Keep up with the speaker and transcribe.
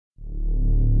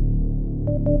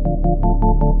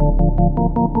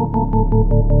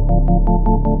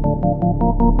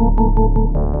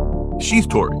She's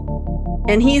Tori.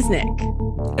 And he's Nick.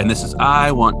 And this is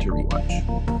I Want to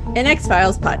Rewatch, an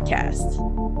X-Files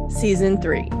podcast, Season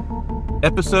 3.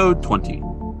 Episode 20.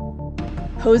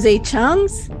 Jose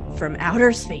Chung's From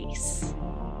Outer Space.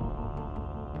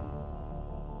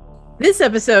 This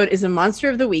episode is a Monster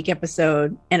of the Week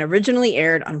episode and originally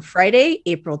aired on Friday,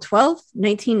 April 12th,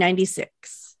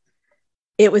 1996.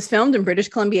 It was filmed in British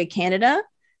Columbia, Canada,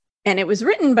 and it was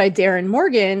written by Darren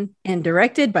Morgan and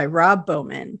directed by Rob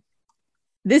Bowman.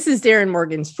 This is Darren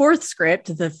Morgan's fourth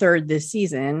script, the third this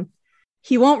season.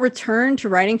 He won't return to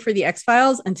writing for the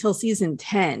X-Files until season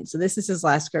 10, so this is his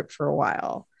last script for a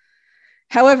while.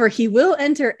 However, he will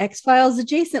enter X-Files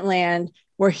adjacent land,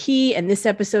 where he and this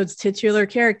episode's titular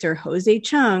character, Jose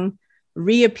Chung,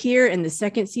 reappear in the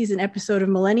second season episode of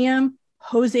Millennium,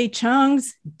 Jose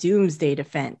Chung's Doomsday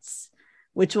Defense,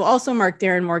 which will also mark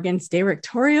Darren Morgan's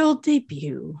directorial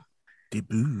debut.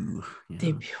 Debut.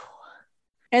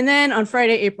 And then on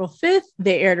Friday, April 5th,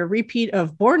 they aired a repeat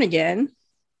of Born Again.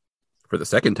 For the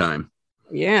second time.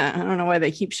 Yeah, I don't know why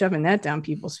they keep shoving that down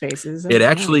people's faces. It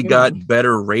actually got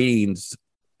better ratings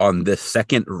on the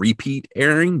second repeat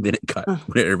airing than it got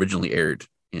when it originally aired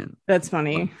in. That's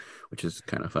funny. Which is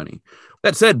kind of funny.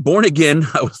 That said, Born Again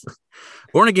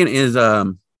is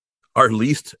our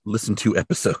least listened to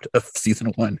episode of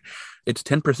season 1. It's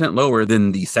 10% lower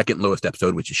than the second lowest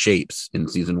episode, which is Shapes in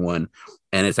season 1.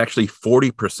 And it's actually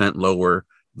 40% lower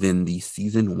than the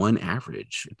season 1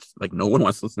 average. It's like no one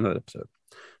wants to listen to that episode.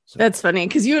 So. That's funny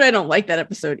because you and I don't like that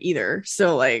episode either.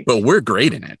 So but we're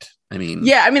great in it.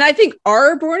 I think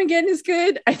our Born Again is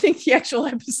good. I think the actual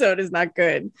episode is not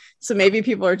good. So maybe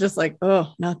people are just like,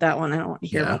 oh, not that one. I don't want to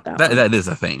hear about that one. That is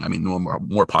a thing.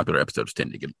 More popular episodes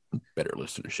tend to get better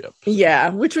listenership. Yeah,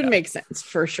 which would make sense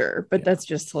for sure. But that's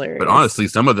just hilarious. But honestly,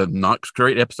 some of the not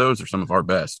great episodes are some of our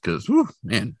best because,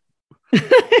 man.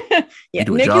 Yeah,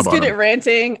 Nick is good at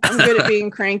ranting. I'm good at being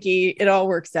cranky. It all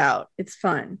works out. It's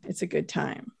fun. It's a good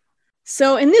time.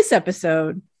 So in this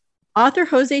episode, author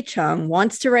Jose Chung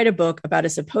wants to write a book about a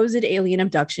supposed alien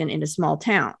abduction in a small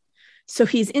town. So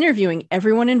he's interviewing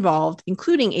everyone involved,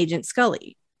 including Agent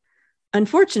Scully.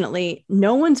 Unfortunately,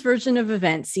 no one's version of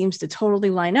events seems to totally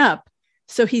line up.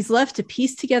 So he's left to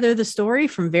piece together the story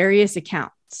from various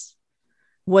accounts.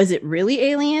 Was it really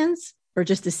aliens? Or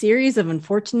just a series of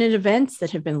unfortunate events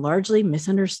that have been largely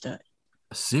misunderstood?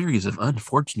 A series of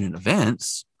unfortunate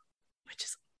events? Which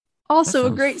is also a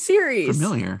great series.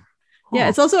 Familiar. Yeah,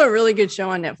 it's also a really good show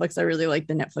on Netflix. I really like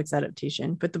the Netflix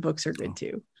adaptation, but the books are good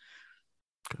too.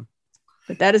 Okay.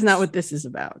 But that is not what this is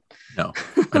about. No,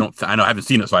 I haven't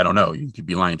seen it, so I don't know. You could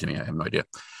be lying to me. I have no idea.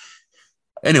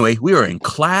 Anyway, we are in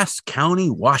Class County,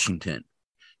 Washington,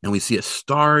 and we see a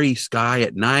starry sky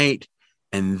at night,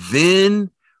 and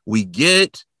then we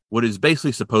get what is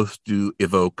basically supposed to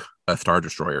evoke a Star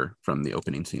Destroyer from the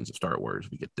opening scenes of Star Wars.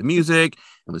 We get the music,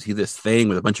 and we see this thing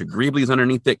with a bunch of Greeblies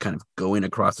underneath it kind of going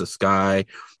across the sky.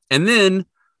 And then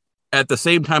at the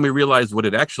same time, we realize what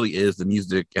it actually is. The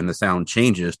music and the sound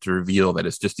changes to reveal that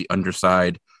it's just the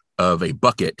underside of a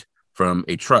bucket from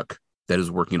a truck that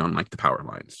is working on like the power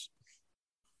lines.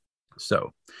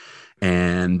 So,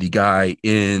 and the guy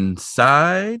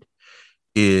inside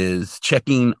is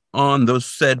checking on those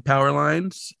said power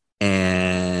lines,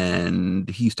 and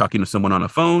he's talking to someone on a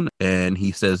phone, and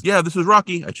he says, yeah, this is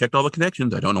Rocky. I checked all the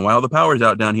connections. I don't know why all the power's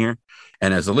out down here.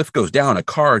 And as the lift goes down, a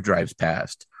car drives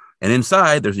past, and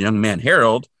inside there's a young man,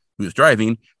 Harold, who's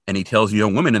driving, and he tells a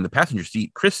young woman in the passenger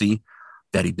seat, Chrissy,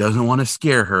 that he doesn't want to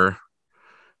scare her,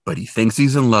 but he thinks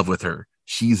he's in love with her.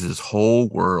 She's his whole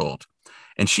world.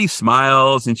 And she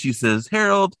smiles and she says,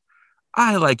 Harold,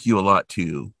 I like you a lot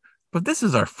too, but this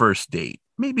is our first date.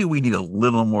 Maybe we need a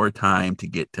little more time to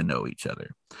get to know each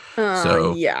other.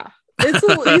 Yeah.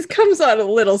 He comes out a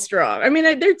little strong. I mean,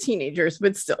 they're teenagers,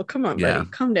 but still, come on, buddy.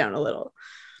 Calm down a little.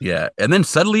 Yeah. And then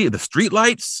suddenly the street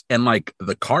lights and like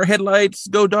the car headlights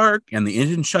go dark and the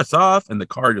engine shuts off and the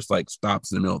car just like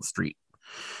stops in the middle of the street.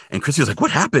 And Chrissy was like, what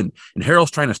happened? And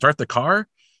Harold's trying to start the car.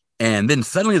 And then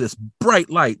suddenly this bright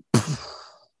light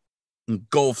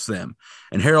engulfs them.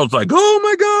 And Harold's like, oh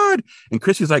my God. And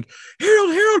Chrissy's like,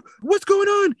 Harold, what's going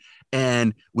on?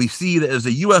 And we see that there's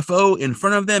a UFO in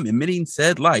front of them emitting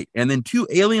said light. And then two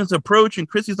aliens approach and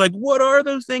Chrissy's like, what are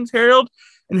those things, Harold?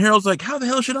 And Harold's like, how the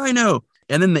hell should I know?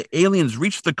 And then the aliens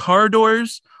reach the car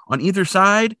doors on either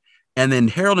side. And then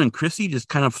Harold and Chrissy just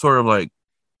kind of sort of like,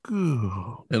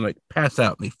 ooh, and like pass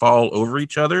out. And they fall over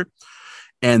each other.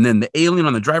 And then the alien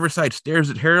on the driver's side stares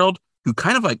at Harold, who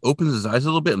kind of like opens his eyes a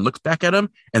little bit and looks back at him.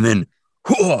 And then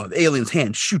the alien's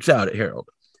hand shoots out at Harold.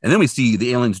 And then we see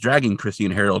the aliens dragging Chrissy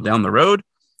and Harold down the road.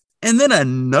 And then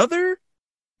another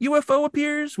UFO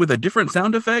appears with a different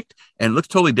sound effect and it looks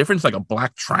totally different. It's like a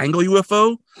black triangle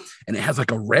UFO and it has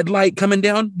like a red light coming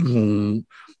down.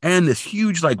 And this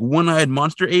huge, like one-eyed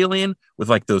monster alien with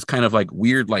like those kind of like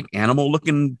weird, like animal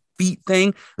looking feet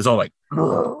thing is all like,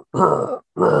 and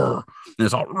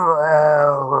it's all,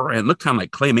 and it looked kind of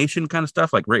like claymation kind of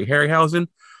stuff, like Ray Harryhausen.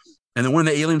 And then one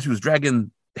of the aliens who was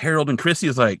dragging Harold and Chrissy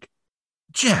is like,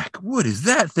 Jack, what is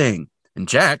that thing? And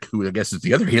Jack, who I guess is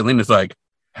the other alien, is like,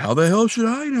 how the hell should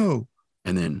I know?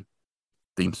 And then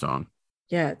theme song.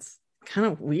 Yeah, it's kind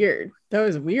of weird. That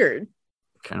was weird.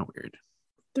 Kind of weird.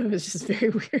 That was just very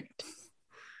weird.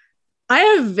 I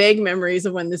have vague memories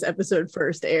of when this episode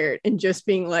first aired and just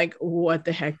being like, what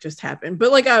the heck just happened?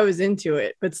 But like I was into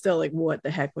it, but still like, what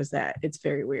the heck was that? It's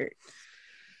very weird.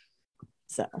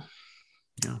 So,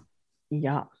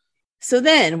 yeah. So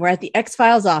then we're at the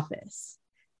X-Files office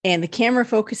and the camera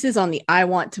focuses on the I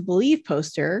Want to Believe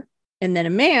poster. And then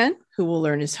a man who we'll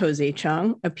learn is Jose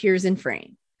Chung appears in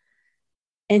frame.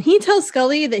 And he tells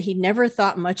Scully that he'd never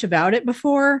thought much about it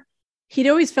before. He'd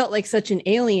always felt like such an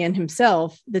alien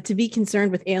himself that to be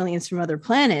concerned with aliens from other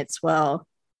planets, well,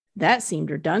 that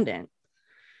seemed redundant.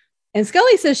 And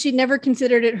Scully says she'd never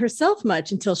considered it herself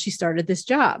much until she started this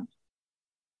job.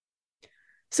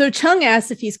 So Chung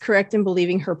asks if he's correct in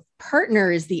believing her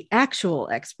partner is the actual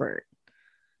expert.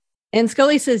 And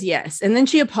Scully says yes. And then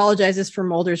she apologizes for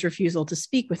Mulder's refusal to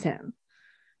speak with him.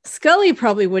 Scully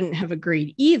probably wouldn't have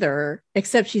agreed either,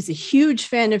 except she's a huge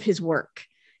fan of his work.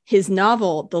 His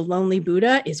novel, The Lonely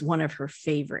Buddha, is one of her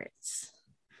favorites.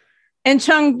 And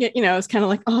Chung, is kind of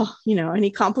like, and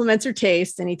he compliments her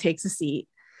taste and he takes a seat.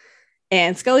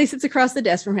 And Scully sits across the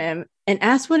desk from him and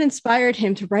asks what inspired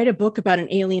him to write a book about an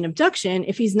alien abduction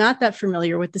if he's not that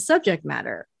familiar with the subject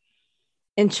matter.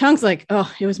 And Chung's like,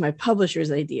 it was my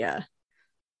publisher's idea.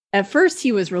 At first,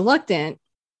 he was reluctant,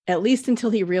 at least until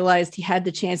he realized he had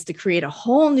the chance to create a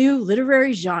whole new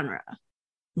literary genre,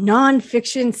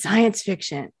 nonfiction science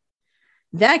fiction.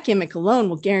 That gimmick alone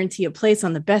will guarantee a place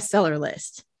on the bestseller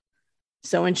list.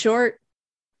 So in short,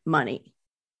 money.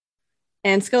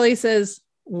 And Scully says,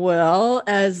 well,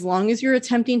 as long as you're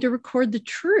attempting to record the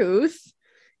truth.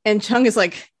 And Chung is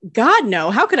like, God,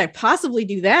 no, how could I possibly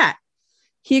do that?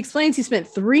 He explains he spent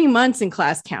 3 months in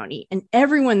Class County and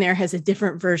everyone there has a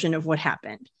different version of what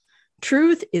happened.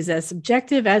 Truth is as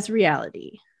subjective as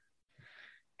reality.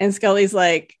 And Scully's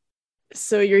like,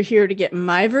 so you're here to get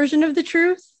my version of the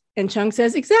truth? And Chung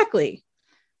says, exactly.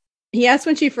 He asks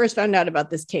when she first found out about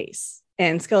this case.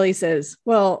 And Scully says,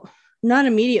 well, not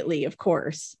immediately, of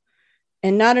course.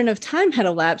 And not enough time had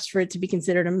elapsed for it to be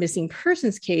considered a missing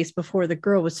persons case before the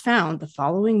girl was found the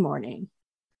following morning.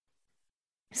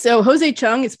 So Jose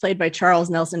Chung is played by Charles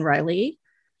Nelson Riley.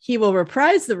 He will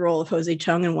reprise the role of Jose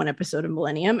Chung in one episode of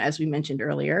Millennium, as we mentioned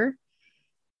earlier.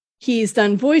 He's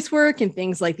done voice work in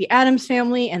things like The Addams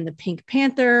Family and The Pink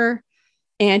Panther.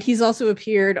 And he's also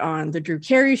appeared on The Drew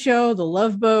Carey Show, The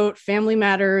Love Boat, Family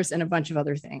Matters, and a bunch of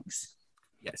other things.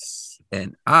 Yes.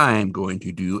 And I'm going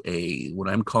to do what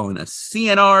I'm calling a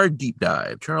CNR deep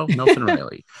dive, Charles Nelson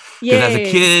Riley. Because as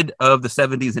a kid of the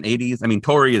 70s and 80s, I mean,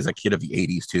 Tori is a kid of the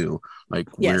 80s too. Like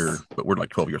we're like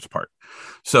 12 years apart.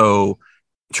 So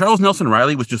Charles Nelson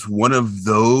Riley was just one of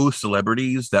those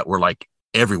celebrities that were like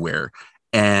everywhere.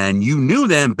 And you knew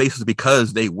them basically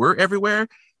because they were everywhere,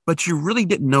 but you really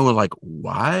didn't know like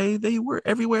why they were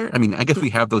everywhere. I mean, I guess we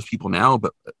have those people now,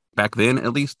 but back then,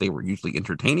 at least, they were usually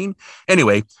entertaining.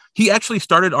 Anyway, he actually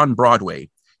started on Broadway.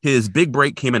 His big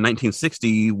break came in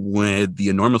 1960 with the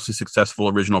enormously successful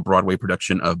original Broadway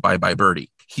production of Bye Bye Birdie.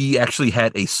 He actually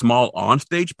had a small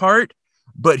onstage part,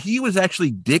 but he was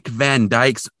actually Dick Van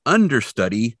Dyke's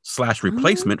understudy /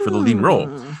 replacement for the lead role.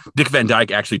 Dick Van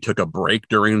Dyke actually took a break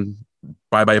during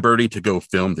Bye Bye Birdie to go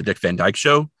film the Dick Van Dyke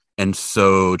Show. And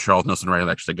so Charles Nelson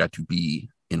Riley actually got to be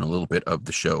in a little bit of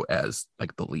the show as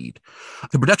like the lead.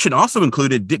 The production also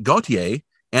included Dick Gautier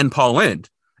and Paul Lynde.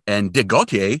 And Dick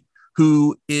Gautier,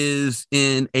 who is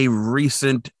in a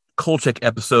recent Kolchak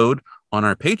episode on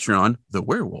our Patreon, The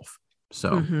Werewolf.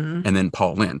 So, and then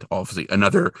Paul Lynde, obviously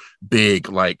another big,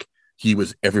 like he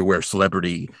was everywhere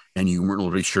celebrity and you weren't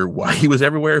really sure why he was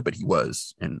everywhere, but he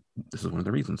was. And this is one of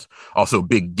the reasons. Also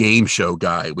big game show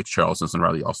guy, which Charles Nelson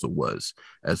Riley also was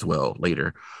as well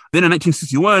later. Then in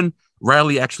 1961,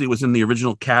 Riley actually was in the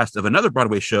original cast of another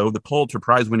Broadway show, the Pulitzer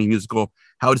Prize-winning musical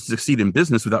How to Succeed in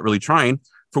Business Without Really Trying,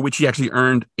 for which he actually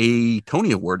earned a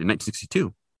Tony Award in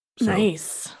 1962. So,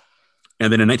 nice.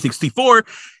 And then in 1964,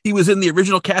 he was in the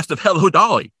original cast of Hello,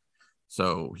 Dolly.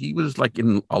 So he was like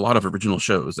in a lot of original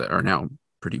shows that are now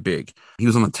pretty big. He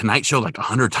was on the Tonight Show like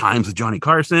 100 times with Johnny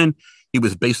Carson. He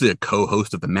was basically a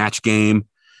co-host of the Match Game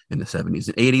in the 70s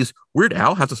and 80s. Weird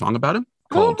Al has a song about him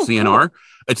called CNR. Cool.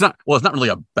 It's not really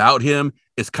about him.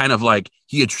 It's kind of like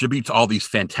he attributes all these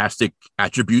fantastic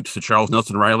attributes to Charles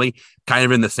Nelson Riley, kind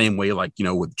of in the same way, like,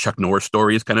 with Chuck Norris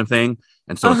stories kind of thing.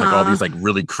 And so it's like all these like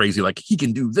really crazy, like he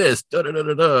can do this,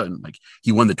 and like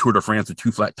he won the Tour de France with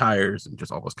 2 flat tires and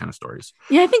just all those kind of stories.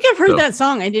 Yeah, I think I've heard that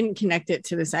song. I didn't connect it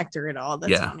to this actor at all.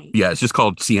 That's funny. Yeah, it's just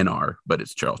called CNR, but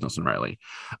it's Charles Nelson Riley.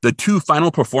 The 2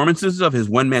 final performances of his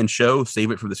one-man show,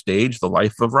 Save It for the Stage, The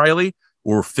Life of Riley,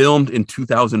 were filmed in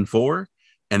 2004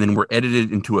 and then were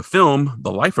edited into a film,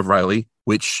 The Life of Riley,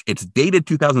 which it's dated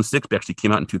 2006, but actually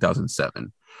came out in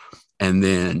 2007. And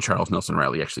then Charles Nelson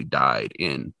Riley actually died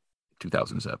in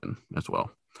 2007 as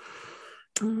well.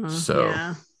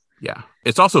 Yeah.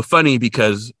 It's also funny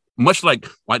because much like,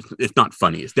 it's not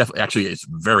funny. It's definitely, actually, it's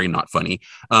very not funny.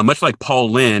 Much like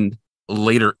Paul Lynde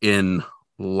later in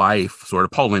life,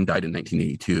 Paul Lynde died in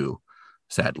 1982,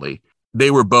 sadly. They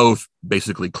were both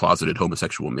basically closeted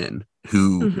homosexual men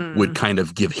who would kind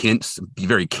of give hints, be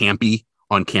very campy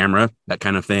on camera, that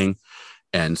kind of thing.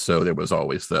 And so there was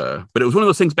always but it was one of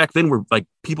those things back then where like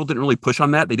people didn't really push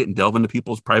on that. They didn't delve into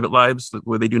people's private lives the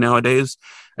way they do nowadays.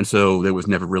 And so there was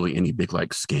never really any big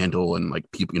like scandal and like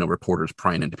people, reporters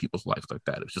prying into people's lives like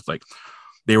that. It was just like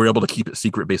they were able to keep it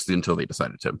secret basically until they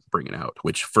decided to bring it out,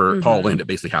 which for Paul Lynde, it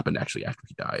basically happened actually after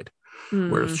he died.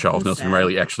 Whereas Charles Nelson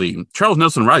Riley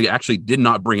actually did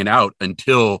not bring it out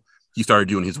until he started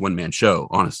doing his one-man show,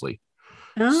 honestly.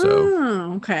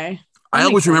 Okay. I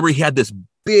always remember he had this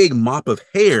big mop of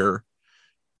hair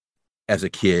as a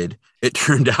kid. It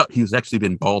turned out he's actually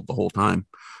been bald the whole time.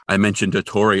 I mentioned to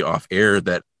Tori off air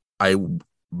that I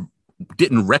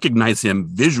didn't recognize him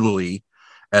visually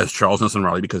as Charles Nelson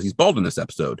Riley because he's bald in this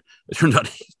episode. It turned out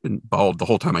he's been bald the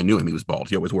whole time I knew him. He was bald.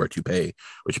 He always wore a toupee,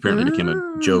 which apparently became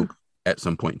a joke at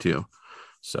some point too.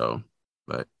 So,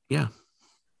 but yeah,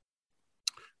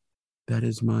 that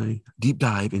is my deep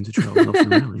dive into Charles Nelson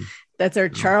Riley. That's our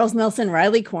Charles Nelson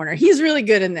Riley corner. He's really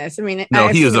good in this. I mean,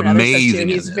 he is amazing.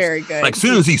 He's very good. Like, as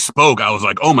soon as he spoke, I was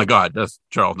like, oh my God, that's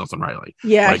Charles Nelson Riley.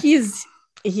 Yeah, like, he's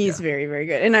very, very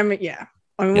good. And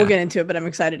we'll get into it, but I'm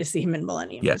excited to see him in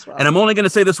Millennium as well. And I'm only going to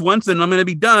say this once and I'm going to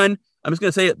be done. I'm just going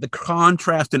to say it. The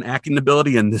contrast in acting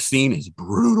ability in this scene is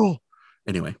brutal.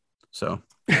 Anyway, so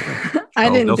I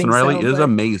didn't Nelson think Riley so, is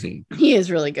amazing. He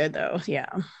is really good though. Yeah.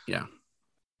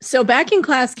 So back in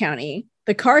Class County,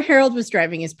 the car Harold was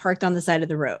driving is parked on the side of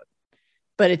the road,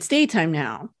 but it's daytime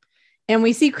now. And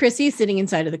we see Chrissy sitting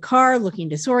inside of the car looking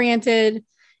disoriented.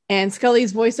 And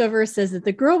Scully's voiceover says that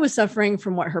the girl was suffering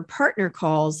from what her partner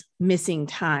calls missing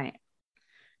time.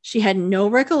 She had no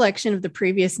recollection of the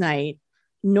previous night,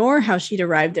 nor how she'd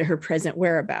arrived at her present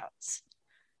whereabouts.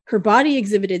 Her body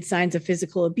exhibited signs of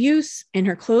physical abuse, and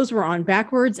her clothes were on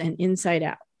backwards and inside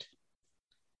out.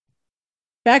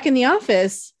 Back in the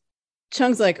office,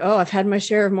 Chung's like, oh, I've had my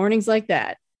share of mornings like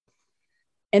that.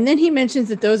 And then he mentions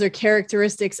that those are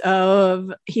characteristics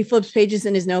of, he flips pages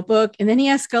in his notebook, and then he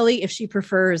asks Scully if she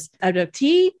prefers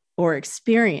abductee or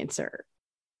experiencer.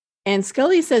 And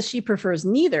Scully says she prefers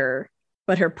neither,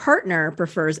 but her partner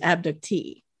prefers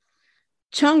abductee.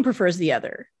 Chung prefers the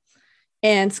other.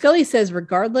 And Scully says,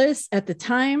 regardless, at the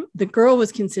time, the girl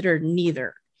was considered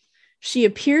neither. She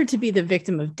appeared to be the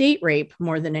victim of date rape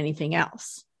more than anything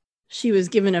else. She was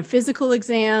given a physical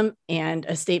exam and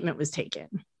a statement was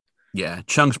taken. Yeah,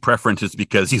 Chung's preference is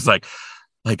because he's like,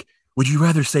 would you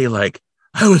rather say like,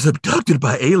 I was abducted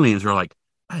by aliens, or like,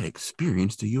 I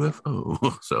experienced a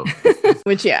UFO? So,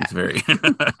 which, yeah. It's very.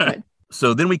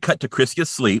 So then we cut to Chrissy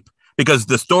asleep because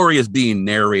the story is being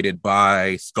narrated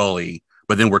by Scully,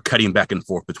 but then we're cutting back and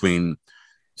forth between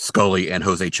Scully and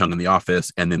Jose Chung in the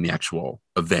office, and then the actual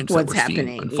events what's that we're happening.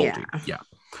 seeing unfolding. Yeah,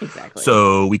 exactly.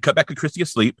 So we cut back to Chrissy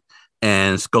asleep,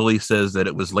 and Scully says that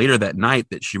it was later that night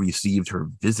that she received her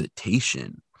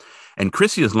visitation. And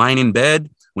Chrissy is lying in bed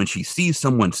when she sees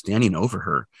someone standing over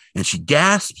her, and she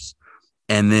gasps.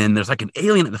 And then there's like an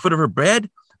alien at the foot of her bed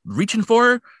reaching for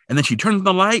her. And then she turns on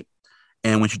the light.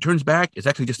 And when she turns back, it's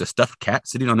actually just a stuffed cat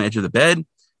sitting on the edge of the bed.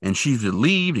 And she's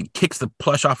relieved and kicks the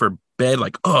plush off her bed,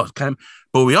 like, oh, it's kind of.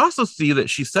 But we also see that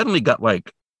she suddenly got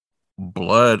like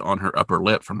blood on her upper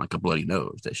lip from like a bloody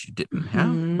nose that she didn't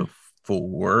have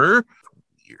before.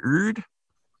 Weird. A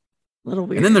little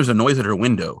weird. And then there's a noise at her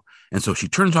window. And so she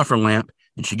turns off her lamp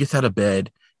and she gets out of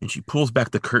bed and she pulls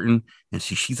back the curtain and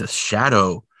she sees a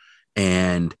shadow.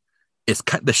 And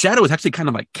the shadow is actually kind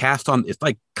of like cast on, it's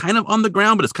like kind of on the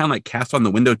ground, but it's kind of like cast on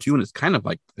the window too. And it's kind of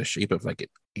like the shape of like an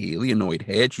alienoid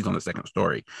head. She's on the second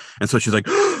story. And so she's like,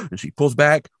 and she pulls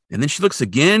back and then she looks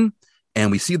again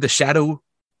And we see the shadow,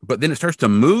 but then it starts to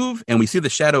move, and we see the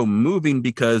shadow moving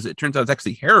because it turns out it's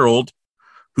actually Harold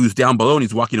who's down below, and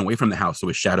he's walking away from the house. So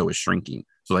his shadow is shrinking.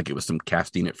 So like it was some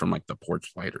casting it from like the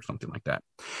porch light or something like that.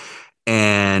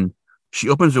 And she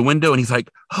opens the window and he's like,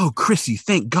 "Oh, Chrissy,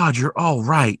 thank God you're all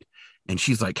right." And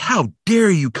she's like, "How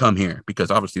dare you come here?" Because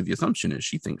obviously the assumption is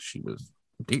she thinks she was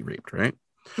date raped, right?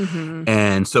 Mm-hmm.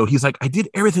 And so he's like, "I did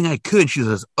everything I could." She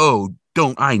says, "Oh,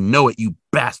 don't I know it, you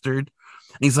bastard."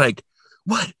 And he's like,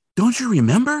 "What? Don't you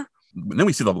remember?" And then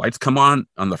we see the lights come on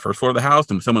the first floor of the house,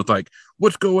 and someone's like,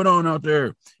 "What's going on out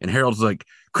there?" And Harold's like,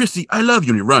 "Chrissy, I love you."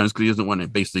 And he runs because he doesn't want to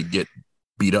basically get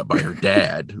beat up by her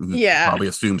dad, who probably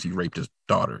assumes he raped his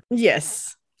daughter.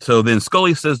 Yes. So then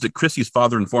Scully says that Chrissy's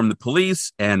father informed the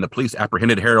police, and the police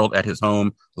apprehended Harold at his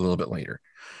home a little bit later.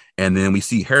 And then we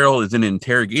see Harold is in an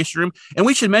interrogation room. And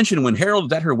we should mention, when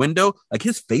Harold is at her window, like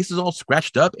his face is all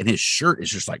scratched up and his shirt is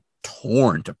just like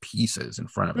torn to pieces in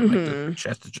front of him. Like the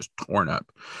chest is just torn up.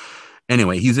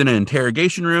 Anyway, he's in an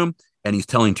interrogation room and he's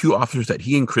telling two officers that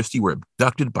he and Christy were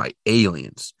abducted by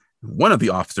aliens. One of the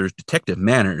officers, Detective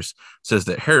Manners, says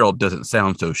that Harold doesn't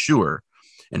sound so sure.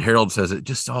 And Harold says it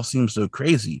just all seems so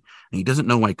crazy. And he doesn't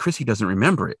know why Chrissy doesn't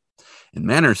remember it. And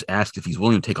Manners asks if he's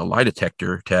willing to take a lie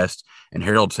detector test. And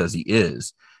Harold says he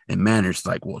is. And Manners is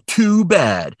like, "Well, too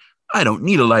bad. I don't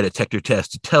need a lie detector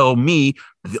test to tell me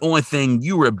that the only thing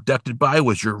you were abducted by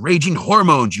was your raging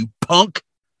hormones, you punk."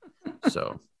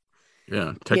 So,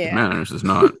 yeah, Detective Manners is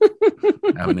not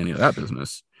having any of that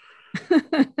business.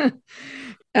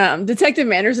 Detective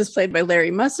Manners is played by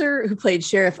Larry Musser, who played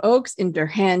Sheriff Oakes in Der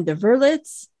Hand de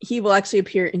Verlitz. He will actually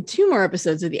appear in 2 more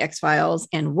episodes of The X-Files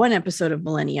and 1 episode of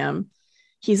Millennium.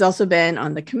 He's also been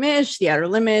on The Commish, The Outer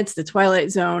Limits, The Twilight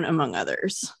Zone, among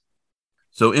others.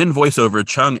 So in voiceover,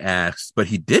 Chung asks, "But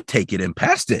he did take it and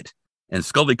passed it." And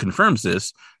Scully confirms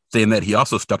this, saying that he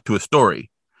also stuck to his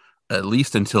story, at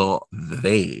least until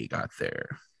they got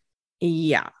there.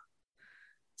 Yeah.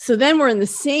 So then we're in the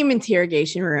same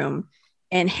interrogation room,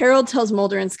 and Harold tells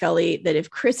Mulder and Scully that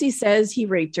if Chrissy says he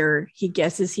raped her, he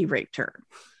guesses he raped her.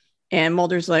 And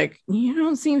Mulder's like, "You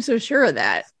don't seem so sure of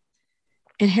that."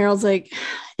 And Harold's like,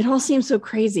 "It all seems so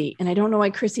crazy, and I don't know why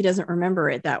Chrissy doesn't remember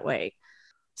it that way."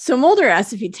 So Mulder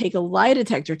asks if he'd take a lie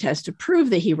detector test to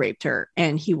prove that he raped her,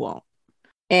 and he won't.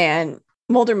 And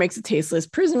Mulder makes a tasteless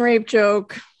prison rape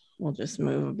joke. We'll just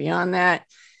move beyond that.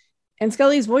 And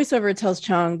Scully's voiceover tells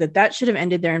Chung that should have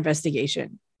ended their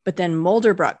investigation. But then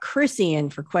Mulder brought Chrissy in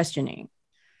for questioning.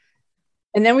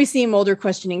 And then we see Mulder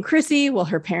questioning Chrissy while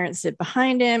her parents sit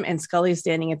behind him and Scully's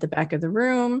standing at the back of the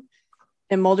room.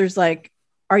 And Mulder's like,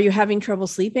 "Are you having trouble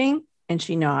sleeping?" And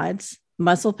she nods.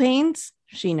 "Muscle pains?"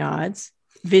 She nods.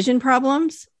 "Vision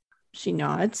problems?" She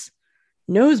nods.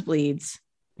 "Nosebleeds?"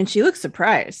 And she looks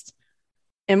surprised.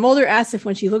 And Mulder asks if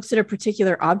when she looks at a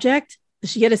particular object,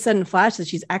 does she get a sudden flash that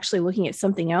she's actually looking at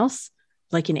something else,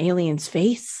 like an alien's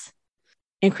face?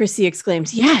 And Chrissy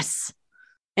exclaims, "Yes!"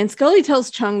 And Scully tells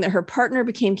Chung that her partner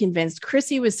became convinced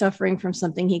Chrissy was suffering from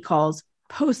something he calls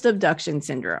post-abduction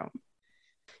syndrome.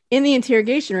 In the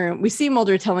interrogation room, we see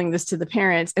Mulder telling this to the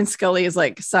parents, and Scully is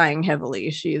like sighing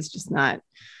heavily. She is just not,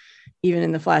 even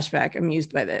in the flashback,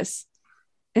 amused by this.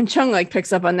 And Chung like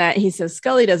picks up on that. He says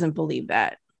Scully doesn't believe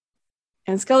that.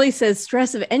 And Scully says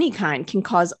stress of any kind can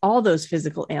cause all those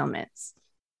physical ailments.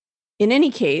 In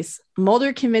any case,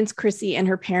 Mulder convinced Chrissy and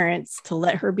her parents to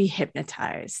let her be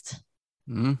hypnotized.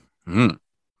 Mm-hmm.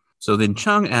 So then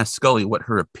Chung asks Scully what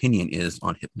her opinion is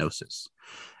on hypnosis.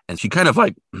 And she kind of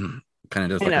like,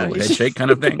 kind of does like a little head shake kind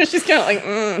of thing. She's kind of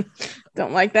like,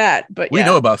 don't like that. But we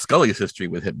know about Scully's history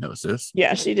with hypnosis.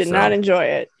 Yeah, she did not enjoy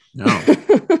it. No.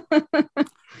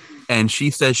 And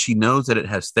she says she knows that it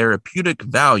has therapeutic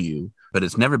value, but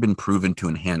it's never been proven to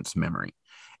enhance memory.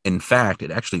 In fact,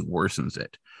 it actually worsens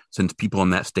it, since people in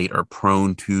that state are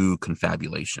prone to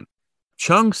confabulation.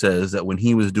 Chung says that when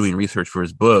he was doing research for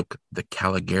his book, The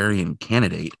Caligarian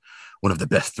Candidate, one of the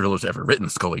best thrillers ever written,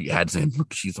 Scully adds in,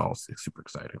 she's all super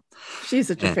excited. She's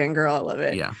such a fangirl. I love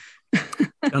it. Yeah.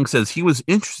 Chung says he was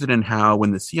interested in how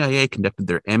when the CIA conducted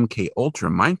their MK Ultra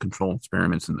mind control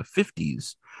experiments in the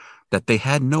 50s, that they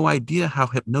had no idea how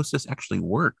hypnosis actually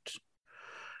worked.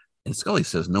 And Scully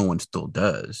says no one still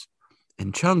does.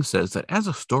 And Chung says that as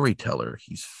a storyteller,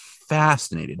 he's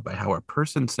fascinated by how a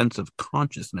person's sense of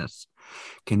consciousness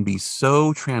can be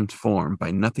so transformed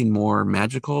by nothing more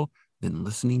magical than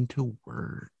listening to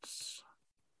words.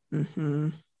 Mm-hmm.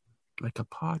 Like a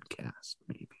podcast,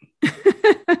 maybe.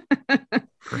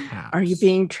 Perhaps. Are you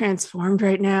being transformed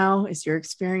right now? Is your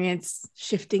experience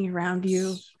shifting around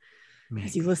you? Maybe.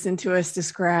 As you listen to us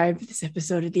describe this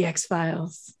episode of The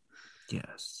X-Files?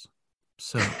 Yes.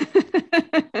 So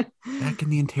Back in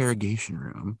the interrogation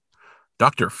room,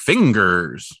 Dr.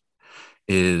 Fingers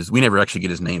we never actually get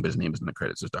his name, but his name is in the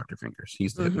credits as Dr. Fingers.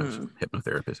 He's the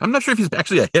hypnotherapist. I'm not sure if he's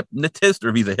actually a hypnotist or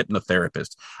if he's a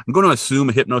hypnotherapist. I'm going to assume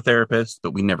a hypnotherapist,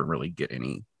 but we never really get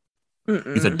any.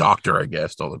 He's a doctor, I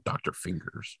guess, although Dr.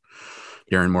 Fingers,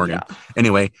 Darren Morgan. Yeah.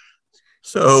 Anyway,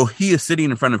 so he is sitting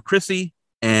in front of Chrissy,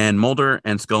 and Mulder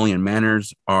and Scully and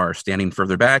Manners are standing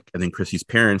further back. And then Chrissy's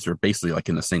parents are basically like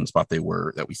in the same spot they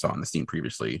were that we saw in the scene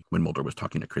previously when Mulder was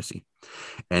talking to Chrissy.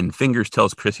 And Fingers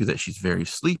tells Chrissy that she's very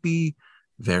sleepy,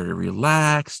 very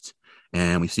relaxed.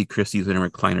 And we see Chrissy's in a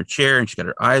recliner chair and she's got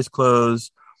her eyes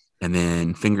closed. And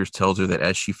then Fingers tells her that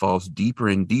as she falls deeper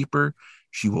and deeper,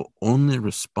 she will only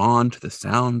respond to the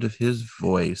sound of his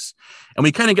voice. And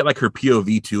we kind of get like her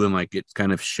POV too, and like it's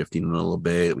kind of shifting a little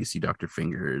bit. We see Dr.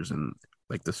 Fingers and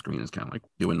like the screen is kind of like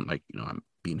doing like, I'm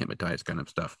being hypnotized kind of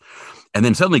stuff. And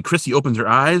then suddenly Chrissy opens her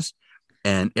eyes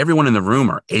and everyone in the room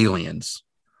are aliens.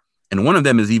 And one of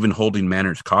them is even holding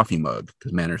Manners' coffee mug,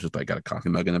 because Manners has like got a coffee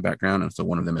mug in the background. And so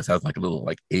one of them has like a little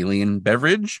like alien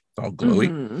beverage. It's all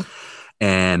glowy.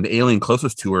 And the alien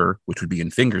closest to her, which would be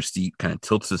in Fingers' seat, kind of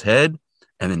tilts his head.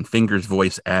 And then Fingers'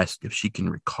 voice asks if she can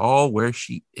recall where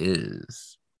she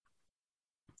is.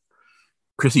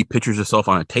 Chrissy pictures herself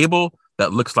on a table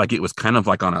that looks like it was kind of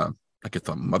like it's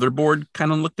a motherboard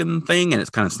kind of looking thing. And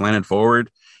it's kind of slanted forward.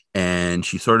 And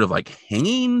she's sort of like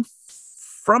hanging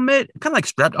from it, kind of like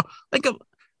strapped, like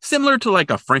similar to like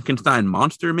a Frankenstein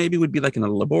monster, maybe would be like in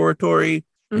a laboratory,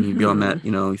 and you'd be on that,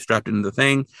 strapped into the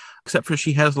thing. Except for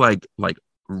she has like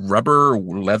rubber,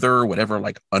 leather, whatever,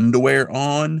 like underwear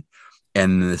on,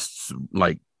 and this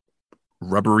like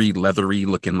rubbery, leathery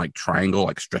looking like triangle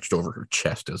like stretched over her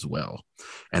chest as well.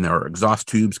 And there are exhaust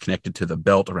tubes connected to the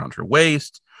belt around her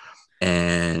waist.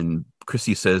 And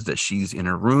Chrissy says that she's in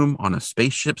a room on a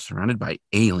spaceship surrounded by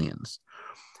aliens.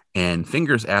 And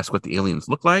Fingers asks what the aliens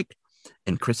look like.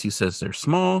 And Chrissy says they're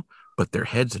small, but their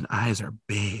heads and eyes are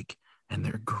big and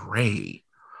they're gray.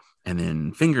 And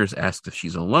then Fingers asks if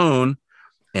she's alone.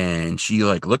 And she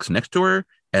like looks next to her,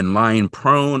 and lying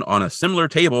prone on a similar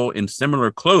table in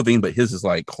similar clothing, but his is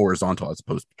like horizontal as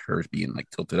opposed to hers being like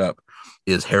tilted up,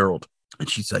 is Harold. And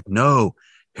she's like, no,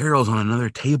 Harold's on another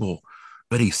table,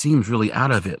 but he seems really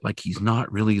out of it, like he's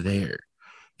not really there.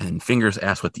 And Fingers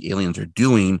asks what the aliens are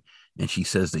doing. And she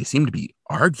says they seem to be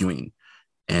arguing.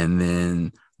 And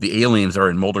then the aliens are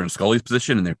in Mulder and Scully's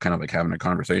position, and they're kind of like having a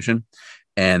conversation.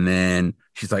 And then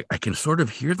she's like, I can sort of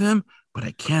hear them, but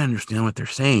I can't understand what they're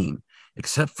saying,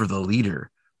 except for the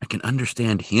leader. I can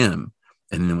understand him.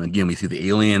 And then again, we see the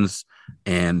aliens,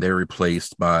 and they're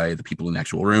replaced by the people in the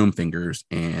actual room, Fingers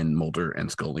and Mulder and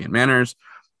Scully and Manners.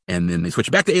 And then they switch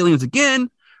back to aliens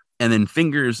again. And then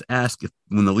Fingers asks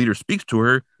when the leader speaks to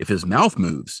her, if his mouth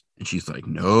moves. And she's like,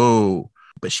 no,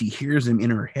 but she hears him in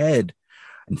her head.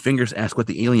 And Fingers asks what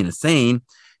the alien is saying.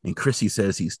 And Chrissy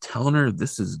says he's telling her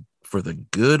this is for the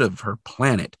good of her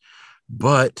planet.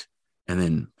 But, and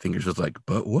then Fingers is like,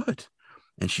 but what?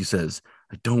 And she says,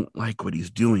 I don't like what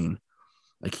he's doing.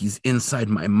 Like he's inside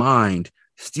my mind,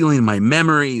 stealing my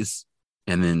memories.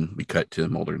 And then we cut to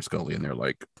Mulder and Scully, and they're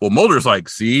like, well, Mulder's like,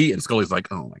 see? And Scully's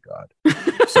like, oh my God.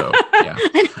 So, yeah.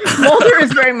 Mulder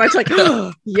is very much like,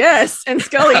 oh, yes. And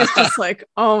Scully is just like,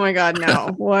 oh my God,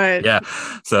 no. What? Yeah.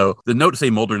 So the note to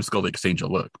say Mulder and Scully exchange a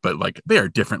look, but like they are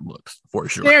different looks for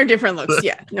sure. They are different looks.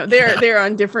 Yeah. No, they're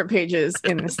on different pages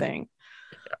in this thing.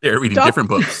 They're reading different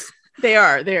books.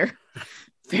 They're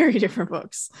very different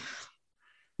books.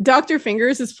 Dr.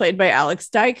 Fingers is played by Alex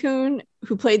Dykun,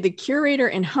 who played the curator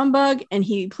in Humbug, and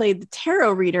he played the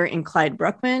tarot reader in Clyde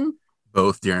Bruckman.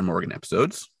 Both Darren Morgan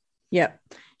episodes. Yep.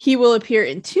 He will appear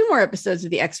in 2 more episodes of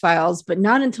The X-Files, but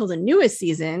not until the newest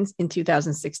seasons in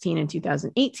 2016 and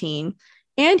 2018.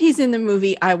 And he's in the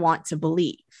movie I Want to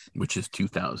Believe, which is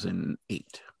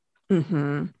 2008.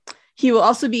 He will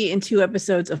also be in 2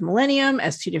 episodes of Millennium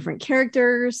as 2 different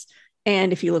characters.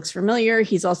 And if he looks familiar,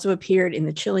 he's also appeared in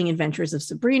The Chilling Adventures of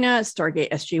Sabrina,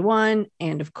 Stargate SG-1,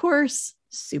 and of course,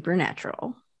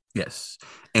 Supernatural. Yes.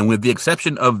 And with the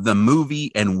exception of the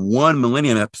movie and 1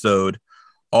 Millennium episode,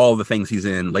 all the things he's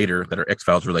in later that are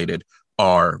X-Files related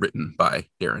are written by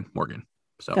Darren Morgan.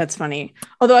 So that's funny.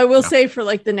 Although I will say for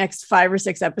like the next 5 or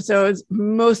 6 episodes,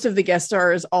 most of the guest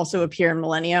stars also appear in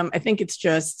Millennium. I think it's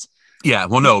just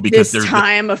because there's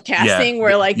time of casting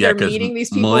where like they're meeting these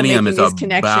people, Millennium making is these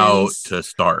connections. About to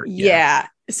start. Yeah.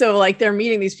 So like they're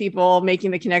meeting these people,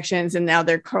 making the connections, and now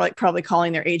they're like probably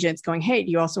calling their agents going, hey, do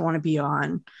you also want to be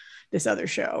on this other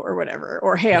show or whatever?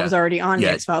 Or, hey, I was already on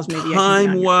X-Files. Maybe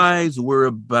time-wise, we're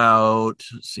about,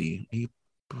 let's see,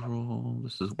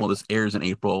 April. This airs in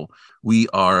April. We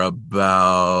are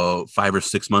about 5 or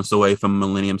 6 months away from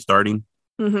millennium starting.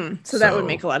 So that would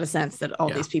make a lot of sense that all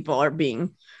these people are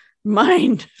being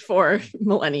mined for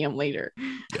millennium later.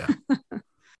 Yeah.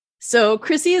 So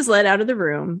Chrissy is led out of the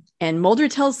room, and Mulder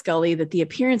tells Scully that the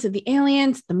appearance of the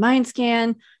aliens, the mind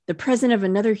scan, the presence of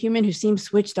another human who seems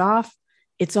switched off,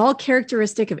 it's all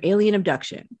characteristic of alien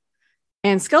abduction.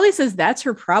 And Scully says that's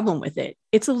her problem with it.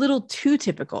 It's a little too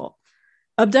typical.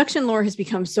 Abduction lore has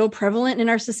become so prevalent in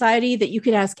our society that you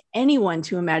could ask anyone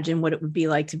to imagine what it would be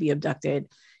like to be abducted,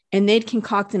 and they'd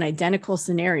concoct an identical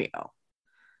scenario.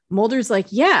 Mulder's like,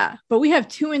 yeah, but we have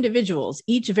two individuals,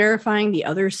 each verifying the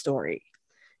other's story.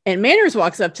 And Manners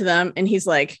walks up to them and he's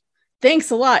like,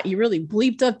 thanks a lot. You really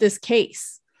bleeped up this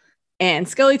case. And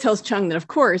Scully tells Chung that, of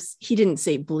course, he didn't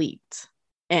say bleeped.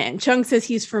 And Chung says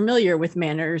he's familiar with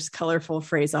Manners' colorful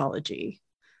phraseology.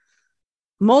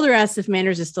 Mulder asks if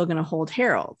Manners is still going to hold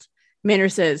Harold.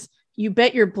 Manners says, you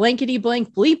bet your blankety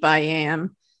blank bleep I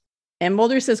am. And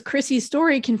Mulder says Chrissy's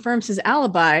story confirms his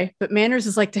alibi, but Manners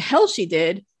is like, to hell she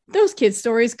did. Those kids'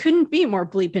 stories couldn't be more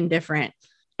bleeping different.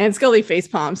 And Scully face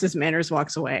palms as Manners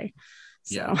walks away.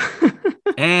 So. Yeah.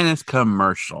 And it's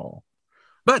commercial.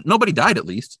 But nobody died, at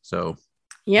least. So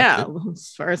yeah,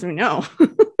 as far as we know.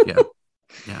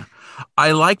 Yeah.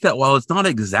 I like that while it's not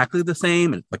exactly the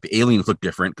same, like the aliens look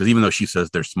different, because even though she says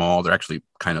they're small, they're actually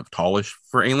kind of tallish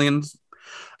for aliens.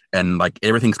 And like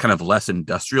everything's kind of less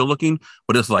industrial looking,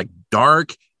 but it's like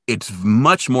dark. It's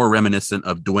much more reminiscent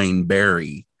of Dwayne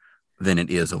Barry than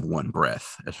it is of One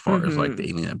Breath, as far as like the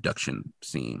alien abduction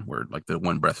scene, where like the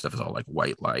One Breath stuff is all like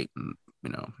white light and,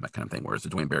 you know, that kind of thing. Whereas the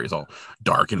Dwayne Barry is all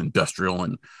dark and industrial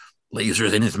and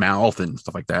lasers in his mouth and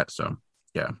stuff like that. So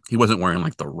yeah, he wasn't wearing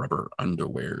like the rubber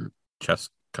underwear chest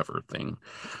cover thing,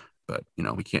 but you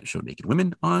know, we can't show naked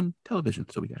women on television,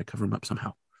 so we got to cover them up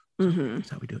somehow. So that's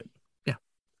how we do it. Yeah.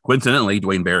 Coincidentally,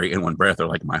 Dwayne Barry and One Breath are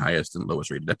like my highest and lowest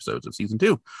rated episodes of season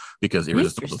 2 because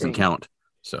Irresistible doesn't count.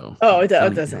 So it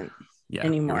doesn't. Yeah,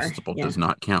 anymore. Irresistible does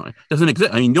not count. It doesn't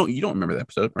exist. I mean, you don't remember the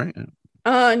episode, right?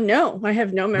 No, I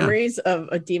have no memories of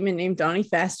a demon named Donnie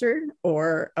Faster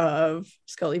or of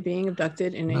Scully being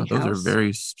abducted in a house. Those are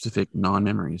very specific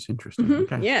non-memories. Interesting.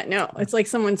 Okay. Yeah, no, it's like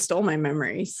someone stole my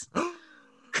memories. Oh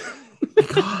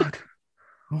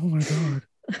my god.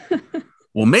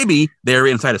 Well, maybe they're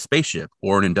inside a spaceship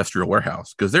or an industrial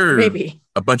warehouse, because there are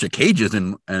a bunch of cages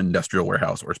in an industrial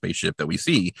warehouse or spaceship that we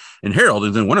see, and Harold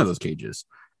is in one of those cages.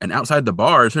 And outside the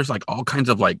bars, there's like all kinds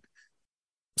of like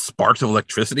sparks of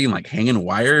electricity and like hanging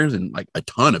wires and like a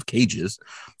ton of cages.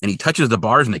 And he touches the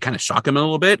bars and they kind of shock him a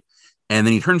little bit. And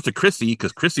then he turns to Chrissy,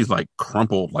 because Chrissy's like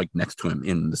crumpled like next to him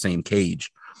in the same cage.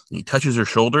 And he touches her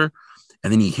shoulder.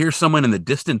 And then he hears someone in the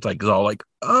distance like all like,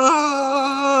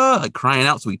 ah, like crying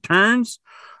out. So he turns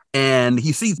and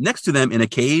he sees next to them in a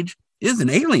cage is an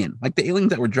alien, like the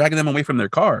aliens that were dragging them away from their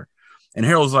car. And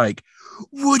Harold's like,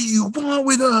 what do you want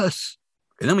with us?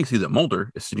 And then we see that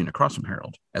Mulder is sitting across from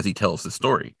Harold as he tells the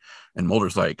story. And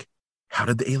Mulder's like, how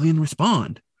did the alien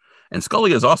respond? And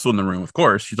Scully is also in the room, of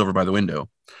course. She's over by the window.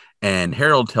 And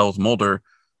Harold tells Mulder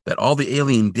that all the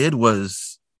alien did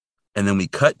was, and then we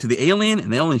cut to the alien,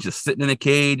 and the alien's just sitting in a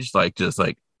cage,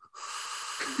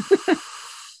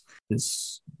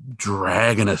 just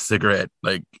dragging a cigarette,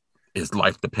 like his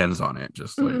life depends on it.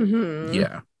 Just like,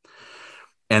 yeah.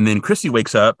 And then Chrissy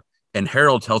wakes up, and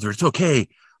Harold tells her, it's okay.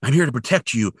 I'm here to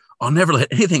protect you. I'll never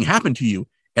let anything happen to you.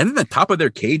 And then the top of their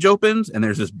cage opens and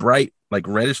there's this bright, like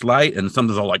reddish light, and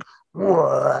something's all like,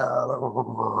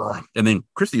 and then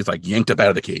Christy is like yanked up out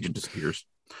of the cage and disappears.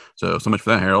 So much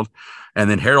for that, Harold. And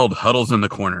then Harold huddles in the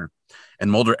corner,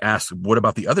 and Mulder asks, what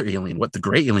about the other alien? What the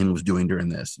gray alien was doing during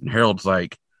this? And Harold's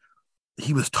like,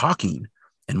 he was talking.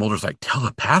 And Mulder's like,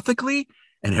 telepathically?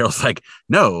 And Harold's like,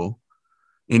 no,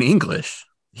 in English.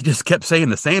 He just kept saying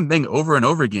the same thing over and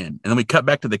over again. And then we cut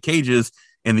back to the cages,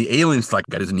 and the alien's like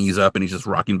got his knees up and he's just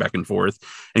rocking back and forth.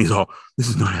 And he's all, this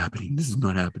is not happening. This is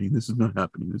not happening. This is not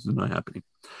happening. This is not happening.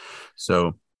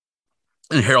 So,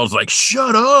 and Harold's like,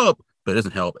 shut up. But it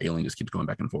doesn't help. Alien just keeps going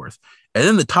back and forth. And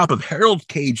then the top of Harold's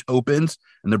cage opens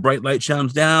and the bright light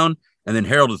shines down. And then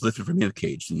Harold is lifted from the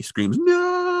cage and he screams,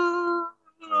 no.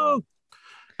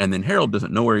 And then Harold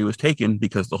doesn't know where he was taken,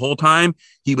 because the whole time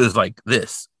he was like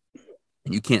this.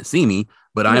 And you can't see me,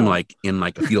 but I'm like in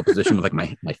like a fetal position with like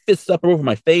my fists up over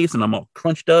my face, and I'm all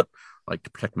crunched up, like to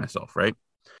protect myself, right?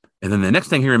 And then the next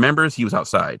thing he remembers, he was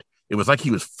outside. It was like he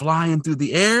was flying through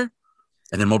the air.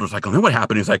 And then Mulder's like, oh, then what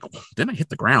happened? He's like, well, then I hit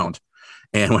the ground.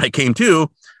 And when I came to,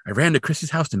 I ran to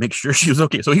Chrissy's house to make sure she was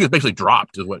okay. So he was basically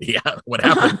dropped, is what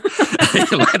happened.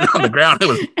 He landed on the ground. It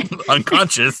was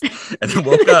unconscious, and then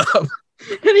woke up.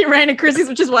 And he ran to Chrissy's,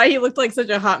 which is why he looked like such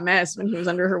a hot mess when he was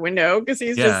under her window, because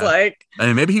he's just like, I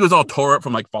mean, maybe he was all tore up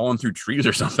from like falling through trees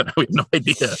or something. I have no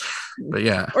idea. But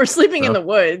yeah. Or sleeping in the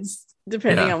woods,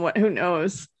 depending on who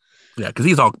knows. Yeah, because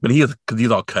he's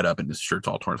all cut up and his shirt's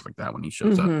all torn like that when he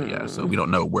shows up. But yeah, so we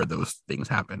don't know where those things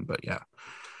happen. But yeah.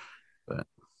 But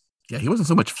yeah, he wasn't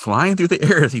so much flying through the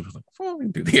air as he was like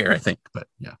falling through the air, I think. But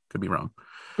yeah, could be wrong.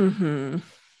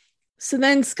 So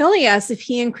then Scully asks if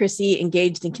he and Chrissy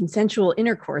engaged in consensual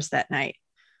intercourse that night.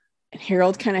 And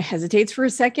Harold kind of hesitates for a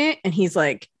second. And he's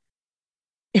like,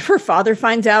 if her father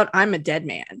finds out, I'm a dead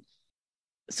man.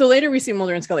 So later we see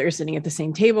Mulder and Scully are sitting at the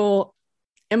same table.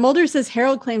 And Mulder says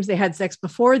Harold claims they had sex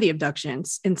before the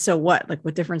abductions. And so what? Like,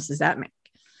 what difference does that make?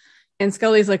 And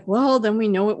Scully's like, well, then we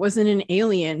know it wasn't an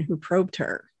alien who probed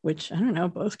her, which I don't know,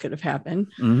 both could have happened.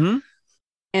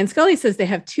 And Scully says they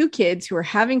have 2 kids who are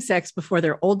having sex before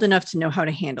they're old enough to know how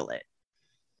to handle it.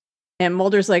 And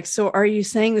Mulder's like, so are you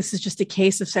saying this is just a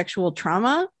case of sexual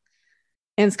trauma?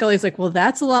 And Scully's like, well,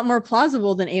 that's a lot more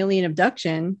plausible than alien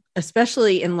abduction,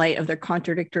 especially in light of their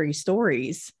contradictory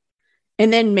stories.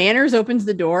 And then Manners opens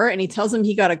the door and he tells him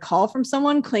he got a call from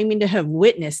someone claiming to have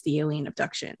witnessed the alien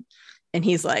abduction. And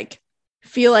he's like,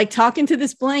 feel like talking to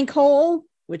this blank hole,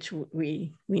 which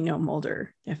we know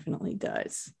Mulder definitely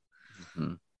does.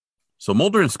 So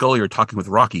Mulder and Scully are talking with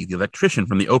Rocky, the electrician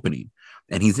from the opening.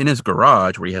 And he's in his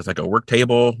garage where he has like a work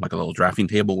table, like a little drafting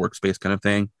table, workspace kind of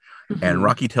thing. And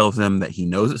Rocky tells them that he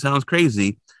knows it sounds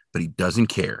crazy, but he doesn't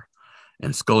care.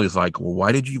 And Scully's like, well,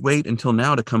 why did you wait until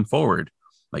now to come forward?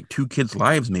 Like 2 kids'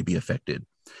 lives may be affected.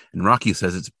 And Rocky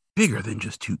says it's bigger than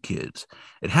just 2 kids.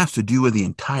 It has to do with the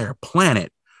entire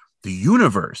planet, the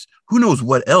universe. Who knows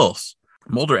what else?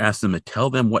 Mulder asks them to tell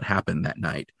them what happened that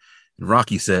night. And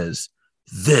Rocky says,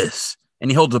 this. And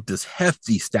he holds up this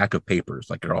hefty stack of papers,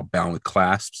 like they're all bound with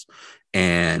clasps.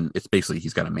 And it's basically,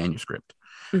 he's got a manuscript.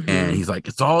 And he's like,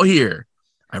 it's all here.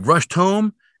 I rushed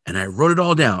home and I wrote it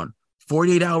all down.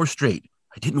 48 hours straight.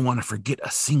 I didn't want to forget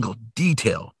a single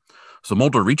detail. So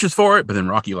Mulder reaches for it, but then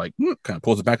Rocky like kind of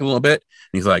pulls it back a little bit.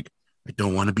 And he's like, I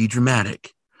don't want to be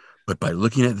dramatic, but by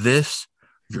looking at this,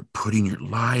 you're putting your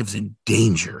lives in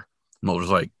danger. Mulder's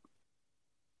like,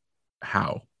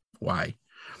 how? Why?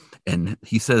 And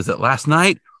he says that last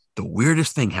night, the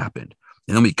weirdest thing happened.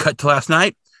 And then we cut to last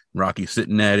night. Rocky's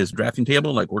sitting at his drafting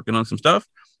table, like working on some stuff.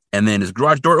 And then his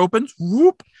garage door opens,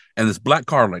 whoop, and this black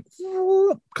car like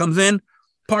whoop, comes in,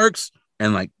 parks,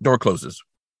 and like door closes.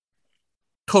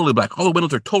 Totally black. All the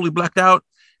windows are totally blacked out.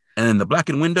 And then the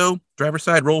blackened window, driver's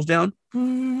side, rolls down.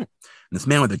 And this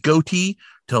man with a goatee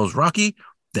tells Rocky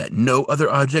that no other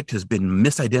object has been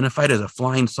misidentified as a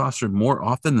flying saucer more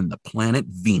often than the planet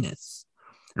Venus.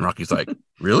 And Rocky's like,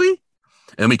 really?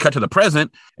 And then we cut to the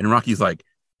present, and Rocky's like,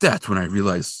 that's when I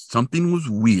realized something was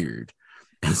weird.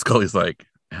 And Scully's like,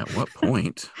 at what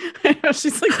point? I know,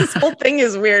 she's like, this whole thing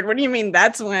is weird. What do you mean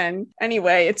that's when?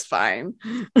 Anyway, it's fine.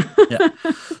 Yeah.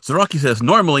 So Rocky says,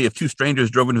 normally if 2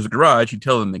 strangers drove into his garage, he'd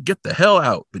tell them to get the hell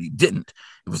out, but he didn't.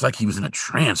 It was like he was in a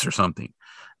trance or something.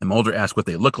 And Mulder asks what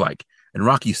they look like. And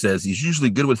Rocky says he's usually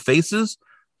good with faces,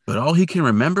 but all he can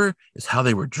remember is how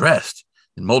they were dressed.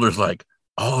 And Mulder's like,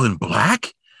 all in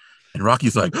black? And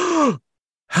Rocky's like, oh,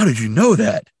 how did you know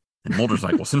that? And Mulder's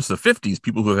like, well, since the 50s,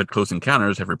 people who have had close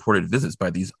encounters have reported visits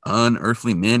by these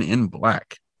unearthly men in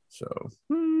black. So,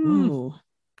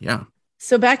 yeah.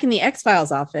 So back in the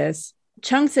X-Files office,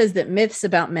 Chung says that myths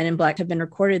about men in black have been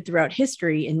recorded throughout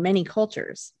history in many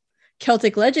cultures.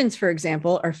 Celtic legends, for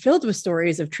example, are filled with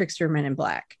stories of trickster men in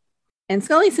black. And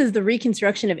Scully says the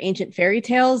reconstruction of ancient fairy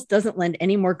tales doesn't lend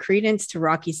any more credence to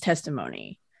Rocky's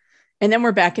testimony. And then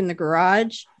we're back in the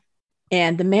garage.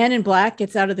 And the man in black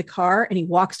gets out of the car and he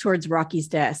walks towards Rocky's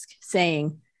desk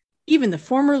saying, even the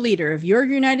former leader of your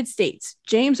United States,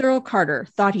 James Earl Carter,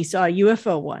 thought he saw a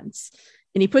UFO once.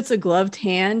 And he puts a gloved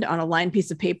hand on a lined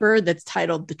piece of paper that's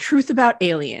titled The Truth About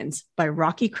Aliens by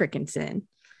Rocky Crickenson.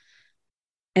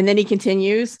 And then he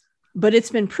continues, but it's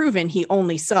been proven he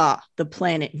only saw the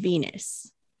planet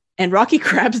Venus. And Rocky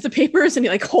grabs the papers and he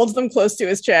like holds them close to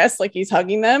his chest, like he's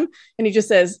hugging them. And he just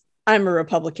says, I'm a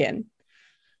Republican.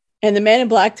 And the man in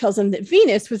black tells him that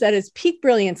Venus was at its peak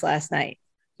brilliance last night.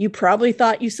 You probably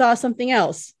thought you saw something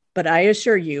else, but I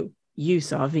assure you, you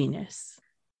saw Venus.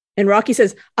 And Rocky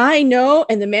says, I know.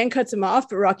 And the man cuts him off,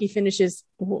 but Rocky finishes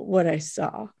what I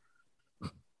saw.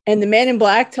 And the man in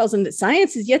black tells him that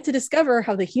science is yet to discover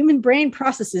how the human brain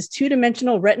processes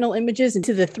 2-dimensional retinal images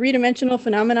into the 3-dimensional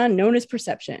phenomenon known as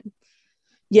perception.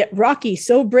 Yet Rocky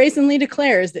so brazenly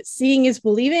declares that seeing is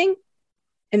believing.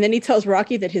 And then he tells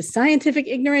Rocky that his scientific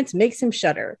ignorance makes him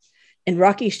shudder. And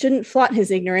Rocky shouldn't flaunt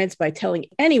his ignorance by telling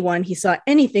anyone he saw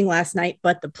anything last night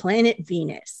but the planet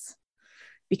Venus.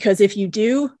 Because if you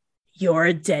do, you're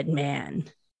a dead man.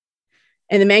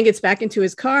 And the man gets back into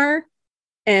his car,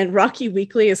 and Rocky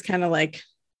weakly is kind of like,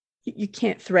 you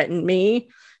can't threaten me.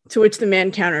 To which the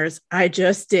man counters, I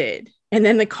just did. And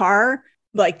then the car,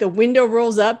 like the window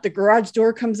rolls up, the garage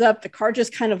door comes up, the car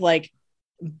just kind of like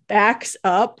backs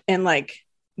up and like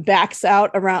backs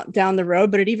out around down the road.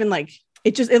 But it even like,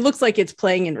 it looks like it's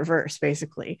playing in reverse,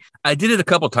 basically. I did it a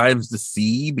couple times to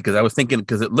see, because I was thinking,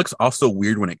 because it looks also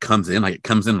weird when it comes in, like it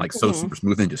comes in like so super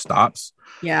smooth and just stops.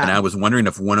 Yeah. And I was wondering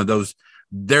if one of those,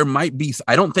 there might be,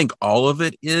 I don't think all of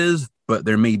it is, but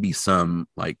there may be some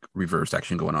like reverse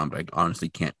action going on, but I honestly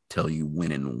can't tell you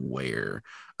when and where.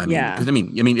 I mean, because I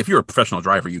mean, if you're a professional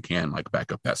driver, you can like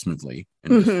back up that smoothly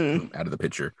and just out of the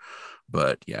picture.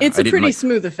 But yeah, it's a pretty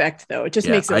smooth effect, though. It just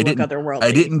makes it look otherworldly.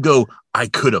 I didn't go. I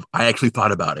could have. I actually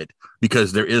thought about it,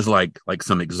 because there is like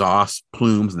some exhaust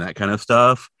plumes and that kind of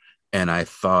stuff, and I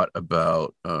thought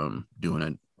about doing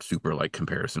a super like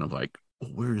comparison of like,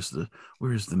 where's the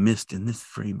mist in this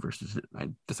frame versus it. I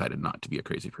decided not to be a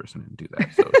crazy person and do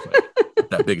that. So it's like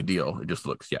that big a deal. It just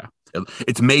looks,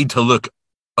 it's made to look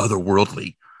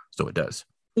otherworldly, so it does.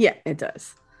 Yeah, it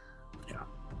does. Yeah.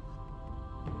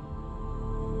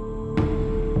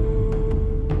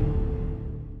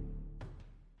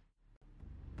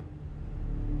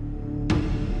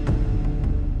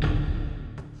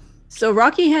 So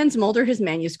Rocky hands Mulder his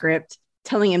manuscript,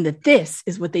 telling him that this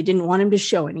is what they didn't want him to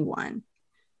show anyone.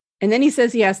 And then he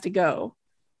says he has to go.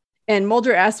 And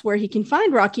Mulder asks where he can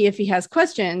find Rocky if he has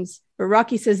questions, but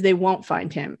Rocky says they won't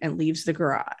find him and leaves the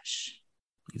garage.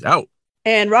 He's out.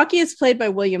 And Rocky is played by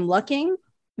William Lucking.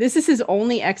 This is his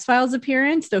only X-Files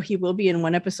appearance, though he will be in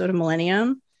one episode of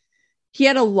Millennium. He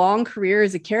had a long career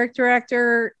as a character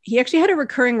actor. He actually had a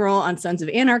recurring role on Sons of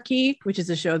Anarchy, which is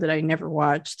a show that I never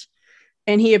watched.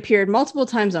 And he appeared multiple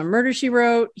times on Murder, She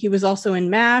Wrote. He was also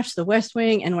in MASH, The West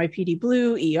Wing, NYPD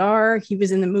Blue, ER. He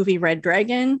was in the movie Red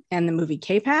Dragon and the movie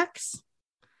K-Pax.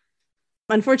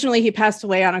 Unfortunately, he passed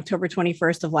away on October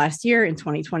 21st of last year in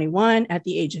 2021 at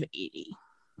the age of 80.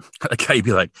 Like how you'd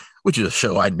be like, which is a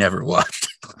show I never watched.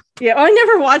 Yeah, I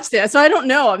never watched it, so I don't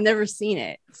know. I've never seen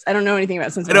it. I don't know anything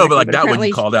about Sons of Anarchy. I know, Anarchy, but like that one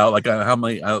you called out. Like how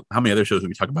many other shows have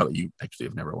we talked about that you actually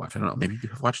have never watched? I don't know. Maybe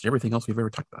you've watched everything else we've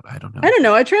ever talked about. I don't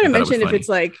know. I try to mention if it's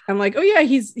like, I'm like, oh yeah,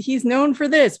 he's known for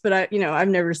this, but I've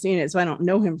never seen it, so I don't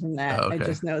know him from that. Oh, okay. I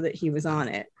just know that he was on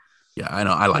it. Yeah, I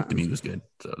know. I liked him. He was good.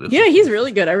 So he's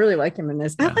really good. I really like him in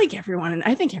this. Yeah. I like everyone, and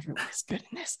I think everyone is good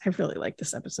in this. I really like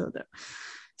this episode, though.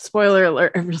 Spoiler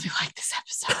alert, I really like this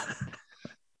episode.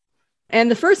 And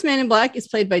the first Man in Black is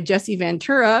played by Jesse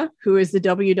Ventura, who is the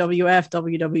WWF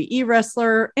WWE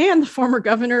wrestler and the former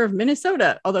governor of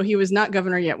Minnesota, although he was not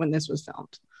governor yet when this was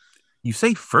filmed. You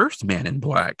say first Man in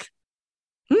Black?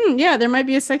 Yeah, there might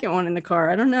be a second one in the car.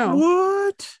 I don't know.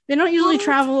 What? They don't usually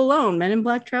travel alone. Men in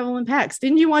Black travel in packs.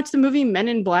 Didn't you watch the movie Men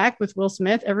in Black with Will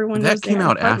Smith? Everyone that came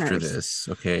out after this,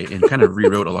 okay, and kind of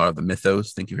rewrote a lot of the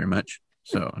mythos. Thank you very much.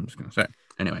 So I'm just going to say.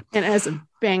 Anyway. And as a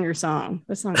banger song.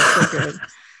 That song is so good.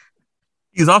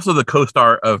 He's also the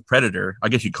co-star of Predator. I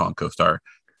guess you'd call him co-star.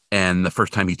 And the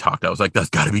first time he talked, I was like, that's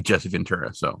got to be Jesse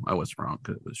Ventura. So I was wrong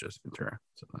because it was Jesse Ventura.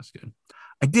 So that's good.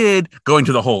 I did, going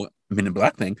to the whole Men in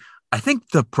Black thing, I think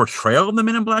the portrayal of the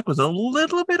Men in Black was a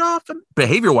little bit off.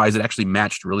 Behavior-wise, it actually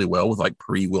matched really well with like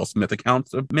pre-Will Smith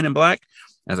accounts of Men in Black.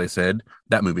 As I said,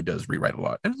 that movie does rewrite a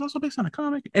lot. And it's also based on a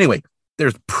comic. Anyway,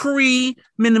 there's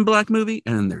pre-Men in Black movie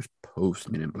and then there's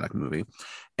post-Men in Black movie.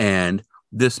 And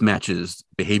this matches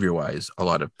behavior-wise a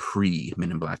lot of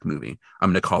pre-Men in Black movie. I'm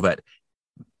going to call that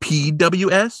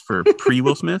PWS for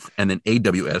pre-Will Smith and then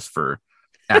AWS for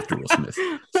after Will Smith.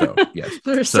 So, yes.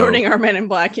 We're sorting our Men in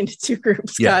Black into two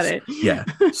groups. Yes, got it. Yeah.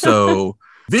 So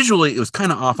visually, it was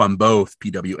kind of off on both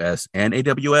PWS and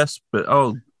AWS, but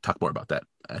I'll talk more about that,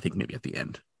 I think, maybe at the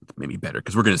end. Maybe better,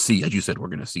 because we're going to see, as you said, we're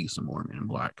going to see some more Men in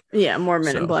Black. Yeah, more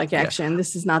Men in Black action. Yeah.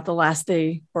 This is not the last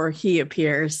day or he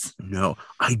appears. No,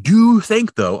 I do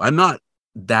think, though, I'm not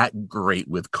that great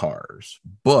with cars,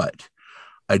 but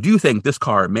I do think this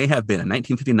car may have been a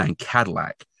 1959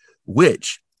 Cadillac,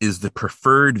 which is the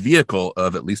preferred vehicle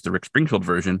of at least the Rick Springfield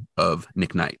version of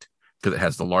Nick Knight, because it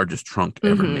has the largest trunk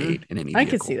ever made in any vehicle. I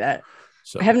could see that.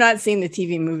 So I have not seen the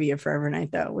TV movie of Forever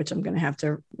Knight, though, which I'm going to have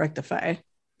to rectify.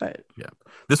 But yeah,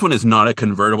 this one is not a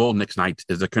convertible. Nick Knight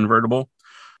is a convertible,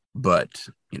 but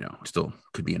still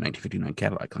could be a 1959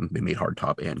 Cadillac. They made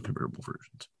hardtop and convertible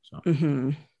versions. So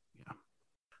yeah.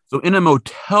 So in a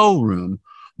motel room,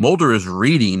 Mulder is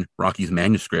reading Rocky's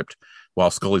manuscript while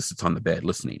Scully sits on the bed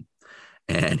listening.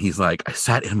 And he's like, I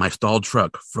sat in my stalled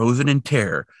truck, frozen in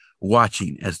terror,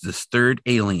 watching as this third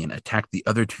alien attacked the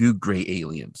other two gray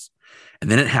aliens.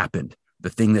 And then it happened, the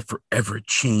thing that forever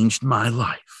changed my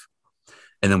life.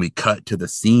 And then we cut to the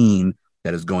scene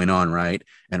that is going on, right?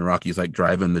 And Rocky's like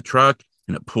driving the truck,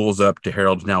 and it pulls up to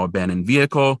Harold's now abandoned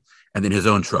vehicle, and then his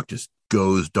own truck just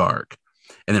goes dark.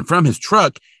 And then from his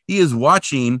truck, he is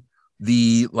watching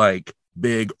the like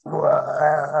big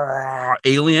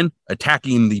alien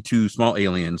attacking the two small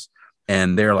aliens,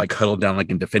 and they're like huddled down like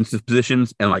in defensive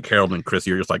positions, and like Harold and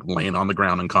Chrissy are just like laying on the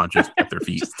ground unconscious at their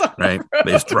feet, right?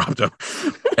 They just dropped them.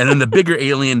 And then the bigger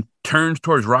alien turns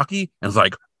towards Rocky and is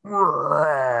like,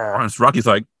 and Rocky's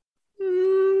like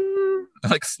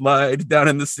slides down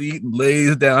in the seat and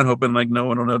lays down, hoping like no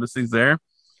one will notice he's there.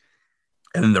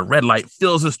 And then the red light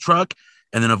fills his truck,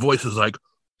 and then a voice is like,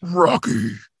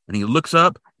 Rocky. And he looks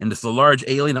up, and it's the large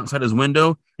alien outside his window.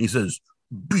 And he says,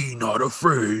 be not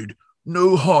afraid.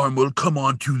 No harm will come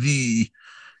onto thee.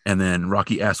 And then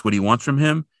Rocky asks what he wants from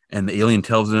him. And the alien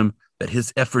tells him that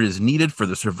his effort is needed for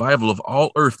the survival of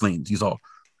all earthlings. He's all,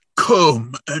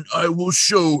 come and I will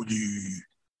show thee.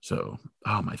 So,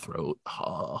 my throat.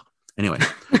 Anyway,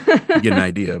 you get an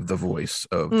idea of the voice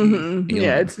of the alien.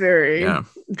 Yeah, it's very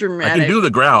dramatic. I can do the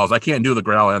growls. I can't do the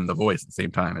growl and the voice at the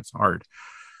same time. It's hard.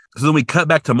 So then we cut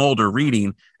back to Mulder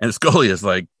reading, and Scully is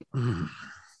like,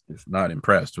 is not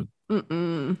impressed with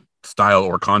style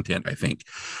or content, I think.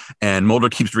 And Mulder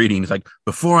keeps reading. He's like,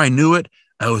 before I knew it,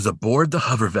 I was aboard the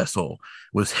hover vessel,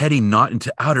 was heading not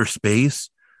into outer space,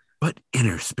 but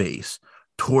inner space,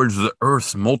 towards the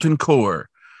Earth's molten core.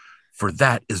 For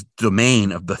that is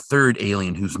domain of the third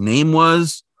alien, whose name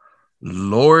was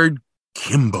Lord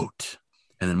Kimboat.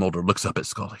 And then Mulder looks up at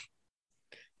Scully.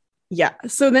 Yeah.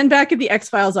 So then back at the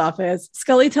X-Files office,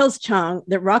 Scully tells Chung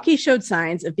that Rocky showed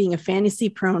signs of being a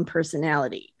fantasy-prone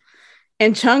personality.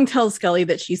 And Chung tells Scully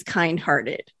that she's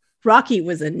kind-hearted. Rocky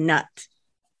was a nut.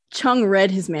 Chung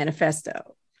read his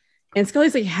manifesto. And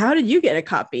Scully's like, how did you get a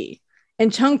copy?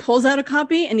 And Chung pulls out a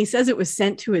copy, and he says it was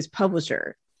sent to his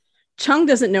publisher. Chung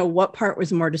doesn't know what part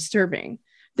was more disturbing,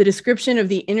 the description of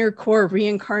the inner core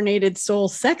reincarnated soul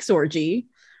sex orgy,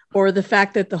 or the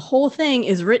fact that the whole thing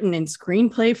is written in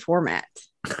screenplay format.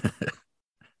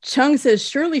 Chung says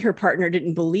surely her partner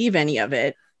didn't believe any of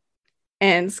it.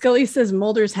 And Scully says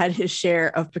Mulder's had his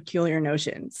share of peculiar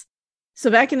notions. So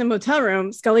back in the motel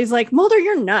room, Scully's like, Mulder,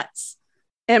 you're nuts.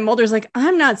 And Mulder's like,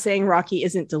 I'm not saying Rocky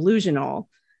isn't delusional.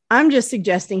 I'm just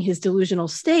suggesting his delusional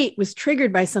state was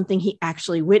triggered by something he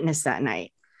actually witnessed that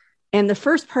night. And the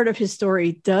first part of his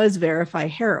story does verify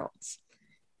Harold's.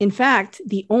 In fact,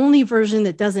 the only version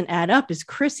that doesn't add up is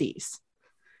Chrissy's.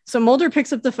 So Mulder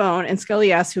picks up the phone and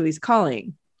Scully asks who he's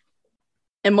calling.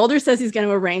 And Mulder says he's going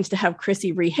to arrange to have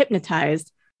Chrissy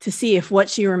rehypnotized to see if what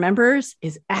she remembers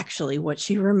is actually what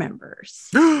she remembers.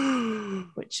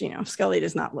 Which, Scully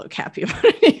does not look happy about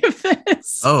any of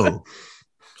this. Oh,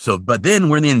 but then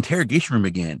we're in the interrogation room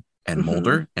again. And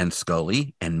Mulder and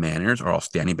Scully and Manners are all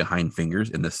standing behind Fingers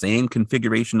in the same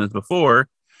configuration as before.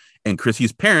 And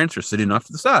Chrissy's parents are sitting off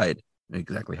to the side,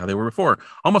 exactly how they were before.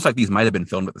 Almost like these might have been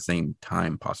filmed at the same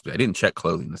time, possibly. I didn't check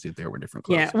clothing to see if there were different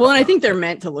clothes. Yeah, well, and I think they're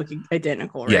meant to look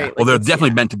identical, right? Yeah, well, they're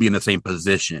definitely meant to be in the same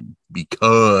position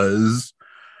because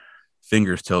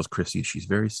Fingers tells Chrissy she's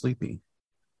very sleepy,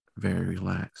 very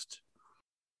relaxed.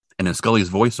 And in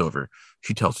Scully's voiceover,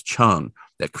 she tells Chung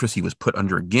that Chrissy was put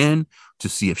under again to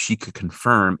see if she could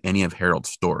confirm any of Harold's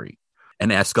story.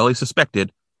 And as Scully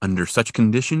suspected, under such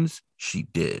conditions, she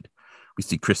did. We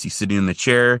see Chrissy sitting in the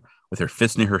chair with her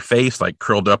fist near her face, like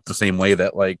curled up the same way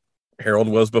that like Harold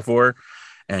was before.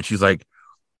 And she's like,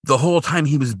 the whole time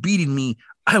he was beating me,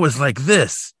 I was like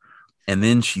this. And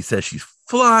then she says she's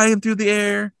flying through the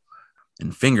air.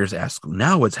 And Fingers asks,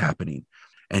 now what's happening?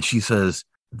 And she says,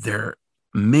 they're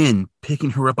men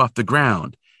picking her up off the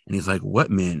ground. And he's like, what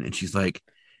men? And she's like,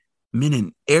 men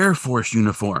in Air Force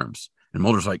uniforms. And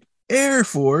Mulder's like, Air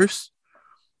Force?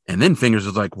 And then Fingers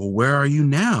is like, well, where are you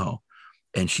now?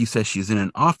 And she says she's in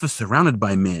an office surrounded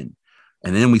by men.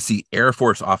 And then we see Air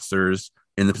Force officers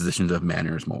in the positions of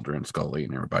Manners, Mulder, and Scully,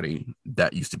 and everybody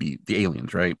that used to be the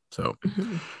aliens, right? So,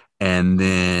 and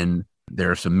then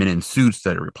there are some men in suits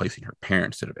that are replacing her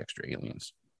parents instead of extra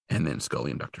aliens. And then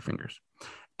Scully and Dr. Fingers.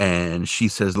 And she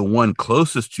says the one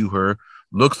closest to her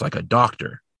looks like a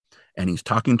doctor. And he's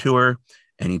talking to her,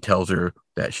 and he tells her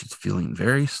that she's feeling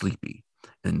very sleepy.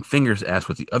 And Fingers asks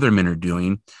what the other men are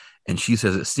doing. And she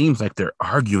says it seems like they're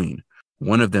arguing.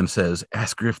 One of them says,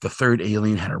 ask her if the third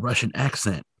alien had a Russian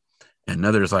accent. And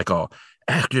another is like, oh,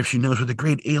 ask her if she knows where the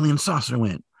great alien saucer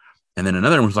went. And then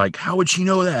another one's like, how would she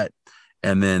know that?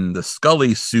 And then the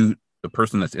Scully suit, the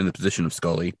person that's in the position of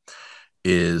Scully,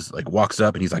 is like walks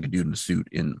up, and he's like a dude in a suit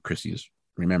in Chrissy's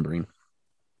remembering.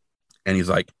 And he's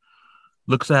like,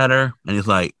 looks at her and he's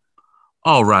like,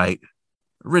 all right,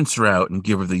 rinse her out and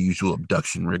give her the usual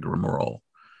abduction rigmarole.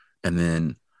 And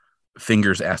then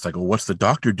Fingers asks, like, well, what's the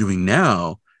doctor doing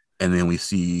now? And then we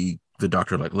see the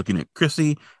doctor like looking at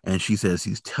Chrissy, and she says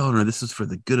he's telling her this is for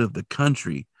the good of the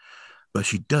country, but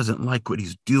she doesn't like what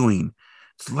he's doing.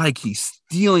 It's like he's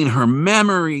stealing her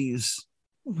memories.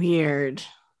 Weird.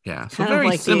 Yeah. So very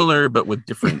like similar, but with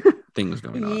different things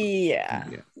going on. Yeah.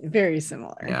 Very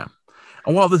similar. Yeah.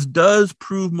 And while this does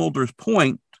prove Mulder's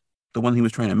point, the one he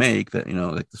was trying to make, that,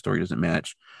 like the story doesn't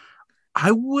match,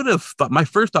 I would have thought, my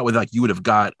first thought was like, you would have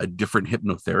got a different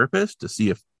hypnotherapist to see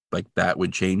if like that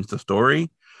would change the story.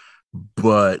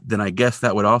 But then I guess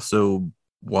that would also,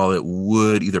 while it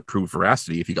would either prove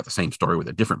veracity, if you got the same story with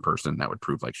a different person, that would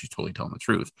prove like she's totally telling the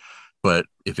truth. But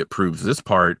if it proves this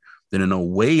part, then in a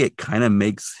way it kind of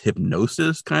makes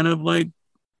hypnosis kind of like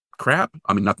crap.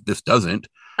 I mean, not that this doesn't.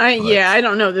 I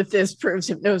don't know that this proves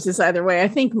hypnosis either way. I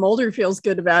think Mulder feels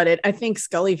good about it. I think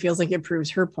Scully feels like it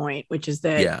proves her point, which is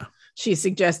that she's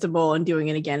suggestible, and doing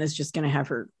it again is just going to have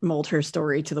her mold her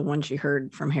story to the one she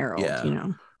heard from Harold,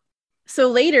 So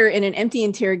later in an empty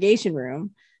interrogation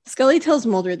room, Scully tells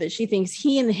Mulder that she thinks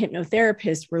he and the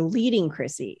hypnotherapist were leading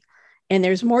Chrissy, and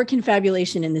there's more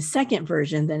confabulation in the second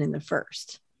version than in the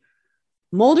first.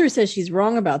 Mulder says she's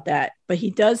wrong about that, but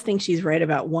he does think she's right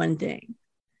about one thing,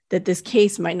 that this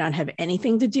case might not have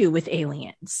anything to do with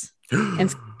aliens.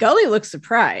 And Scully looks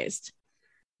surprised.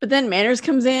 But then Manners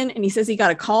comes in and he says he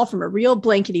got a call from a real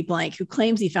blankety blank who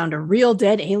claims he found a real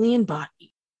dead alien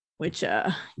body, which,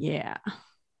 yeah.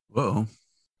 Whoa.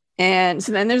 And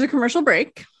so then there's a commercial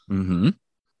break. Mm-hmm.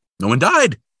 No one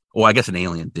died. Oh, I guess an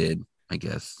alien did, I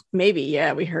guess. Maybe,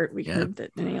 yeah. We heard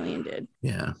that an alien did.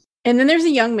 Yeah. And then there's a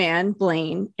young man,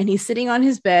 Blaine, and he's sitting on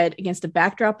his bed against a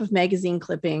backdrop of magazine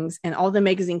clippings. And all the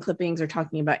magazine clippings are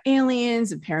talking about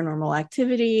aliens and paranormal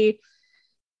activity.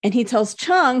 And he tells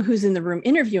Chung, who's in the room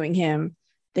interviewing him,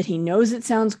 that he knows it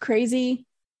sounds crazy,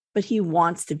 but he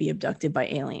wants to be abducted by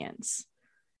aliens.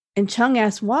 And Chung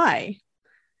asks why.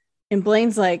 And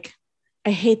Blaine's like,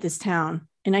 I hate this town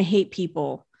and I hate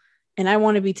people. And I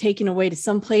want to be taken away to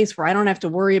some place where I don't have to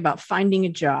worry about finding a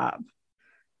job,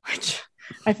 which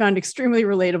I found extremely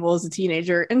relatable as a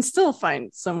teenager and still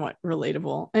find somewhat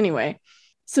relatable. Anyway,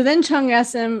 so then Chung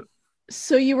asks him,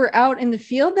 so you were out in the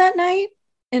field that night?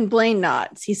 And Blaine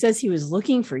nods. He says he was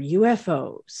looking for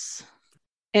UFOs.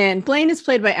 And Blaine is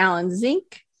played by Alan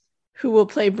Zink, who will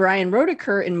play Brian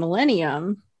Rodeker in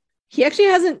Millennium. He actually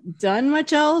hasn't done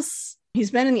much else.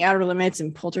 He's been in The Outer Limits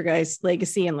and Poltergeist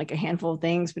Legacy and like a handful of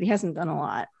things, but he hasn't done a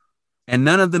lot. And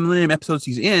none of the Millennium episodes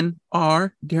he's in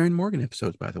are Darren Morgan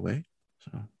episodes, by the way.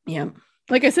 So yeah,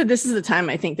 like I said, this is the time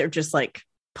I think they're just like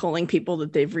pulling people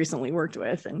that they've recently worked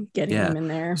with and getting them in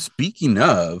there. Speaking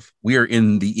of, we are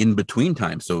in the in-between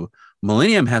time. So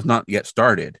Millennium has not yet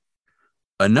started.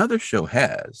 Another show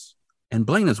has, and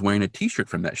Blaine is wearing a t-shirt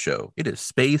from that show. It is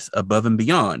Space Above and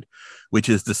Beyond, which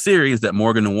is the series that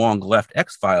Morgan and Wong left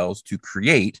X-Files to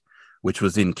create, which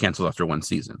was canceled after one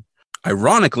season.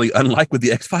 Ironically, unlike with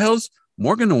the X-Files,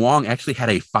 Morgan and Wong actually had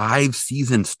a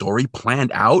 5-season story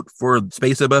planned out for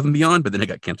Space Above and Beyond, but then it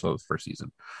got canceled the first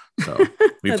season. So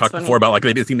we've talked before about like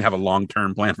they didn't seem to have a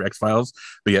long-term plan for X-Files,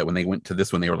 but yet when they went to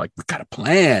this one, they were like, we got a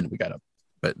plan.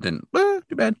 But then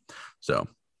too bad. So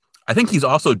I think he's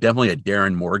also definitely a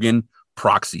Darren Morgan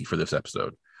proxy for this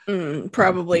episode.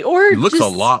 Probably. Or he looks a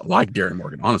lot like Darren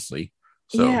Morgan, honestly.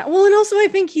 So. Yeah. Well, and also I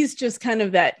think he's just kind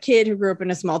of that kid who grew up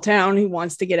in a small town who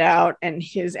wants to get out, and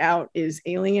his out is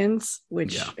aliens,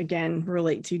 which again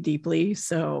relate to deeply.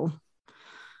 So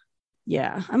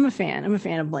yeah, I'm a fan. I'm a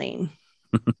fan of Blaine.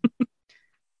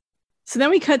 So then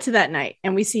we cut to that night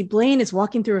and we see Blaine is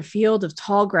walking through a field of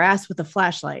tall grass with a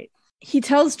flashlight. He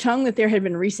tells Chung that there had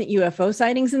been recent UFO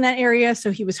sightings in that area,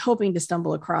 so he was hoping to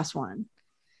stumble across one.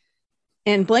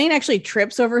 And Blaine actually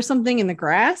trips over something in the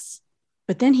grass,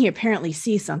 but then he apparently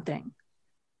sees something.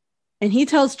 And he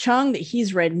tells Chung that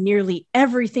he's read nearly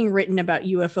everything written about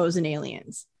UFOs and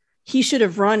aliens. He should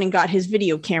have run and got his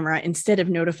video camera instead of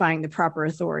notifying the proper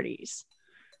authorities.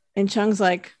 And Chung's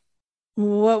like,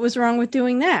 what was wrong with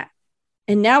doing that?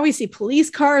 And now we see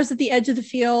police cars at the edge of the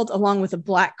field along with a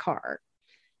black car.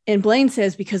 And Blaine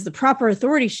says because the proper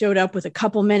authorities showed up with a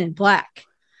couple men in black.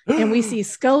 And we see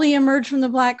Scully emerge from the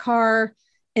black car.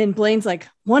 And Blaine's like,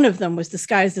 one of them was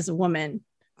disguised as a woman,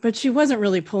 but she wasn't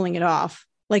really pulling it off.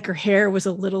 Like her hair was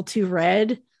a little too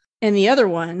red. And the other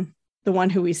one, the one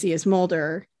who we see as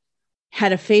Mulder,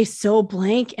 had a face so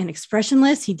blank and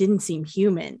expressionless, he didn't seem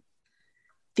human.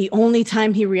 The only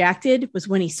time he reacted was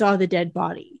when he saw the dead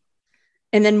body.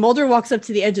 And then Mulder walks up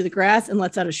to the edge of the grass and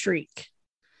lets out a shriek.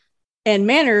 And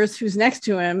Manners, who's next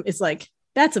to him, is like,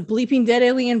 that's a bleeping dead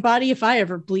alien body if I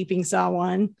ever bleeping saw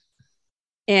one.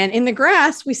 And in the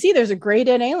grass, we see there's a gray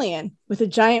dead alien with a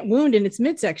giant wound in its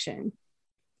midsection.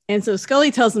 And so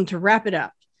Scully tells him to wrap it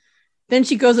up. Then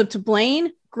she goes up to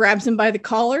Blaine, grabs him by the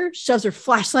collar, shoves her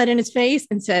flashlight in his face,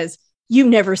 and says, "You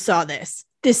never saw this.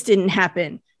 This didn't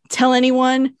happen. Tell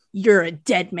anyone, you're a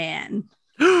dead man."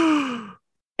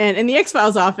 And in the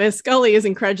X-Files office, Scully is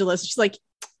incredulous. She's like,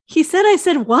 "He said I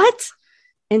said what?"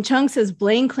 And Chung says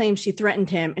Blaine claims she threatened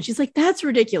him. And she's like, "That's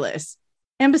ridiculous.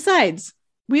 And besides,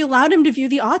 we allowed him to view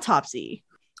the autopsy."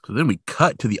 So then we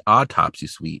cut to the autopsy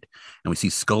suite and we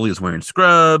see Scully is wearing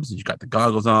scrubs and she's got the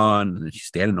goggles on and she's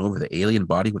standing over the alien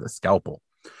body with a scalpel.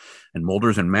 And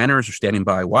Mulders and Manners are standing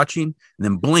by watching. And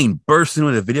then Blaine bursts in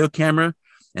with a video camera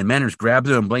and Manners grabs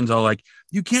him and Blaine's all like,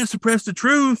 "You can't suppress the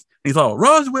truth." And he's all,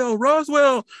 "Roswell,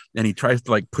 Roswell." And he tries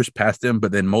to like push past him.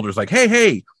 But then Mulder's like,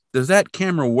 hey, does that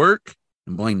camera work?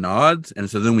 And Blaine nods. And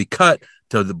so then we cut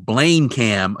to the Blaine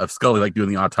cam of Scully like doing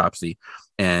the autopsy.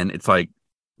 And it's like,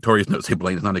 Tori's notes say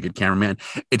Blaine is not a good cameraman.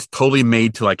 It's totally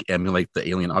made to like emulate the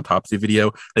alien autopsy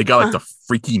video. They got like the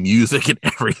freaky music and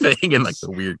everything and like the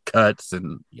weird cuts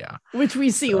and yeah. Which we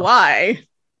see why.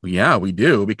 Yeah, we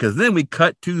do. Because then we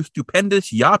cut to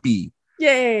Stupendous Yappy.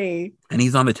 Yay. And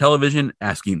he's on the television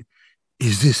asking,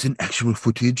 "Is this an actual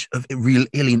footage of a real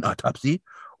alien autopsy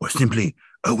or simply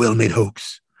a well-made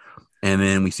hoax?" And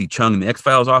then we see Chung in the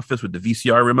X-Files office with the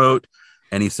VCR remote.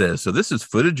 And he says, "So this is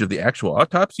footage of the actual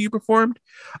autopsy you performed?"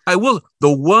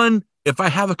 If I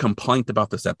have a complaint about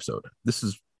this episode, this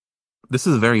is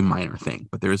a very minor thing,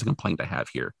 but there is a complaint I have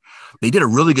here. They did a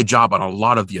really good job on a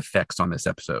lot of the effects on this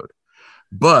episode.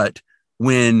 But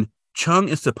when Chung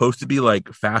is supposed to be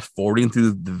like fast forwarding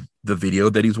through the video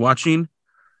that he's watching,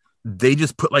 they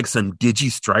just put like some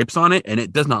digi stripes on it. And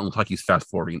it does not look like he's fast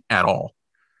forwarding at all.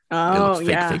 Oh, it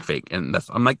looks fake. And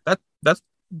I'm like,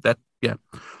 yeah.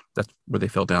 That's where they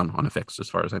fell down on effects as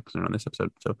far as I'm concerned on this episode.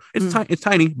 So it's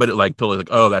tiny, but it like totally like,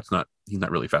 oh, he's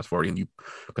not really fast forwarding. You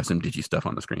got some digi stuff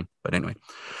on the screen. But anyway,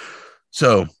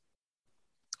 so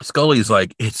Scully's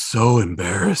like, it's so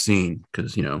embarrassing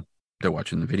because, they're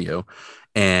watching the video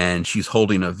and she's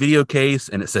holding a video case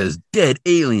and it says "Dead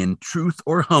Alien, Truth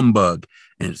or Humbug."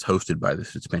 And it's hosted by the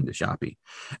Stupendous Yappy.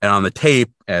 And on the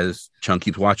tape, as Chung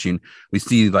keeps watching, we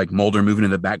see like Mulder moving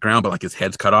in the background, but like his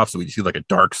head's cut off. So we see like a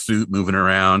dark suit moving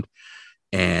around.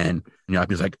 And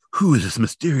Yappy's like, "Who is this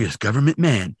mysterious government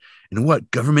man? And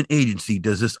what government agency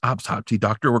does this autopsy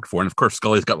doctor work for?" And of course,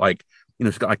 Scully's got like,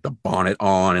 she's got like the bonnet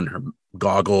on and her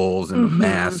goggles and the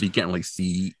mask. So you can't really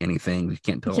see anything. You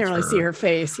can't tell. You can't really see her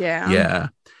face. Yeah. Yeah.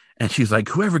 And she's like,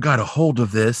 "Whoever got a hold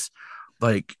of this,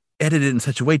 like, edited it in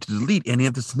such a way to delete any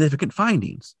of the significant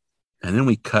findings." And then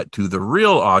we cut to the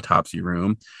real autopsy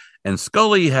room and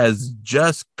Scully has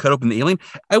just cut open the alien.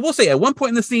 I will say at one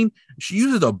point in the scene, she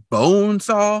uses a bone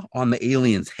saw on the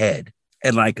alien's head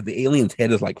and like the alien's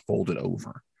head is like folded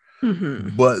over.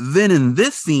 Mm-hmm. But then in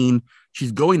this scene,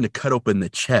 she's going to cut open the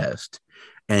chest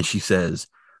and she says,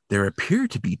 "There appear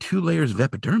to be 2 layers of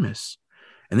epidermis."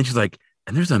 And then she's like,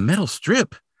 "And there's a metal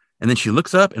strip." And then she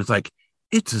looks up and it's like,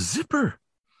 it's a zipper.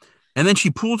 And then she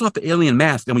pulls off the alien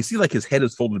mask and we see like his head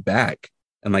is folded back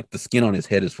and like the skin on his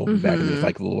head is folded back and there's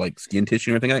like a little like skin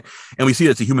tissue and everything like that. And we see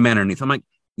it's a human man underneath. I'm like,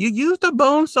 you used a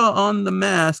bone saw on the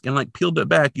mask and like peeled it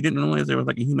back. You didn't realize there was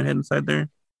like a human head inside there?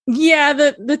 Yeah,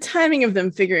 the timing of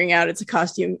them figuring out it's a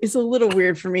costume is a little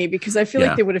weird for me because I feel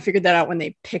like they would have figured that out when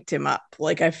they picked him up.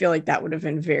 Like, I feel like that would have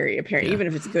been very apparent, even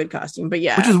if it's a good costume. But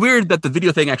yeah. Which is weird that the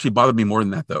video thing actually bothered me more than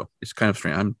that, though. It's kind of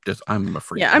strange. I'm a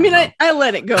freak. Yeah, I mean, I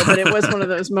let it go, but it was one of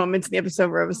those moments in the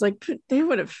episode where I was like, they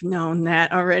would have known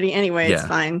that already. Anyway, it's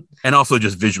fine. And also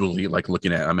just visually, like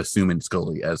looking at, I'm assuming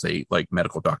Scully as a like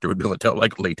medical doctor would be able to tell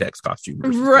like latex costume.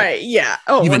 Right, yeah.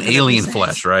 Oh, even 100%. Alien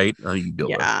flesh, right? You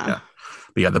build yeah.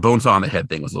 But yeah, the bone saw on the head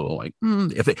thing was a little like,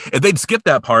 if they'd skipped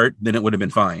that part, then it would have been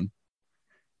fine.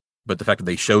 But the fact that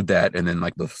they showed that and then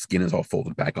like the skin is all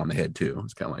folded back on the head too,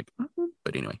 it's kind of like,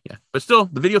 but anyway, yeah. But still,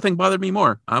 the video thing bothered me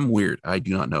more. I'm weird. I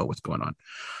do not know what's going on.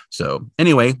 So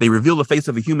anyway, they reveal the face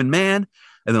of a human man,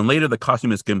 and then later the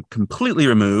costume is completely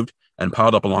removed and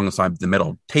piled up alongside the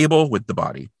metal table with the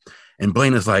body. And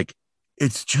Blaine is like,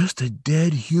 "It's just a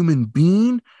dead human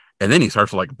being." And then he starts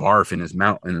to like barf in his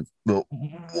mouth and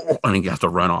he has to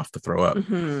run off to throw up.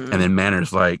 Mm-hmm. And then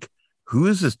Manners like, "Who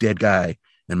is this dead guy?"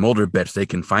 And Mulder bets they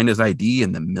can find his ID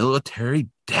in the military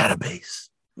database.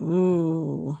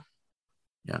 Ooh.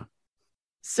 Yeah.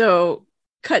 So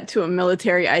cut to a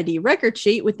military ID record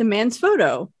sheet with the man's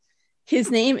photo.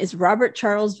 His name is Robert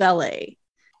Charles Valet.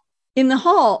 In the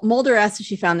hall, Mulder asks if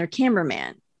she found their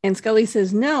cameraman. And Scully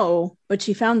says no, but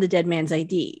she found the dead man's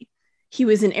ID. he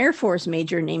was an Air Force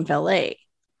major named Valet.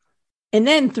 And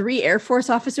then 3 Air Force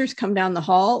officers come down the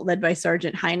hall, led by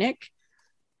Sergeant Hynek,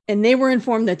 and they were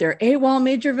informed that their AWOL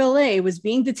Major Valet was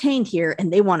being detained here,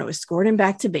 and they want to escort him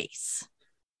back to base.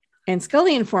 And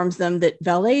Scully informs them that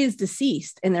Valet is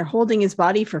deceased, and they're holding his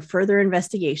body for further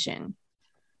investigation.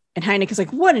 And Hynek is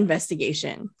like, what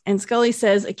investigation? And Scully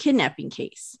says, a kidnapping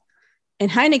case. And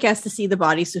Hynek has to see the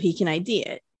body so he can ID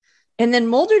it. And then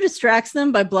Mulder distracts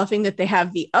them by bluffing that they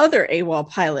have the other AWOL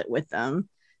pilot with them.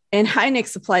 And Hynek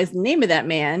supplies the name of that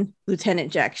man,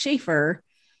 Lieutenant Jack Schaefer.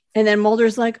 And then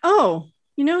Mulder's like, oh,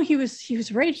 you know, he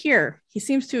was right here. He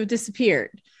seems to have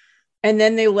disappeared. And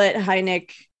then they let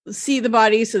Hynek see the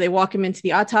body. So they walk him into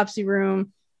the autopsy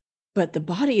room. But the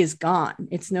body is gone.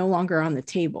 It's no longer on the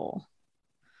table.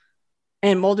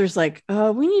 And Mulder's like,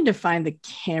 we need to find the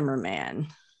cameraman.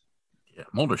 Yeah,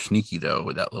 Mulder's sneaky though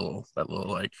with that little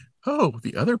like, oh,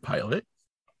 the other pilot.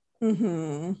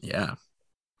 Mm-hmm. Yeah.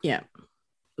 Yeah.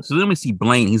 So then we see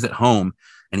Blaine. He's at home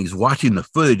and he's watching the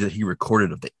footage that he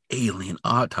recorded of the alien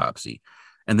autopsy.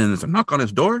 And then there's a knock on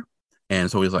his door.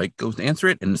 And so he's like, goes to answer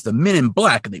it. And it's the Men in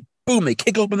Black. And they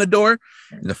kick open the door.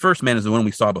 And the first man is the one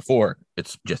we saw before.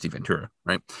 It's Jesse Ventura,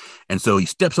 right? And so he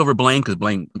steps over Blaine because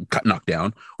Blaine got knocked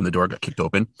down when the door got kicked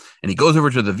open. And he goes over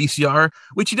to the VCR,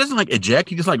 which he doesn't like eject.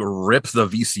 He just like rips the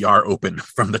VCR open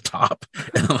from the top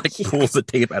and like pulls the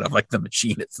tape out of like the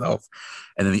machine itself.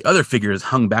 And then the other figure is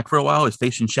hung back for a while, his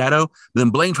face in shadow. But then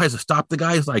Blaine tries to stop the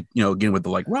guy. He's like, you know, again with the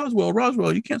like,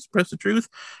 Roswell, you can't suppress the truth.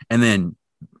 And then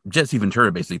Jesse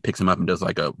Ventura basically picks him up and does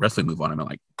like a wrestling move on him and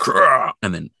like, Krah!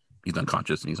 And then he's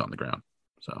unconscious and he's on the ground.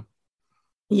 So,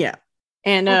 yeah.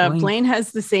 And Blaine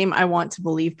has the same I Want to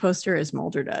Believe poster as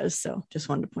Mulder does. So just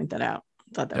wanted to point that out.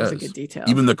 Thought that was a good detail.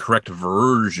 Even the correct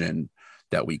version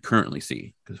that we currently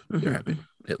see, because there have been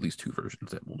at least 2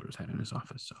 versions that Mulder's had in his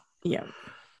office. So, yeah.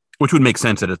 Which would make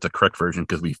sense that it's the correct version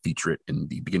because we feature it in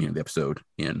the beginning of the episode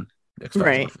in the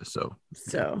X-Files office.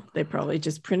 So they probably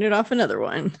just printed off another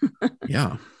one.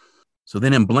 Yeah. So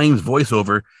then in Blaine's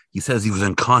voiceover, he says he was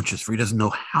unconscious for he doesn't know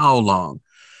how long.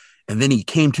 And then he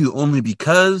came to only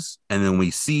because, and then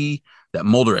we see that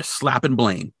Mulder is slapping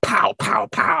Blaine. Pow, pow,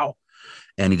 pow.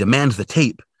 And he demands the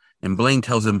tape. And Blaine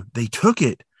tells him they took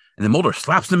it. And then Mulder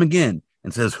slaps him again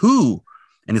and says, who?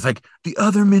 And he's like, the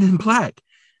other Men in Black.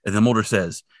 And then Mulder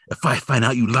says, if I find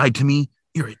out you lied to me,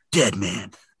 you're a dead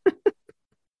man.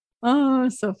 Oh,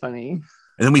 so funny. And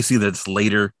then we see that it's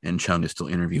later and Chung is still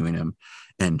interviewing him.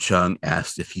 And Chung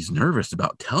asks if he's nervous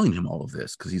about telling him all of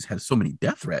this because he's had so many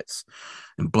death threats.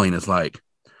 And Blaine is like,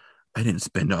 I didn't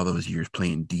spend all those years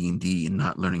playing D&D and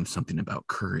not learning something about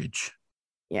courage.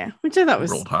 Yeah, which I thought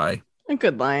was rolled high. A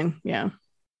good line. Yeah.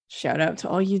 Shout out to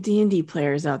all you D&D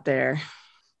players out there.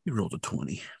 You rolled a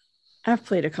 20. I've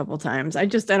played a couple times. I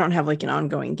don't have like an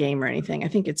ongoing game or anything. I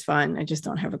think it's fun. I just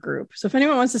don't have a group. So if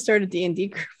anyone wants to start a D&D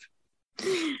group,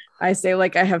 I say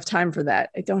like I have time for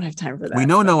that. I don't have time for that. We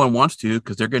know no one wants to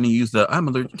because they're going to use the I'm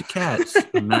allergic to cats.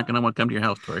 I'm not going to want to come to your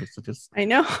house, Tori. So just I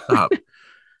know. Stop.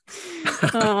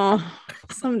 Oh,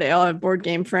 someday I'll have board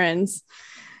game friends.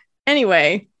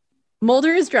 Anyway,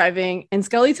 Mulder is driving and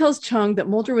Scully tells Chung that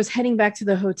Mulder was heading back to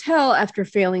the hotel after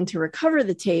failing to recover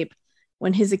the tape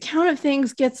when his account of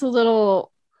things gets a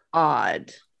little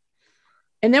odd.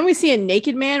 And then we see a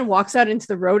naked man walks out into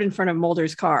the road in front of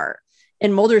Mulder's car.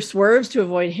 And Mulder swerves to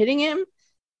avoid hitting him.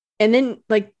 And then,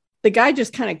 like, the guy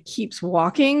just kind of keeps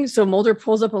walking. So Mulder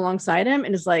pulls up alongside him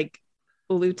and is like,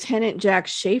 Lieutenant Jack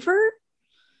Schaefer?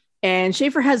 And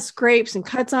Schaefer has scrapes and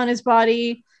cuts on his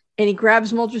body. And he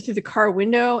grabs Mulder through the car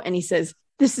window and he says,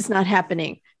 this is not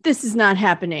happening. This is not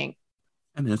happening.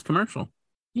 And then it's commercial.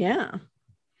 Yeah.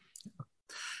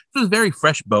 This was very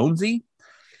Fresh Bonesy.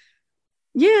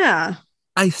 Yeah.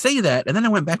 I say that, and then I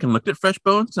went back and looked at Fresh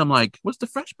Bones. I'm like, was the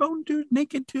Fresh Bone dude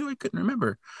naked too? I couldn't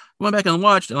remember. I went back and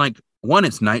watched, and like, one,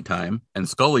 it's nighttime, and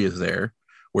Scully is there,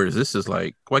 whereas this is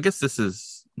like, well, I guess this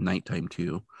is nighttime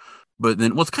too. But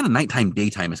then, well, it's kind of nighttime,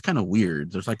 daytime. It's kind of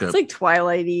weird. There's like it's like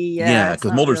Twilighty. Yeah,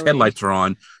 because Mulder's headlights are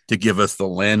on to give us the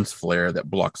lens flare that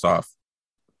blocks off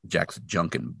Jack's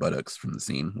junk and buttocks from the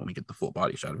scene when we get the full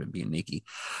body shot of him being naked.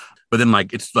 But then,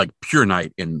 like, it's like pure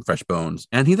night in Fresh Bones,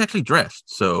 and he's actually dressed,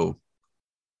 so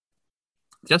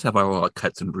he does have a lot of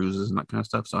cuts and bruises and that kind of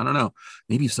stuff. So I don't know.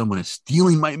 Maybe someone is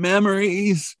stealing my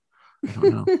memories. I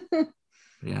don't know.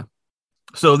 Yeah.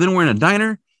 So then we're in a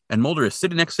diner, and Mulder is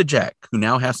sitting next to Jack, who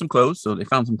now has some clothes. So they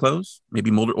found some clothes. Maybe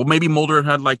Mulder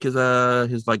had like his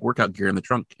like workout gear in the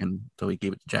trunk, and so he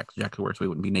gave it to Jack to wear, so he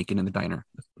wouldn't be naked in the diner.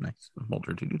 That's nice of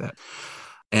Mulder to do that.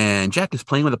 And Jack is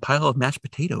playing with a pile of mashed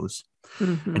potatoes.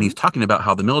 Mm-hmm. And he's talking about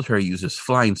how the military uses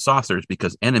flying saucers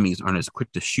because enemies aren't as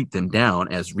quick to shoot them down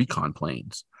as recon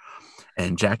planes.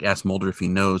 And Jack asks Mulder if he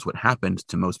knows what happens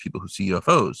to most people who see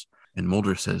UFOs. And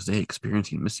Mulder says they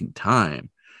experiencing missing time.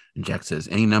 And Jack says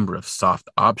any number of soft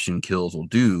option kills will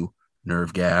do.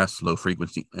 Nerve gas, low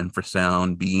frequency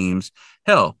infrasound, beams.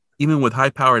 Hell, even with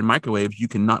high-powered microwaves, you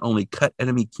can not only cut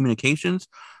enemy communications,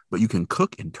 but you can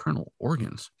cook internal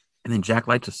organs. And then Jack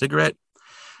lights a cigarette,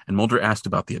 and Mulder asks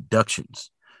about the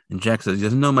abductions. And Jack says he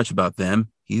doesn't know much about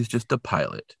them. He's just a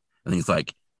pilot. And he's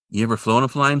like, you ever flown a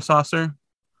flying saucer?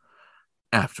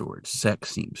 Afterwards, sex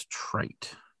seems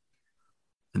trite.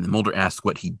 And then Mulder asks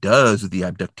what he does with the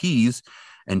abductees,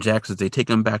 and Jack says they take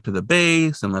them back to the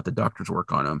base and let the doctors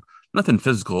work on them. Nothing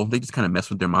physical. They just kind of mess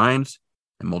with their minds.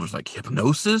 And Mulder's like,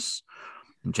 hypnosis?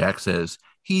 And Jack says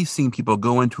he's seen people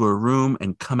go into a room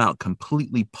and come out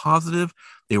completely positive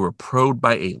they were probed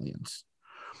by aliens.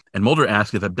 And Mulder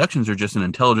asks if abductions are just an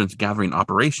intelligence gathering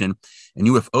operation and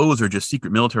UFOs are just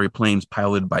secret military planes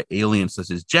piloted by aliens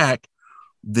such as Jack,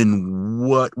 then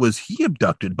what was he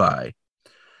abducted by?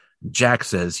 Jack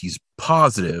says he's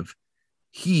positive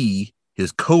he,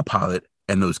 his co-pilot,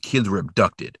 and those kids were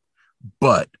abducted,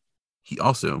 but he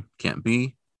also can't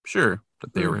be sure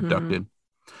that they were abducted.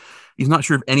 He's not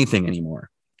sure of anything anymore.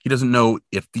 He doesn't know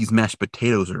if these mashed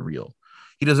potatoes are real.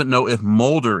 He doesn't know if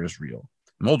Mulder is real.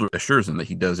 Mulder assures him that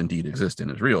he does indeed exist and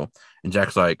is real. And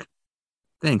Jack's like,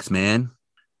 thanks, man,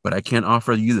 but I can't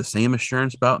offer you the same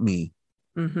assurance about me.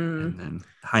 And then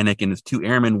Hynek and his two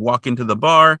airmen walk into the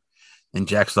bar, and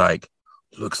Jack's like,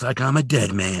 looks like I'm a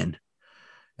dead man.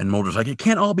 And Mulder's like, it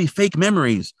can't all be fake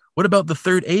memories. What about the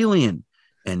third alien?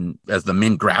 And as the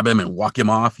men grab him and walk him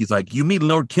off, he's like, you mean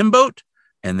Lord Kimboat?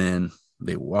 And then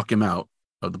they walk him out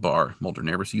of the bar. Mulder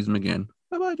never sees him again.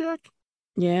 Bye-bye, Jack.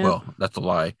 Yeah. Well, that's a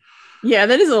lie. Yeah,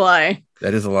 that is a lie.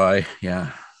 That is a lie.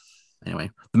 Yeah.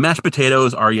 Anyway, the mashed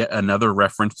potatoes are yet another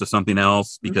reference to something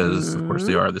else because, of course,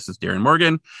 they are. This is Darren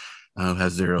Morgan, who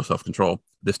has zero self-control.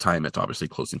 This time, it's obviously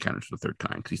Close Encounters of the Third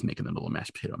Kind because he's making a little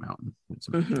mashed potato mountain.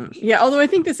 Yeah, although I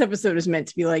think this episode is meant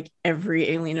to be like every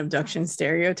alien abduction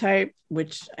stereotype,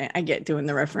 which I get doing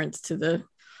the reference to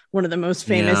one of the most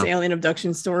famous alien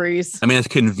abduction stories. I mean, it's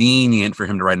convenient for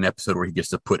him to write an episode where he gets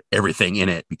to put everything in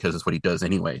it because it's what he does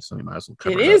anyway. So he might as well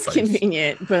cover it. It is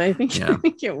convenient, but I think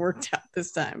it worked out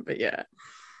this time. But yeah.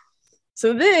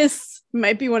 So this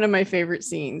might be one of my favorite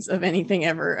scenes of anything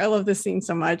ever. I love this scene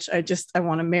so much. I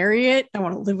want to marry it. I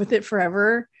want to live with it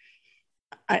forever.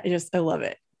 I love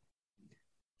it.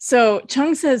 So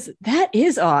Chung says, that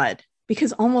is odd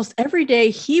because almost every day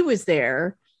he was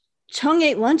there, Chung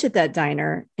ate lunch at that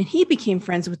diner and he became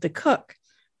friends with the cook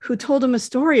who told him a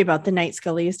story about the night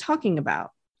Scully is talking about.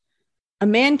 A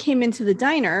man came into the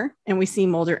diner and we see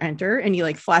Mulder enter and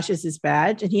he flashes his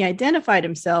badge and he identified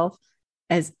himself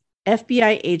as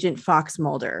FBI agent Fox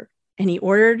Mulder and he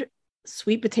ordered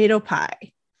sweet potato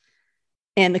pie.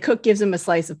 And the cook gives him a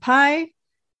slice of pie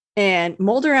and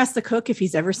Mulder asks the cook if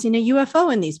he's ever seen a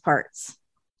UFO in these parts.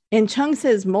 And Chung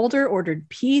says Mulder ordered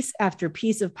piece after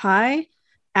piece of pie,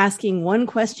 asking one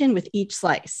question with each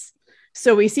slice.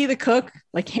 So we see the cook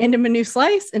hand him a new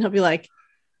slice and he'll be like,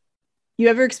 you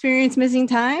ever experienced missing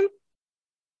time?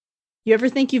 You ever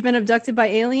think you've been abducted by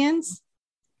aliens?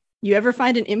 You ever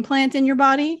find an implant in your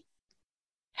body?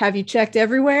 Have you checked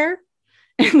everywhere?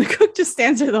 And the cook just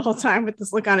stands there the whole time with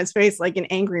this look on his face like an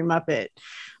angry Muppet.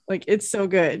 It's so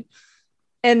good.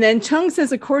 And then Chung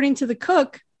says, according to the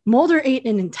cook, Mulder ate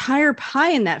an entire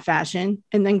pie in that fashion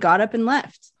and then got up and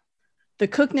left. The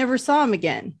cook never saw him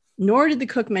again, nor did the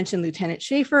cook mention Lieutenant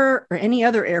Schaefer or any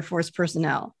other Air Force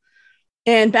personnel.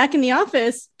 And back in the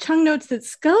office, Chung notes that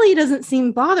Scully doesn't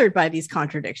seem bothered by these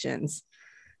contradictions.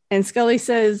 And Scully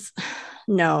says,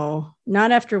 no,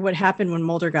 not after what happened when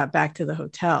Mulder got back to the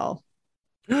hotel.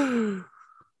 I've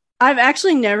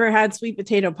actually never had sweet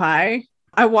potato pie.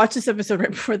 I watched this episode right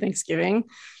before Thanksgiving,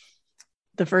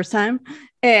 the first time,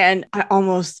 and I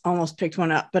almost picked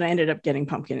one up, but I ended up getting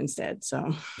pumpkin instead.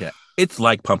 So yeah, it's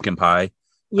like pumpkin pie.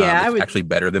 Yeah, it's actually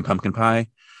better than pumpkin pie.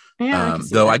 Yeah,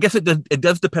 though I guess it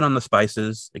does depend on the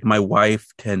spices. My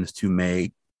wife tends to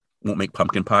won't make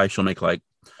pumpkin pie. She'll make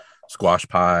squash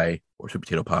pie or sweet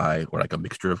potato pie or a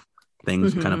mixture of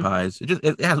things kind of pies.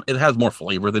 It has more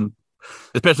flavor than,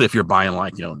 especially if you're buying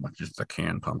just a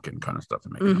canned pumpkin kind of stuff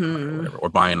and making a pie or whatever, or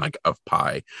buying a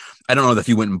pie. I don't know if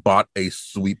you went and bought a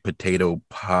sweet potato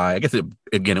pie. I guess it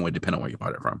would depend on where you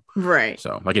bought it from. Right.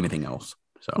 So like anything else.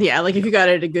 So yeah, if you got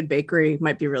it at a good bakery, it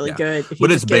might be really good. If you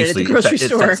but it's basically get it at the grocery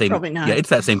store, probably not. Yeah, it's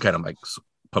that same kind of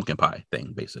pumpkin pie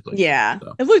thing, basically. Yeah,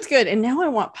 so. It looks good, and now I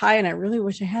want pie, and I really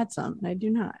wish I had some, and I do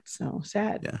not. So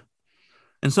sad. Yeah,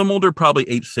 and so Mulder probably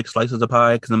ate 6 slices of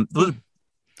pie because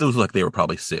those they were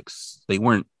probably 6. They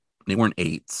weren't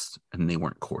eighths, and they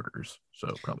weren't quarters.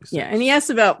 So probably 6. Yeah, and he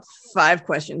asks about 5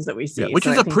 questions that we see. Yeah, which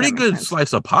so is I a think pretty that makes good sense.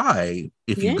 slice of pie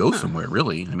if you go Yeah. somewhere,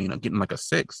 really. I mean, getting like a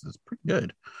 6 is pretty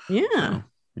good. Yeah. So,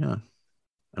 yeah.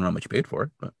 I don't know how much you paid for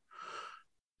it, but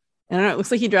I don't know. It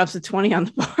looks like he drops a 20 on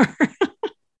the bar.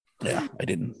 yeah,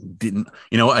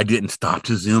 I didn't stop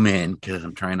to zoom in because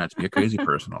I'm trying not to be a crazy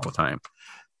person all the time.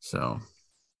 So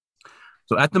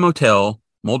at the motel,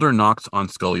 Mulder knocks on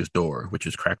Scully's door, which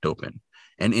is cracked open.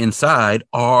 And inside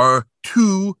are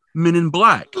 2 men in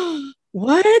black.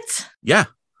 What? Yeah.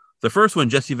 The first one,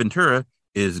 Jesse Ventura,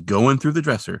 is going through the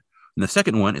dresser. And the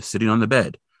second one is sitting on the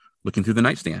bed, looking through the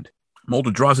nightstand.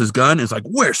 Mulder draws his gun and is like,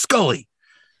 "Where's Scully?"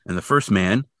 And the first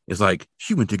man is like,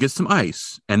 "She went to get some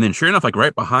ice." And then sure enough, like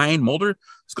right behind Mulder,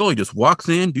 Scully just walks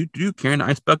in, carrying the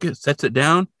ice bucket, sets it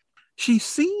down. She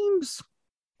seems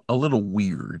a little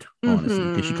weird,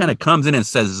 honestly, because she kind of comes in and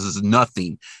says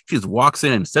nothing. She just walks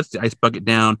in and sets the ice bucket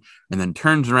down and then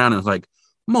turns around and is like,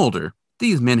 "Mulder,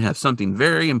 these men have something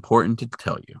very important to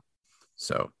tell you."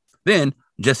 So then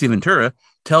Jesse Ventura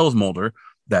tells Mulder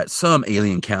that some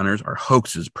alien encounters are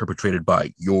hoaxes perpetrated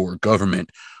by your government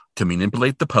to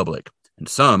manipulate the public, and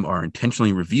some are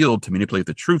intentionally revealed to manipulate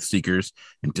the truth seekers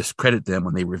and discredit them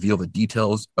when they reveal the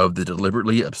details of the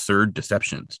deliberately absurd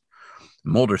deceptions.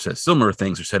 Mulder says similar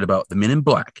things are said about the men in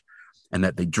black, and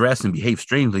that they dress and behave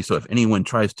strangely, so if anyone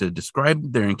tries to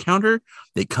describe their encounter,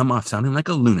 they come off sounding like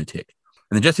a lunatic.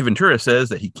 And then Jesse Ventura says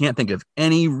that he can't think of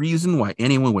any reason why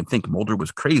anyone would think Mulder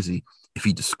was crazy if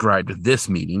he described this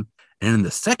meeting. And then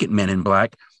the second man in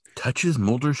black touches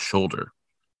Mulder's shoulder.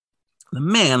 The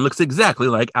man looks exactly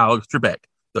like Alex Trebek,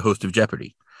 the host of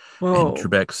Jeopardy. Whoa. And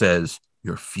Trebek says,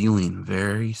 "You're feeling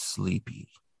very sleepy."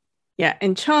 Yeah,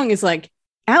 and Chung is like,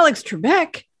 "Alex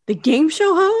Trebek, the game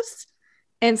show host?"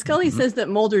 And Scully says that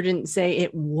Mulder didn't say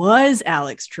it was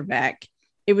Alex Trebek.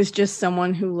 It was just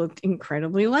someone who looked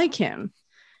incredibly like him.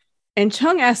 And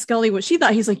Chung asks Scully what she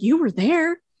thought. He's like, "You were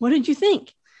there. What did you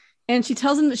think?" And she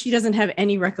tells him that she doesn't have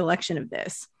any recollection of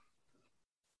this.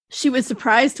 She was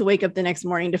surprised to wake up the next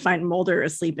morning to find Mulder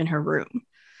asleep in her room.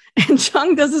 And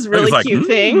Chung does this really cute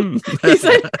thing. He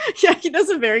said, yeah, he does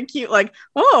a very cute, like,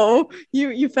 "Oh,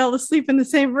 you fell asleep in the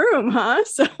same room, huh?"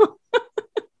 So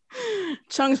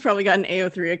Chung's probably got an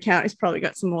AO3 account. He's probably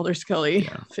got some Mulder Scully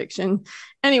fiction.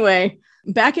 Anyway,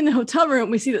 back in the hotel room,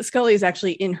 we see that Scully is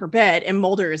actually in her bed and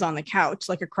Mulder is on the couch,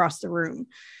 like across the room.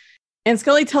 And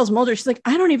Scully tells Mulder, she's like,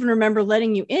 "I don't even remember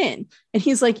letting you in." And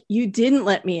he's like, "You didn't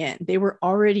let me in. They were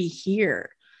already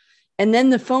here." And then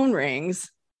the phone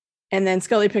rings and then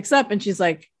Scully picks up and she's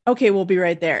like, "Okay, we'll be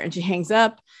right there." And she hangs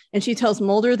up and she tells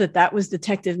Mulder that was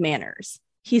Detective Manners.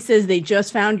 He says they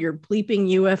just found your bleeping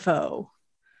UFO.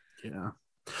 Yeah.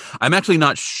 I'm actually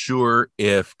not sure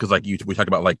if, because like we talk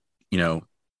about like, Jose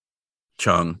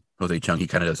Chung, he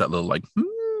kind of does that little like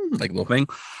little thing.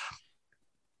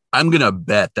 I'm going to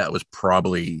bet that was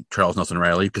probably Charles Nelson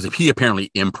Riley, because if he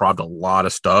apparently improv'd a lot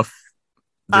of stuff.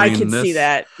 I could see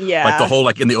that. Yeah. Like the whole,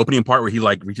 like in the opening part where he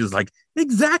like reaches like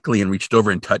exactly and reached over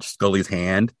and touched Scully's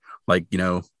hand. Like,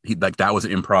 he like that was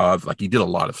improv. Like he did a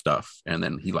lot of stuff. And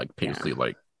then he like basically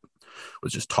like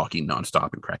was just talking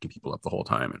nonstop and cracking people up the whole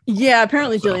time. And, yeah.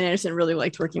 Apparently Gillian Anderson really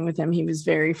liked working with him. He was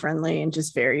very friendly and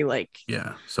just very like.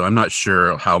 Yeah. So I'm not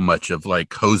sure how much of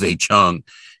like Jose Chung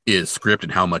is script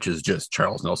and how much is just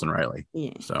Charles Nelson Riley.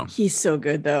 Yeah. So he's so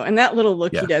good though. And that little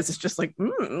look he does is just like,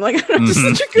 like just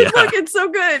such a good look. It's so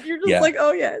good. You're just like,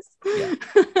 oh yes.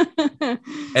 Yeah.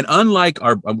 And unlike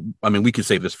we could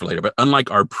save this for later, but unlike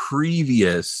our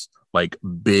previous like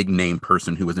big name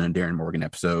person who was in a Darren Morgan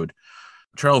episode,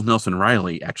 Charles Nelson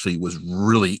Riley actually was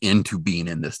really into being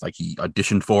in this. Like he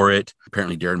auditioned for it.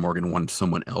 Apparently Darren Morgan wanted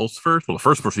someone else first. Well, the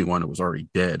first person he wanted was already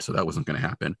dead, so that wasn't going to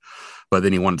happen. But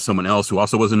then he wanted someone else who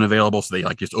also wasn't available. So they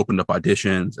like just opened up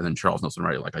auditions, and then Charles Nelson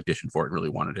Riley like auditioned for it and really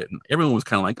wanted it. And everyone was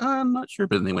kind of like, I'm not sure.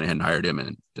 But then they went ahead and hired him,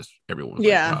 and just everyone was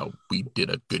like, wow, we did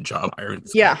a good job hiring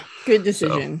this guy. Good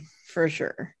decision for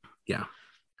sure. Yeah.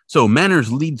 So Manners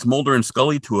leads Mulder and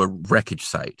Scully to a wreckage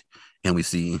site, and we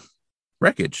see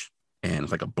wreckage. And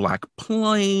it's like a black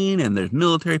plane, and there's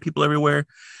military people everywhere.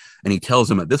 And he tells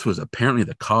them that this was apparently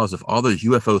the cause of all those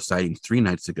UFO sightings 3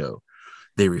 nights ago.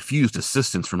 They refused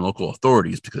assistance from local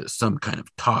authorities because it's some kind of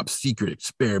top secret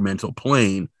experimental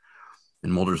plane.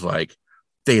 And Mulder's like,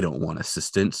 they don't want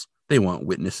assistance. They want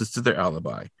witnesses to their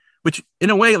alibi. Which, in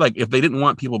a way, like if they didn't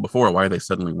want people before, why do they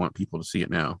suddenly want people to see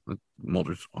it now?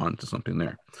 Mulder's on to something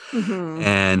there. Mm-hmm.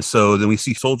 And so then we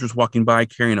see soldiers walking by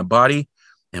carrying a body.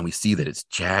 And we see that it's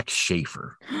Jack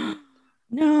Schaefer.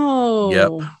 No.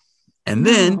 Yep. And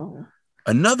then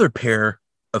another pair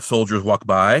of soldiers walk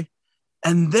by,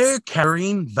 and they're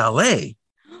carrying Valet.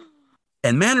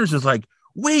 And Manners is like,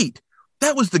 wait,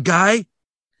 that was the guy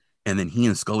And then he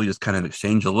and Scully just kind of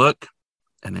exchange a look,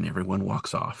 and then everyone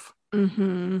walks off.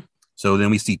 Mm-hmm. So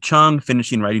then we see Chung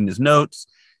finishing writing his notes,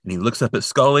 and he looks up at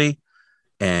Scully,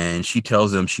 and she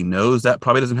tells him she knows that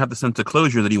probably doesn't have the sense of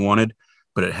closure that he wanted,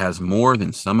 but it has more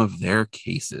than some of their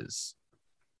cases.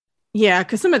 Yeah,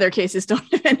 because some of their cases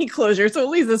don't have any closure. So at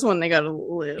least this one, they got a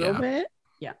little bit.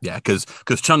 Yeah. Yeah, because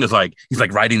Chung is like, he's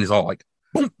like writing his all like,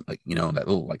 boom, like, you know, that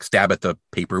little like stab at the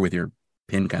paper with your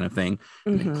pen kind of thing,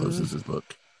 and then closes his book.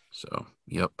 So,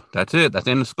 yep, that's it. That's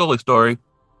the end of Scully's story.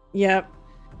 Yep.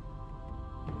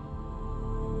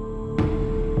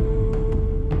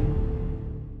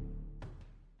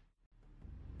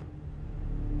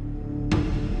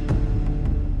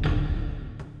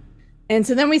 And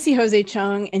so then we see Jose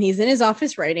Chung, and he's in his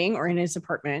office writing, or in his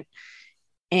apartment,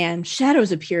 and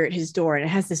shadows appear at his door, and it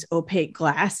has this opaque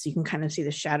glass, so you can kind of see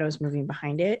the shadows moving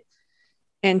behind it.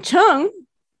 And Chung,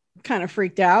 kind of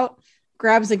freaked out,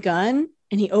 grabs a gun,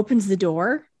 and he opens the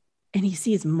door, and he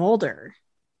sees Mulder.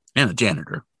 And a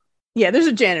janitor. Yeah, there's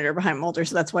a janitor behind Mulder,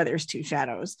 so that's why there's two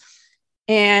shadows.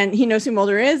 And he knows who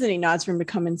Mulder is, and he nods for him to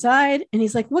come inside, and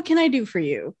he's like, "What can I do for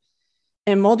you?"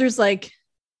 And Mulder's like,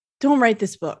 "Don't write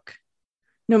this book.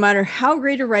 No matter how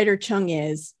great a writer Chung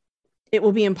is, it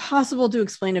will be impossible to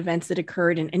explain events that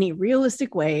occurred in any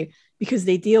realistic way because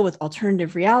they deal with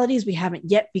alternative realities we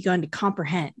haven't yet begun to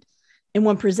comprehend. And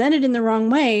when presented in the wrong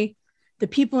way, the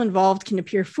people involved can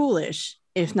appear foolish,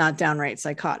 if not downright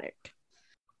psychotic."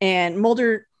 And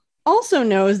Mulder also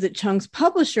knows that Chung's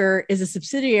publisher is a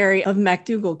subsidiary of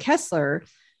MacDougall Kessler,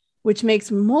 which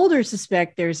makes Mulder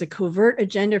suspect there's a covert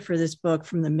agenda for this book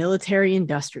from the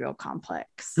military-industrial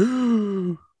complex.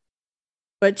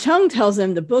 But Chung tells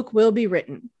him the book will be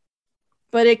written,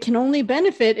 but it can only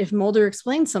benefit if Mulder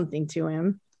explains something to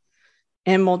him.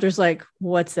 And Mulder's like,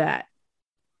 "What's that?"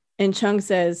 And Chung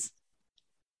says,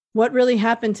 "What really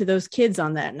happened to those kids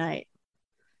on that night?"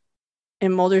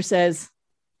 And Mulder says,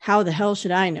 "How the hell should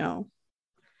I know?"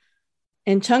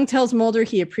 And Chung tells Mulder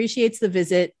he appreciates the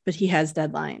visit, but he has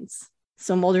deadlines.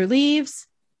 So Mulder leaves,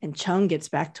 and Chung gets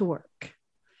back to work.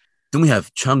 Then we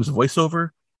have Chung's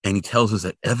voiceover, and he tells us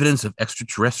that evidence of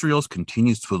extraterrestrials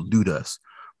continues to elude us,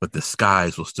 but the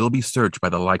skies will still be searched by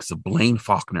the likes of Blaine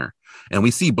Faulkner. And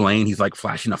we see Blaine, he's like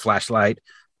flashing a flashlight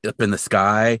up in the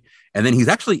sky, and then he's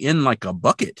actually in like a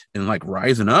bucket and like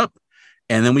rising up.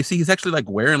 And then we see he's actually like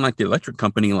wearing like the electric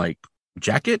company like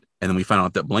jacket, and then we find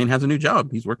out that Blaine has a new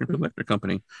job. He's working for the electric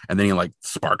company, and then he like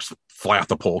sparks fly off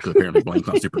the pole because apparently Blaine's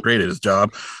not super great at his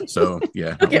job. So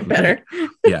yeah, I'll get better.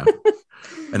 Yeah.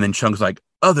 And then Chung's like,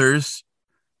 others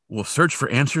will search for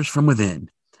answers from within,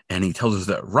 and he tells us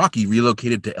that Rocky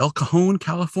relocated to El Cajon,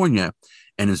 California,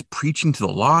 and is preaching to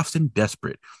the lost and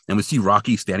desperate. And we see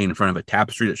Rocky standing in front of a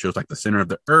tapestry that shows like the center of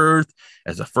the earth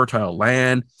as a fertile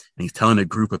land. And he's telling a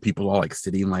group of people all like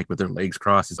sitting like with their legs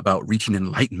crossed is about reaching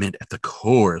enlightenment at the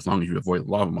core as long as you avoid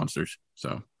lava monsters.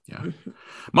 So yeah.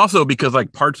 I'm also, because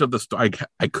like parts of the story,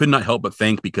 I could not help but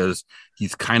think, because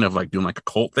he's kind of like doing like a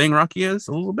cult thing, Rocky is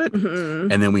a little bit.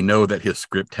 And then we know that his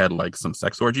script had like some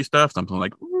sex orgy stuff. Something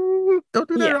like, don't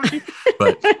do that, Rocky.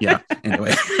 But yeah,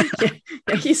 anyway.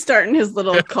 Yeah, he's starting his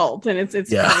little cult, and it's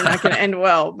probably not going to end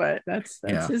well, but that's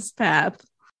his path.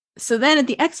 So then at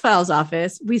the X-Files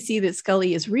office, we see that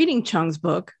Scully is reading Chung's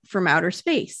book From Outer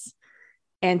Space.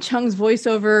 And Chung's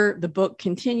voiceover, the book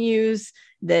continues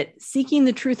that seeking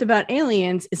the truth about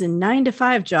aliens is a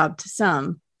 9-to-5 job to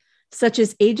some, such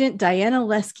as Agent Diana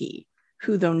Lesky,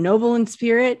 who, though noble in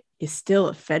spirit, is still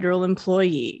a federal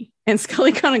employee. And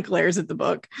Scully kind of glares at the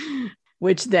book,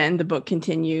 which then the book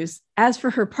continues. As for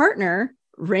her partner,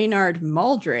 Reynard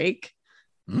Maldrake,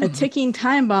 a ticking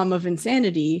time bomb of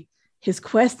insanity, his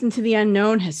quest into the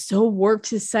unknown has so warped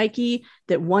his psyche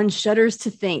that one shudders to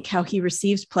think how he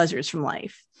receives pleasures from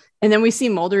life. And then we see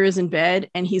Mulder is in bed,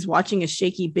 and he's watching a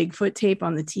shaky Bigfoot tape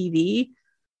on the TV.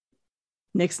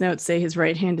 Nick's notes say his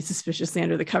right hand is suspiciously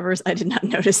under the covers. I did not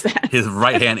notice that. His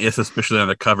right hand is suspiciously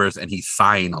under the covers, and he's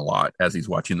sighing a lot as he's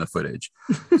watching the footage.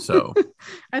 So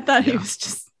I thought he was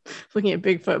just looking at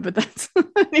Bigfoot, but that's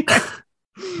anyway.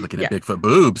 Looking at Bigfoot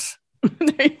boobs.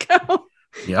 There you go.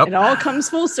 Yep. It all comes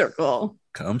full circle.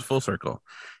 Comes full circle.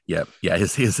 Yep. Yeah.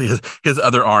 His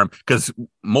other arm, because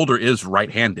Mulder is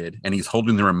right-handed, and he's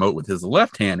holding the remote with his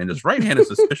left hand, and his right hand is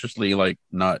suspiciously like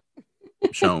not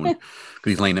shown because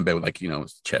he's laying in bed with, like, you know,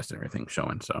 his chest and everything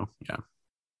showing. So yeah.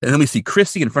 And then we see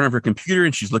Chrissy in front of her computer,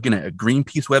 and she's looking at a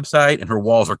Greenpeace website, and her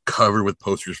walls are covered with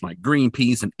posters from like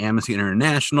Greenpeace and Amnesty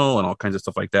International and all kinds of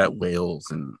stuff like that, whales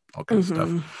and all kinds of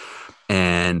stuff.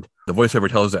 And the voiceover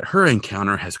tells us that her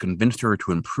encounter has convinced her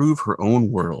to improve her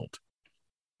own world.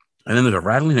 And then there's a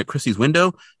rattling at Chrissy's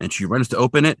window, and she runs to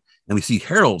open it, and we see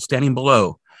Harold standing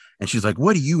below. And she's like,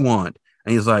 what do you want?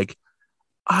 And he's like,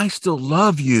 I still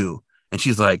love you. And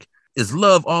she's like, is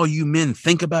love all you men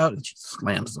think about? And she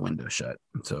slams the window shut.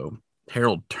 And so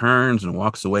Harold turns and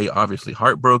walks away, obviously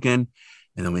heartbroken.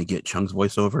 And then we get Chung's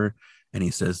voiceover, and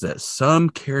he says that some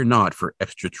care not for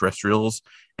extraterrestrials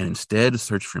and instead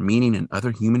search for meaning in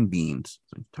other human beings.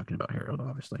 So he's talking about Harold,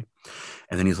 obviously.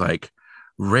 And then he's like,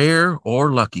 rare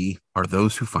or lucky are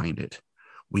those who find it.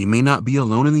 We may not be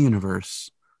alone in the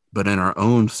universe, but in our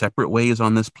own separate ways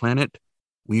on this planet,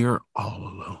 we are all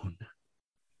alone.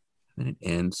 And it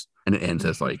ends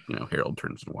as like, Harold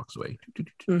turns and walks away.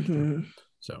 Mm-hmm.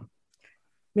 So,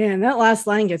 man, that last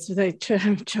line gets me.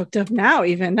 I'm choked up now.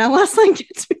 Even that last line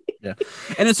gets me. Yeah,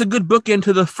 and it's a good bookend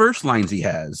to the first lines he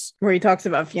has, where he talks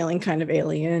about feeling kind of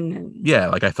alien. And yeah,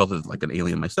 like I felt like an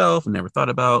alien myself, and never thought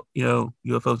about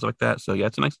UFOs like that. So yeah,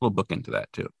 it's a nice little bookend to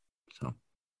that too. So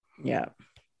yeah.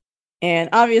 And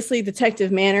obviously,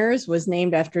 Detective Manners was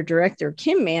named after director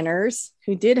Kim Manners,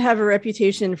 who did have a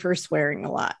reputation for swearing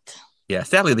a lot. Yeah,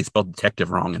 sadly, they spelled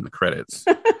detective wrong in the credits.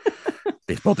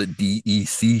 They spelled it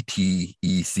DECTECTIV.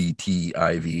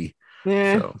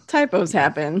 Yeah, so, typos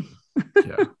happen.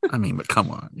 Yeah, I mean, but come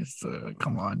on.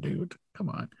 Come on, dude. Come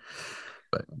on.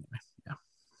 But anyway,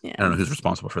 yeah. I don't know who's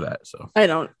responsible for that. So I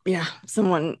don't. Yeah,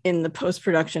 someone in the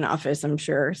post-production office, I'm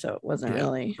sure. So it wasn't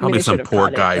really. Probably some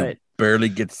poor guy who barely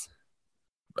gets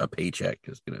a paycheck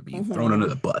is going to be thrown under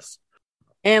the bus.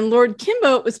 And Lord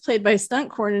Kimbo was played by stunt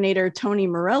coordinator Tony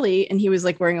Morelli, and he was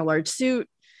like wearing a large suit.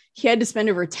 He had to spend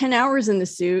over 10 hours in the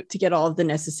suit to get all of the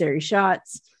necessary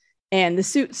shots. And the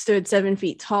suit stood 7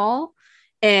 feet tall.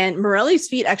 And Morelli's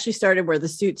feet actually started where the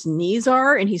suit's knees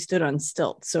are, and he stood on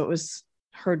stilts. So it was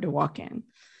hard to walk in.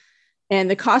 And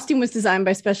the costume was designed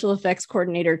by special effects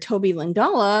coordinator Toby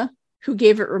Lindala, who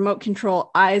gave it remote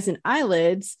control eyes and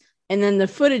eyelids. And then the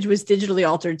footage was digitally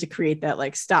altered to create that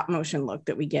like stop motion look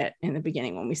that we get in the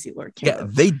beginning when we see Lord Kimbo. Yeah,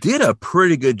 they did a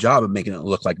pretty good job of making it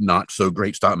look like not so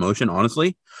great stop motion,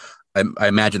 honestly. I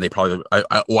imagine they probably,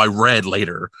 I read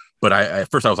later, but at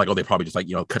first I was like, oh, they probably just like,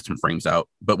 cut some frames out.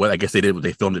 But what I guess they did was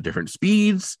they filmed at different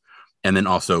speeds and then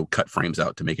also cut frames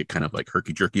out to make it kind of like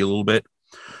herky-jerky a little bit.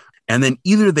 And then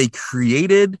either they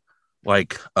created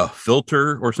like a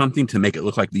filter or something to make it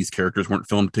look like these characters weren't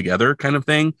filmed together kind of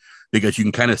thing, because you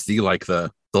can kind of see like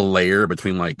the layer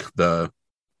between like the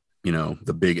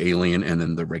big alien and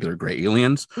then the regular gray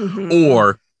aliens. Mm-hmm.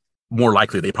 Or more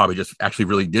likely they probably just actually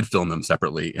really did film them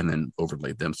separately and then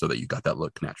overlaid them so that you got that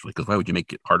look naturally, because why would you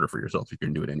make it harder for yourself if you're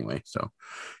gonna do it anyway? So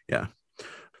yeah,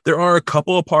 there are a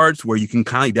couple of parts where you can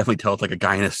kind of definitely tell it's like a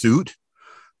guy in a suit,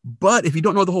 but if you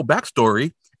don't know the whole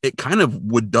backstory, it kind of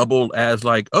would double as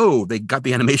like, oh, they got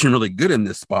the animation really good in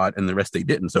this spot and the rest they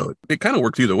didn't. So it kind of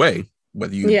works either way,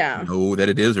 whether you know that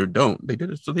it is or don't. They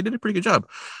did it. So they did a pretty good job.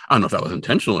 I don't know if that was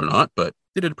intentional or not, but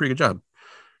they did a pretty good job.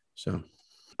 So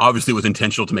obviously it was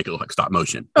intentional to make it look like stop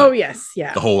motion. Oh, yes.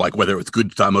 Yeah. The whole, like, whether it's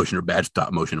good stop motion or bad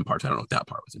stop motion in parts, I don't know if that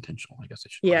part was intentional. I guess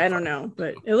it should. Yeah, I don't know,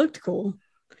 but it looked cool.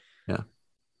 Yeah.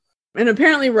 And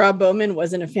apparently Rob Bowman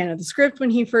wasn't a fan of the script when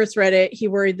he first read it. He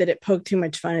worried that it poked too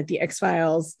much fun at the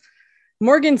X-Files.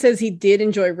 Morgan says he did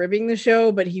enjoy ribbing the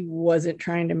show, but he wasn't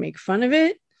trying to make fun of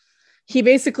it. He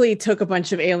basically took a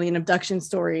bunch of alien abduction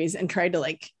stories and tried to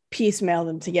like piecemeal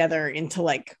them together into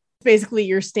like basically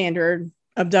your standard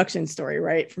abduction story,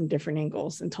 right? From different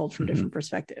angles and told from different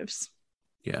perspectives.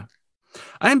 Yeah.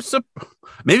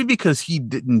 Maybe because he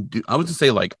didn't do, I was to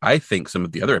say, like, I think some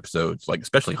of the other episodes, like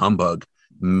especially Humbug,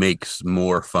 makes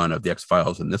more fun of the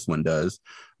X-Files than this one does,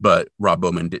 but Rob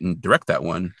Bowman didn't direct that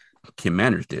one. Kim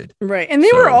Manners did. Right. And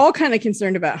they were all kind of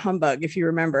concerned about Humbug, if you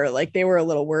remember. Like they were a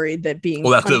little worried that being it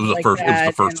was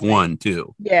the first one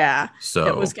too. Yeah. So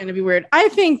it was going to be weird. I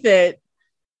think that,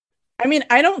 I mean,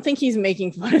 I don't think he's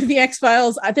making fun of the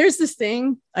X-Files. There's this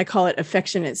thing, I call it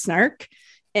affectionate snark.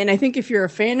 And I think if you're a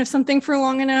fan of something for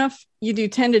long enough, you do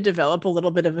tend to develop a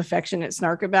little bit of affectionate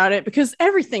snark about it, because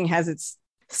everything has its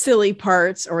silly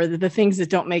parts, or the things that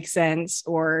don't make sense,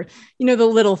 or, the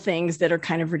little things that are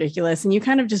kind of ridiculous, and you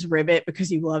kind of just rib it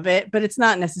because you love it, but it's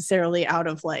not necessarily out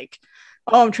of like,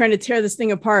 oh, I'm trying to tear this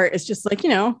thing apart. It's just like,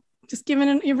 just giving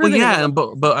it. Well, yeah,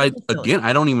 but I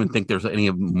don't even think there's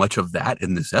much of that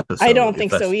in this episode. I don't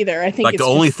think so either. I think like the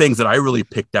only things that I really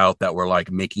picked out that were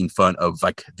like making fun of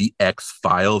like the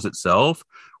X-Files itself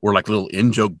were like little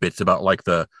in-joke bits about like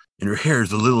and her hair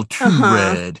is a little too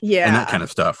red, and that kind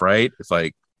of stuff, right? It's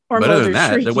like, or but other than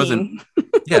that, shrieking. There wasn't.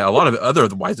 Yeah, a lot of it.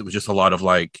 Otherwise, it was just a lot of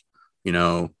like,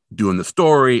 doing the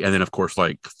story, and then of course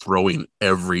like throwing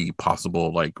every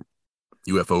possible like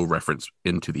UFO reference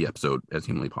into the episode as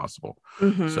humanly possible.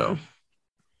 Mm-hmm. So,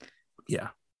 yeah.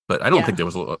 But I don't think there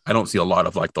was. I don't see a lot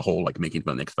of like the whole like making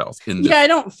fun of the X-Files in this. Yeah, I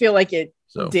don't feel like it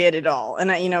did at all.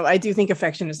 And I do think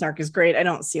Affectionate Snark is great. I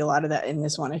don't see a lot of that in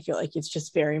this one. I feel like it's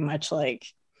just very much like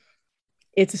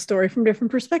it's a story from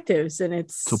different perspectives, and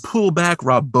it's so pull back,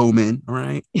 Rob Bowman. All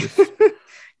right,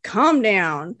 calm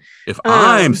down. If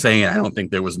I'm saying I don't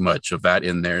think there was much of that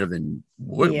in there, then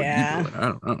what would you do? I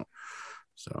don't know.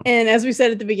 So, and as we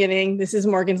said at the beginning, this is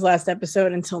Morgan's last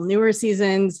episode until newer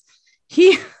seasons.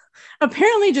 He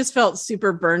apparently just felt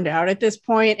super burned out at this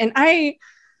point, and I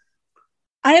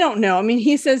don't know. I mean,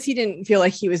 he says he didn't feel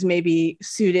like he was maybe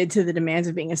suited to the demands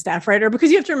of being a staff writer, because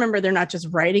you have to remember they're not just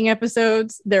writing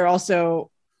episodes, they're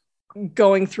also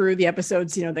going through the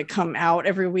episodes, that come out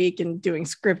every week and doing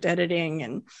script editing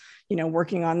and,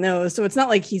 working on those. So it's not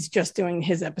like he's just doing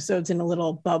his episodes in a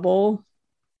little bubble.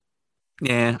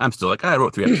 Yeah, I'm still like, I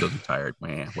wrote 3 episodes. I'm tired.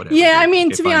 Whatever. Yeah, I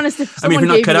mean, to be honest, if you're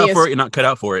not cut out for it, you're not cut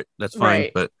out for it. That's fine.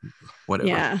 Right. But whatever.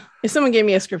 Yeah. If someone gave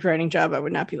me a script writing job, I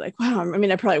would not be like, wow. I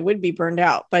mean, I probably would be burned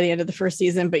out by the end of the first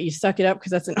season, but you suck it up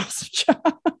because that's an awesome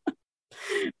job.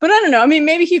 But I don't know. I mean,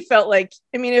 maybe he felt like,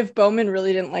 if Bowman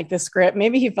really didn't like the script,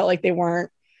 maybe he felt like they weren't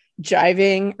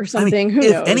jiving or something. Who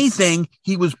knows? If anything,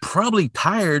 he was probably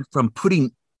tired from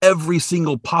putting every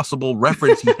single possible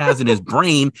reference he has in his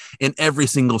brain in every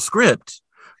single script,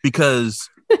 because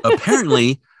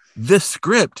apparently this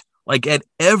script, like at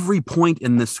every point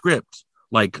in the script,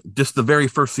 like just the very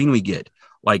first scene we get,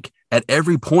 like at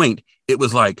every point it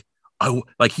was like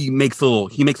he makes little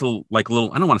I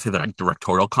don't want to say that like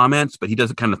directorial comments, but he does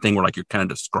the kind of thing where like you're kind of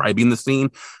describing the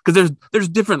scene, because there's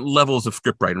different levels of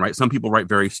script writing, right? Some people write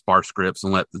very sparse scripts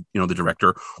and let the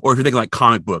director, or if you're thinking like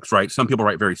comic books, right? Some people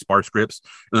write very sparse scripts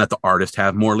and let the artist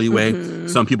have more leeway. Mm-hmm.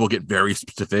 Some people get very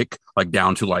specific, like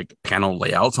down to like panel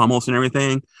layouts almost and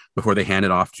everything before they hand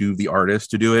it off to the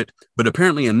artist to do it. But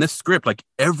apparently in this script, like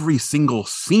every single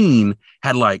scene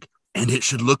had like, and it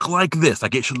should look like this,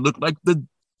 like it should look like the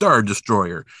Star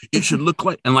Destroyer. It should look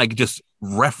like, and like just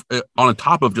on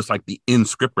top of just like the in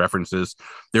script references,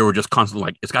 there were just constantly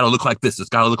like, it's got to look like this. It's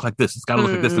got to look like this. It's got to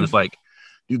look like this. And it's like,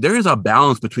 dude, there is a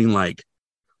balance between like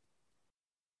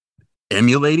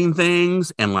emulating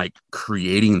things and like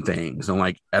creating things. And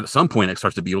like at some point it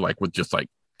starts to be like with just like,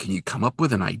 can you come up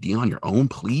with an idea on your own,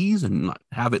 please, and not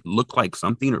have it look like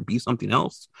something or be something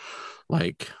else?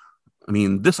 Like, I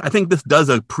mean, I think this does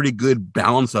a pretty good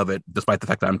balance of it, despite the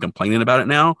fact that I'm complaining about it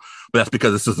now. But that's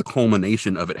because this is the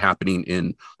culmination of it happening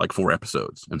in like 4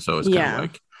 episodes. And so it's kind of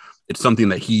like, it's something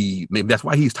that maybe that's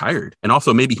why he's tired. And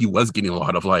also maybe he was getting a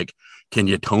lot of like, can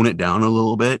you tone it down a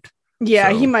little bit?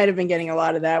 Yeah, he might have been getting a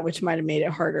lot of that, which might have made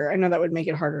it harder. I know that would make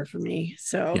it harder for me.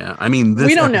 So yeah, I mean,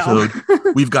 we don't know.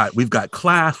 we've got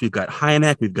Class, we've got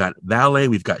Hynek, we've got Valet,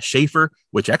 we've got Schaefer,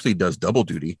 which actually does double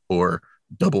duty, or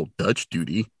double Dutch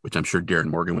duty, which I'm sure Darren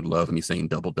Morgan would love me saying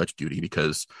double Dutch duty,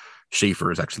 because Schaefer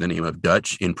is actually the name of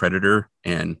Dutch in Predator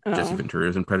and Jesse Ventura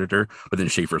is in Predator, but then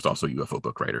Schaefer is also a UFO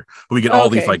book writer. But we get all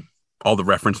these like all the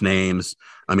reference names.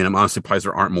 I mean, I'm honestly surprised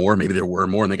there aren't more. Maybe there were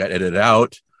more and they got edited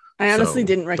out. I honestly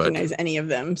didn't recognize any of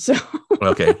them. So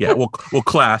okay, yeah. Well,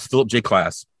 Class, Philip J.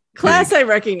 Class, I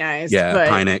recognized. Yeah,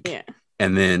 Hynek,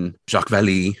 and then Jacques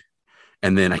Vallée,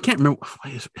 and then I can't remember.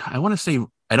 I want to say,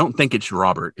 I don't think it's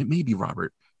Robert. It may be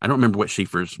Robert. I don't remember what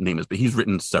Schaefer's name is, but he's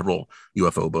written several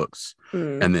UFO books.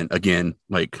 And then again,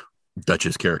 like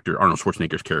Dutch's character, Arnold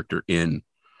Schwarzenegger's character in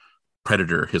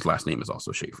Predator, his last name is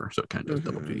also Schaefer. So it kind of does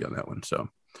double duty on that one. So,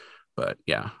 but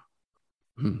yeah.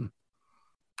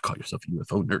 Call yourself a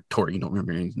UFO nerd, Tori. You don't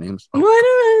remember any names? Oh. Well,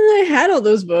 I had all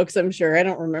those books. I'm sure. I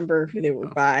don't remember who they were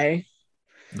by.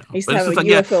 No. I used to have a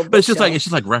UFO book. But it's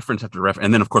just like reference after reference.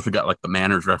 And then of course we got like the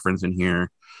Manners reference in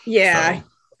here. Yeah. So.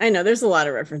 I know there's a lot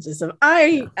of references. So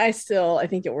I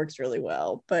think it works really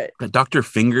well. But Dr.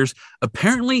 Fingers,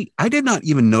 apparently I did not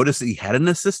even notice that he had an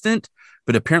assistant,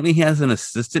 but apparently he has an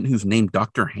assistant who's named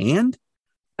Dr. Hand.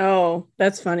 Oh,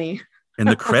 that's funny. In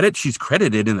the credits, she's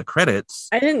credited in the credits.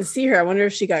 I didn't see her. I wonder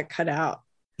if she got cut out.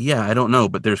 Yeah, I don't know,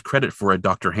 but there's credit for a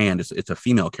Dr. Hand. It's a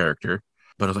female character.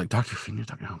 But I was like, Dr. Fingers,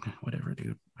 okay, whatever,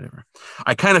 dude, whatever.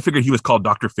 I kind of figured he was called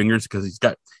Dr. Fingers because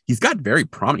he's got very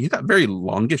prominent, he's got very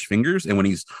longish fingers, and when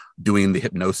he's doing the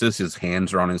hypnosis, his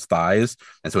hands are on his thighs,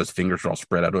 and so his fingers are all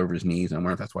spread out over his knees. And I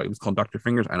wonder if that's why he was called Dr.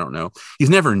 Fingers. I don't know. He's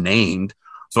never named,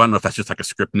 so I don't know if that's just like a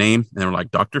script name, and they were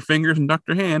like Dr. Fingers and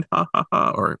Dr. Hand, ha ha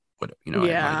ha, or what?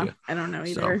 Yeah, I don't know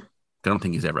either. So, I don't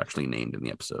think he's ever actually named in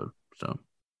the episode. So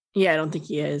yeah, I don't think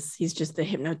he is. He's just the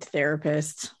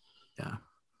hypnotherapist. Yeah.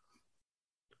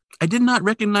 I did not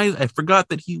recognize, I forgot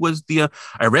that he was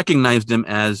I recognized him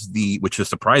as which is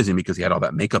surprising because he had all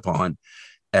that makeup on,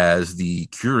 as the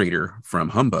curator from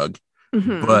Humbug.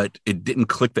 but it didn't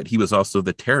click that he was also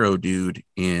the tarot dude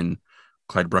in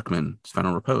Clyde Bruckman's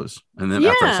Final Repose. And then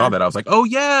after I saw that, I was like, oh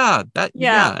yeah, that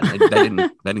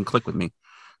didn't click with me.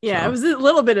 Yeah, so. It was a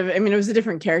little bit of, I mean, it was a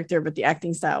different character, but the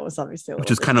acting style was obviously which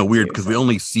is kind of weird because we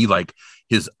only see like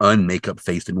his unmakeup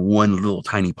face in one little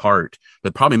tiny part,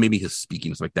 but probably maybe his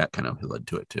speaking is like that kind of led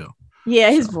to it too. Yeah,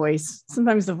 his voice.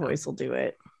 Sometimes the voice will do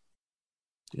it.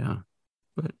 Yeah,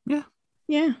 but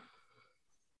yeah.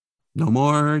 No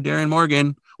more Darren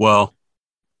Morgan. Well,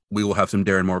 we will have some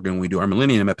Darren Morgan when we do our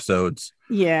Millennium episodes.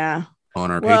 Yeah.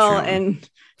 On our Patreon. And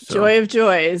joy of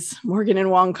joys, Morgan and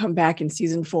Wong come back in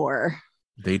season 4.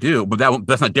 They do, but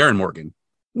that's not Darren Morgan.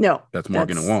 No, that's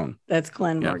Morgan and Wong. That's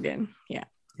Glenn Morgan. Yeah.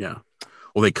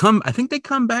 Well, I think they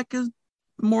come back as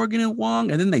Morgan and Wong,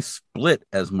 and then they split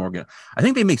as Morgan. I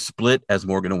think they may split as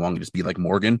Morgan and Wong and just be like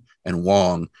Morgan and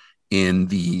Wong in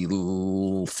the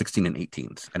 16 and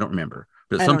 18s. I don't remember,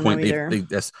 but at some point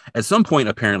at some point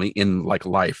apparently in like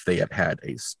life they have had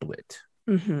a split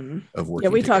of working. Yeah,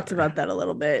 we together. talked about that a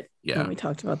little bit. Yeah, when we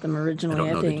talked about them originally.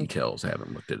 I don't know the details. I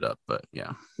haven't looked it up, but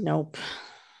yeah. Nope.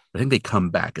 I think they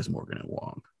come back as Morgan and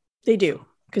Wong. They do,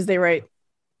 because they write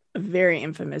a very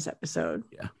infamous episode.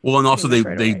 Yeah. Well, and also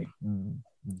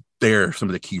they're some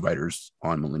of the key writers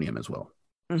on Millennium as well.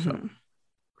 So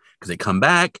because they come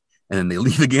back and then they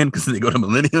leave again because they go to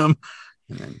Millennium.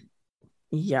 And then,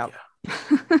 yeah.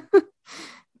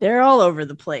 They're all over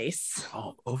the place.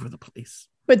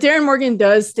 But Darren Morgan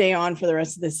does stay on for the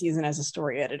rest of the season as a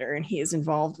story editor, and he is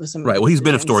involved with some. Right. Well, he's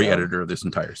been a story editor this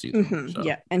entire season. So.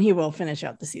 Yeah, and he will finish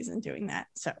out the season doing that.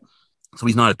 So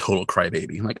he's not a total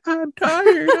crybaby. I'm like, I'm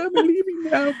tired. I'm leaving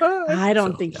now. Bye. I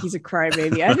don't think he's a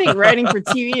crybaby. I think writing for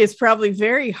TV is probably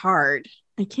very hard.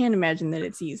 I can't imagine that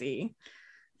it's easy.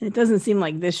 And it doesn't seem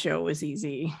like this show was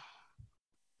easy,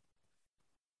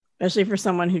 especially for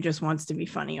someone who just wants to be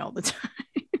funny all the time.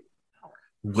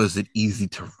 Was it easy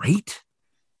to rate?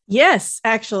 Yes,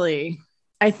 actually.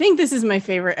 I think this is my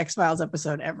favorite X-Files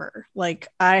episode ever. Like,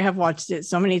 I have watched it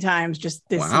so many times just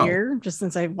this year, just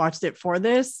since I watched it for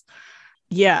this.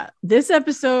 Yeah, this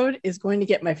episode is going to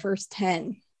get my first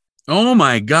 10. Oh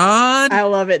my God. I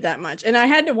love it that much. And I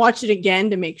had to watch it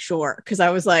again to make sure, because I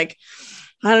was like,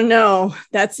 I don't know.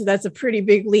 That's a pretty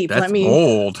big leap. That's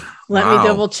bold. Let me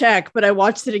double check. But I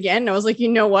watched it again and I was like, you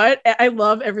know what? I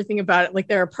love everything about it. Like,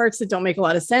 there are parts that don't make a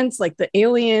lot of sense, like the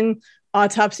alien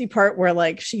autopsy part where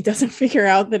like she doesn't figure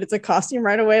out that it's a costume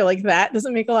right away. Like, that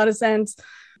doesn't make a lot of sense.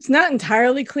 It's not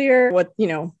entirely clear what,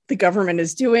 the government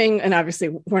is doing. And obviously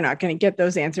we're not going to get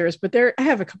those answers, but I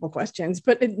have a couple questions,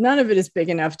 but none of it is big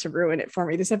enough to ruin it for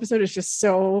me. This episode is just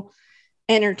so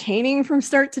entertaining from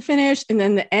start to finish. And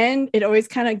then the end, it always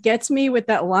kind of gets me with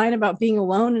that line about being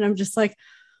alone. And I'm just like,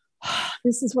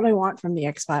 this is what I want from the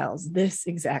X-Files. This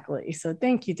exactly. So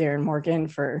thank you, Darren Morgan,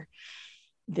 for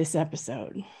this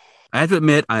episode. I have to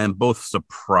admit, I am both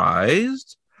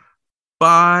surprised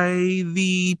by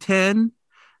the 10,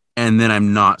 and then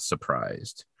I'm not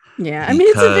surprised. Yeah, I mean,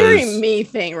 it's a very me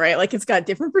thing, right? Like, it's got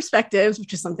different perspectives,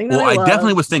 which is something that I love.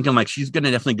 Definitely was thinking like she's going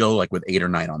to definitely go like with 8 or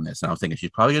 9 on this. And I was thinking she's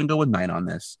probably going to go with 9 on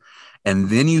this. And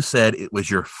then you said it was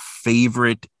your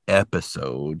favorite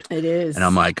episode. It is. And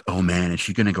I'm like, oh man, is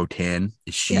she going to go 10?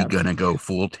 Is she going to go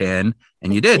full 10?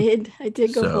 And you did. I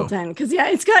did go full 10. Because yeah,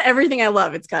 it's got everything I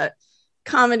love. It's got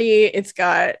comedy. It's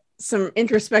got some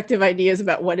introspective ideas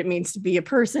about what it means to be a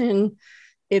person.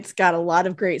 It's got a lot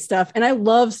of great stuff. And I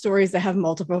love stories that have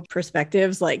multiple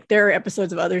perspectives. Like, there are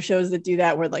episodes of other shows that do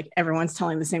that where like everyone's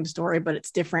telling the same story, but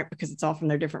it's different because it's all from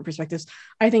their different perspectives.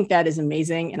 I think that is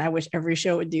amazing. And I wish every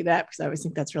show would do that because I always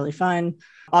think that's really fun.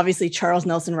 Obviously, Charles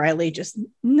Nelson Riley just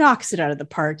knocks it out of the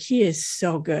park. He is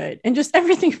so good. And just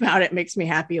everything about it makes me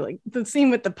happy. Like, the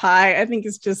scene with the pie, I think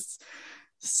is just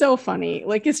so funny.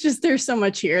 Like, it's just, there's so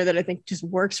much here that I think just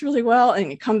works really well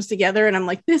and it comes together. And I'm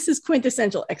like, this is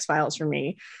quintessential X-Files for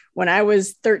me. When I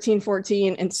was 13,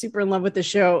 14 and super in love with the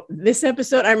show, this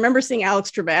episode, I remember seeing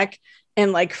Alex Trebek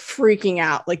and like freaking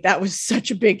out. Like, that was such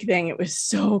a big thing. It was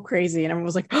so crazy. And everyone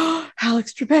was like, oh,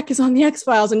 Alex Trebek is on the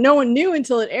X-Files. And no one knew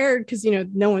until it aired because,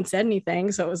 no one said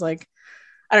anything. So it was like,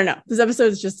 I don't know. This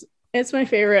episode is just, it's my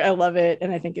favorite. I love it.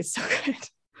 And I think it's so good.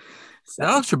 So. The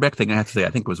Alex Trebek thing, I have to say, I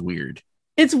think was weird.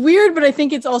 It's weird, but I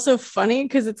think it's also funny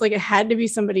because it's like, it had to be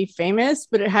somebody famous,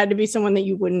 but it had to be someone that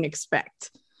you wouldn't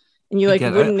expect. And you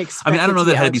wouldn't expect. I mean, I don't know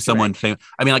that it had to be someone famous.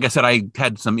 I mean, like I said, I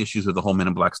had some issues with the whole Men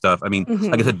in Black stuff. I mean,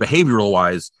 like I said, behavioral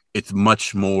wise, it's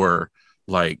much more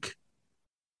like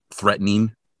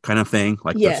threatening kind of thing,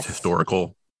 like this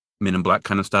historical Men in Black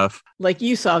kind of stuff. Like,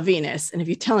 you saw Venus, and if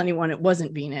you tell anyone it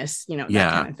wasn't Venus, that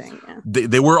kind of thing. Yeah.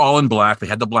 They were all in black. They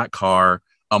had the black car.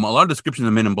 A lot of descriptions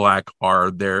of Men in Black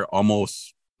they're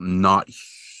almost not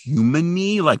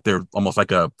human-y, like they're almost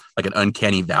like an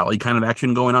uncanny valley kind of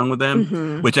action going on with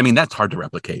them, which I mean that's hard to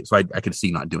replicate. So I could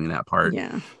see not doing that part.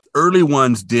 Yeah. Early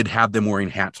ones did have them wearing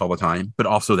hats all the time, but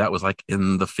also that was like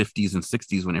in the 50s and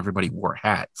 60s when everybody wore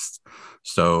hats.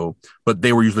 So, but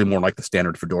they were usually more like the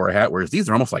standard fedora hat, whereas these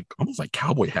are almost like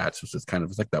cowboy hats. It's just kind of,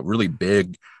 it's like that really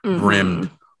big brimmed,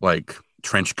 like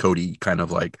trench coaty kind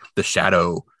of like the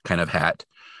Shadow kind of hat.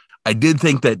 I did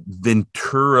think that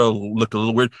Ventura looked a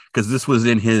little weird because this was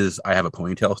in his I have a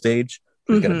ponytail stage.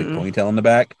 He's got a big ponytail in the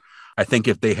back. I think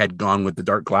if they had gone with the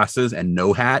dark glasses and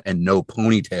no hat and no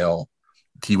ponytail,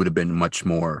 he would have been much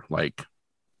more like,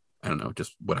 I don't know,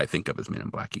 just what I think of as Men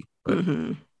in Blackie. But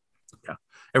yeah,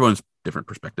 everyone's different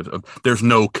perspectives. There's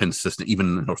no consistent,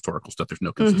 even in historical stuff, there's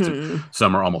no consistent.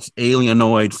 Some are almost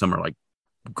alienoid. Some are like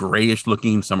grayish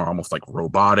looking. Some are almost like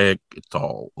robotic. It's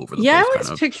all over the place. I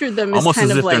always pictured them as almost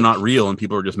kind as of if like, they're not real and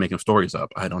people are just making stories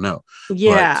up. I don't know.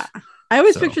 Yeah. But, I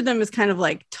always pictured them as kind of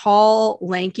like tall,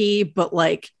 lanky, but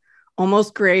like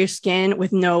almost grayish skin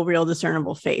with no real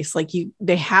discernible face. Like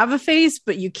they have a face,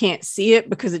 but you can't see it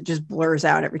because it just blurs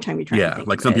out every time you try to think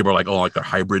like of some it. people are like, oh, like they're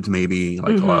hybrids maybe.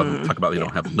 Like a lot of them talk about they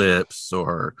don't have lips,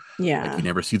 or like you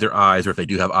never see their eyes, or if they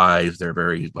do have eyes, they're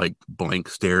very like blank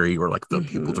starey, or like the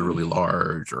pupils are really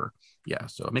large, or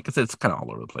so I mean, it's kind of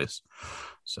all over the place.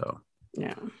 So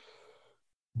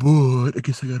but I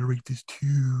guess I gotta rate this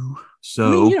too. So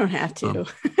I mean, you don't have to. Well,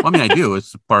 I mean, I do.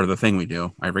 It's part of the thing we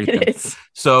do. I rate it.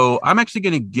 So I'm actually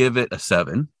going to give it a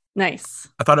 7. Nice.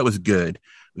 I thought it was good.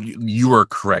 You are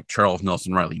correct. Charles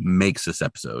Nelson Riley makes this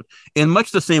episode in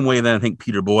much the same way that I think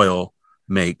Peter Boyle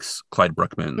makes Clyde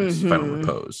Bruckman's Final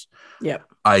Repose. Yep.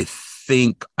 I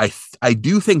think I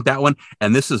do think that one,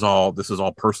 and this is all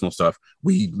personal stuff.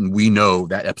 We know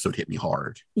that episode hit me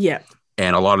hard. Yeah.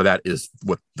 And a lot of that is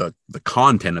what the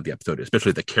content of the episode,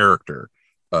 especially the character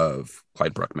of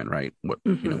Clyde Bruckman, right? What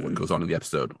what goes on in the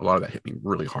episode. A lot of that hit me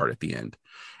really hard at the end.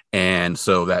 And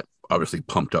so that obviously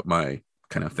pumped up my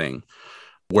kind of thing.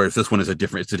 Whereas this one is a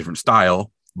different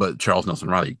style, but Charles Nelson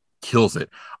Riley kills it.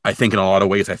 I think in a lot of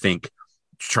ways,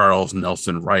 Charles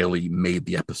Nelson Riley made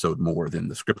the episode more than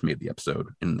the script made the episode,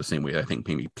 in the same way I think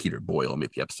maybe Peter Boyle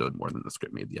made the episode more than the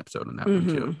script made the episode in that one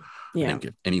too. Yeah. I think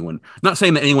if anyone, not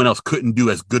saying that anyone else couldn't do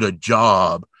as good a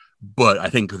job, but I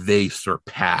think they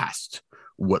surpassed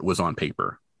what was on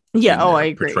paper. Yeah. I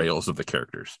agree. Portrayals of the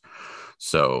characters.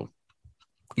 So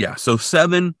so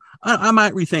 7. I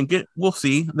might rethink it. We'll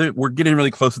see. We're getting really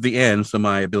close to the end, so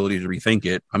my ability to rethink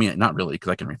it, I mean, not really,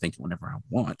 because I can rethink it whenever I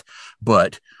want,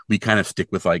 but we kind of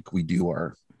stick with like we do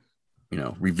our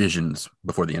revisions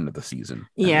before the end of the season.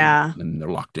 And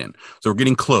they're locked in. So we're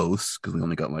getting close because we've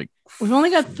only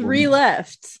got 3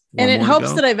 left. And it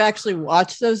helps that I've actually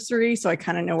watched those 3, so I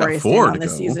kind of know where I stand on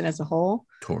this season as a whole.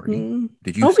 Tori,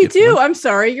 did you? Oh, we do. I'm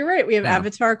sorry. You're right. We have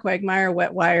Avatar, Quagmire,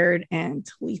 Wet Wired, and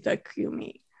Talitha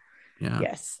Kumi. Yeah.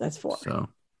 Yes, that's 4. So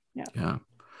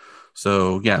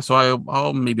So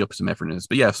I'll maybe up some effort in this,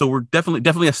 but so we're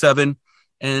definitely a 7,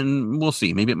 and we'll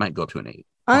see. Maybe it might go to an 8.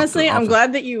 Honestly, I'm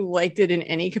glad that you liked it in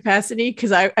any capacity,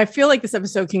 because I feel like this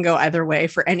episode can go either way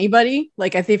for anybody.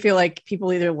 Like I feel like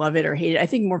people either love it or hate it. I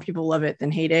think more people love it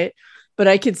than hate it, but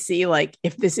I could see like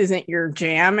if this isn't your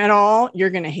jam at all,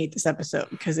 you're gonna hate this episode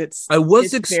because it's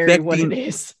expecting what it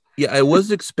is. Yeah, I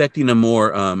was expecting a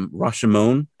more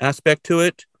Rashomon aspect to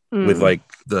it, with like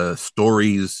the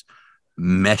stories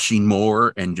meshing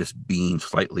more and just being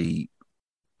slightly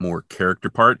more character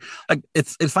part. Like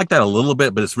it's like that a little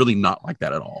bit, but it's really not like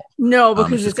that at all. No,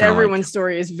 because it's everyone's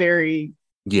story is very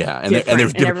and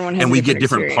there's different, and we get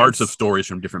different parts of stories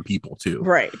from different people too.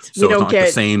 Right. So it's not like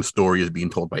the same story is being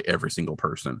told by every single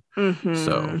person.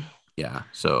 So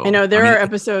I know there are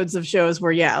episodes of shows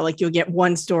where like you'll get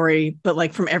one story, but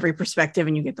like from every perspective,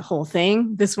 and you get the whole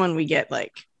thing. This one we get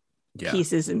like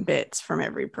pieces and bits from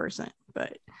every person.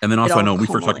 But and then also I know when we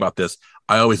first talked about this,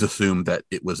 I always assumed that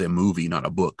it was a movie, not a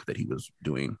book that he was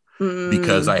doing,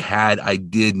 because I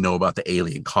did know about the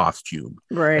alien costume,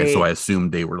 right? And so I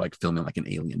assumed they were like filming like an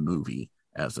alien movie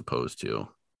as opposed to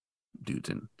dudes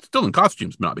still in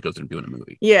costumes, but not because they're doing a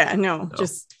movie.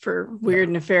 Just for weird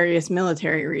nefarious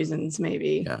military reasons,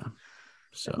 maybe.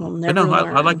 So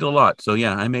I liked it a lot. So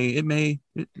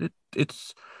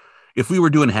it's if we were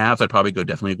doing halves, I'd probably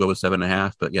definitely go with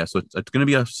 7.5. But so it's going to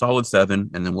be a solid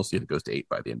 7, and then we'll see if it goes to 8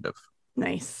 by the end of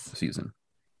the season.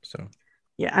 So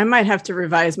I might have to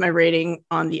revise my rating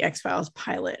on the X-Files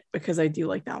pilot, because I do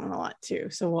like that one a lot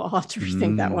too. So we'll have to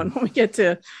rethink that one when we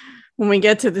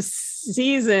get to the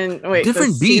season. Wait,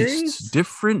 different beasts,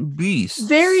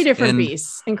 very different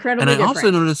beasts, incredibly different. And I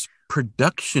also noticed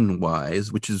production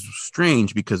wise, which is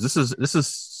strange because this is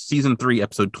season 3,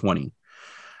 episode 20.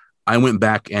 I went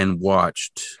back and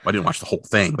watched, I didn't watch the whole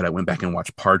thing, but I went back and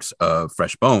watched parts of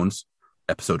Fresh Bones,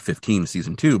 episode 15,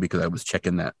 season 2, because I was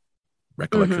checking that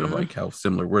recollection of like how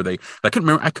similar were they. I could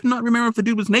not remember if the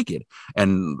dude was naked.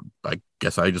 And I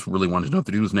guess I just really wanted to know if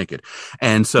the dude was naked.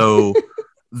 And so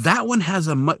that one has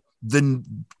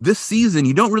this season,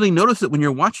 you don't really notice it when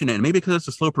you're watching it. And maybe because it's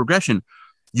a slow progression,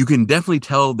 you can definitely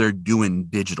tell they're doing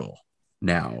digital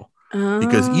now.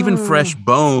 Because even Fresh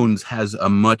Bones has a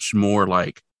much more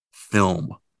like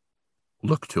film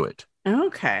look to it.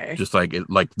 Okay. Just like it,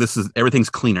 like this is, everything's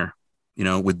cleaner, you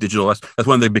know, with digital. That's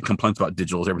one of the big complaints about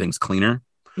digital is everything's cleaner.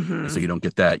 So you don't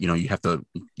get that, you know, you have to,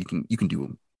 you can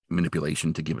do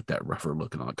manipulation to give it that rougher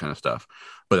look and all that kind of stuff.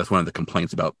 But that's one of the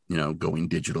complaints about, you know, going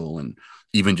digital, and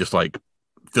even just like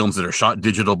films that are shot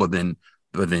digital, but then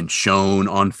shown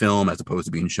on film as opposed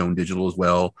to being shown digital as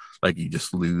well. Like you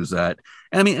just lose that.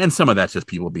 And I mean, and some of that's just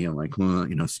people being like,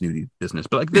 you know, snooty business,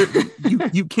 but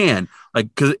like you can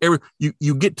like, cause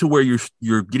you get to where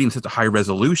you're getting such a high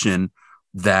resolution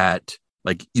that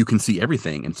like you can see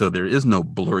everything. And so there is no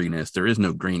blurriness. There is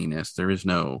no graininess. There is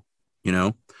no, you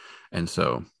know? And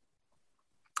so,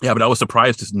 yeah, but I was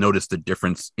surprised to notice the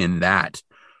difference in that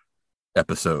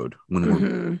episode when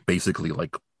we're basically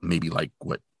like, maybe like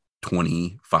what,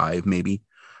 25 maybe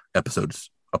episodes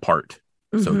apart,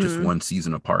 so just one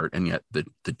season apart, and yet the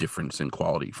difference in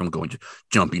quality from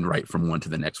jumping right from one to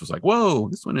the next was like, whoa,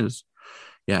 this one is,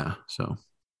 yeah. So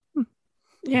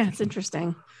yeah, it's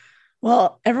interesting.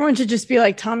 Well, everyone should just be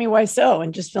like Tommy Wiseau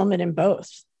and just film it in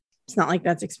both. It's not like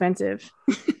that's expensive.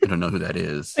 I don't know who that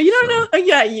is. You don't know? Oh,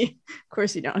 yeah, of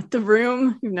course you don't. The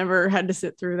Room, you've never had to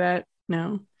sit through that?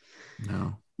 No.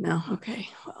 Okay,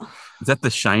 well, is that the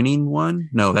Shining one?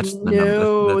 No, that's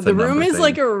no. The Room is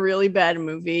like a really bad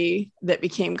movie that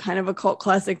became kind of a cult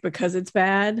classic because it's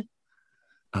bad.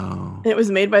 Oh, it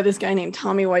was made by this guy named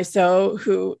Tommy Wiseau,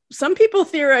 who some people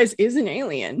theorize is an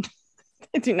alien.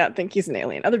 I do not think he's an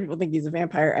alien. Other people think he's a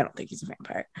vampire. I don't think he's a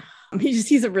vampire.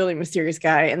 He's a really mysterious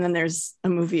guy. And then there's a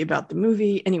movie about the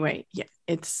movie. Anyway, yeah,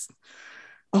 it's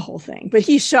a whole thing. But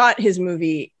he shot his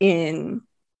movie in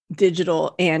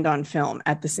digital and on film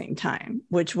at the same time,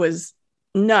 which was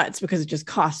nuts because it just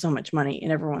cost so much money,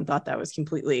 and everyone thought that was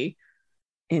completely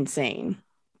insane.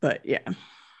 But yeah,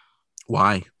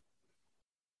 why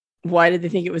did they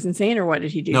think it was insane, or why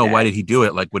did he do that? Why did he do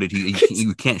it? Like, what did he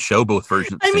you can't show both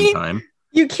versions at the same time.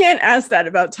 You can't ask that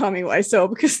about Tommy Wiseau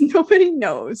because nobody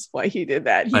knows why he did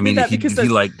that.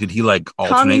 Did he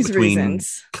alternate between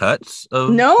reasons. Cuts of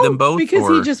them both? Because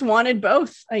he just wanted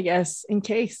both, I guess, in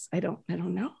case. I don't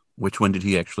know. Which one did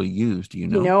he actually use? Do you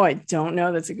know? No, I don't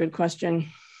know. That's a good question.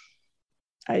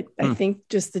 I think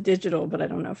just the digital, but I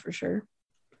don't know for sure.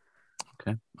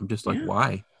 Okay. I'm just like,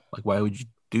 why? Like, why would you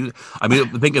do that? I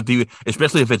mean, think of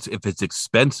especially if it's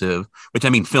expensive, which I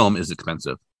mean, film is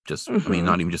expensive. Just, I mean,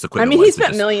 not even just equipment. I mean, he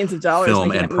spent millions of dollars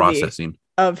film and processing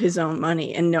of his own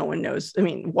money, and no one knows. I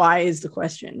mean, why is the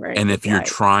question, right? And if you're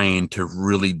trying to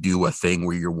really do a thing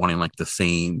where you're wanting like the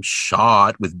same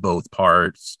shot with both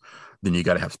parts, then you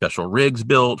got to have special rigs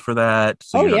built for that.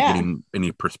 So you're not getting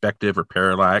any perspective or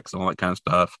parallax and all that kind of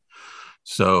stuff.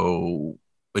 So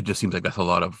it just seems like that's a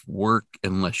lot of work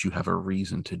unless you have a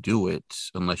reason to do it,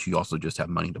 unless you also just have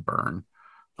money to burn.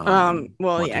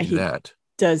 He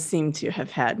does seem to have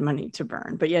had money to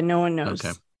burn, but yeah, no one knows.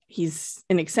 Okay. He's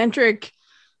an eccentric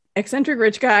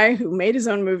rich guy who made his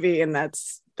own movie, and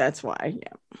that's why.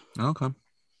 Yeah. Okay.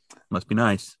 Must be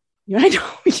nice. Yeah, I know.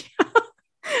 Yeah.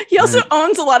 He also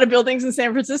owns a lot of buildings in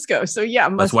San Francisco, so yeah,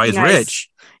 that's why he's rich.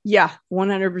 Yeah,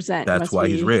 100%. That's why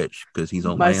he's rich, because he's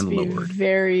a landlord.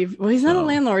 He's not a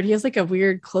landlord. He has like a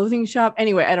weird clothing shop.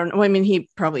 Anyway, I don't know. I mean, he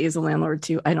probably is a landlord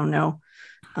too. I don't know.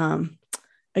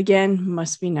 Again,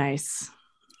 must be nice.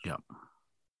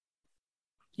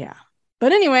 Yeah.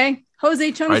 But anyway,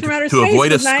 Jose Chung from Outer Space. To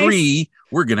avoid a scree,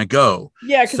 we're gonna go.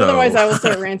 Yeah, because otherwise I will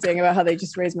start ranting about how they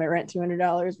just raised my rent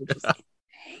 $200, which is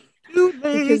too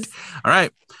late. All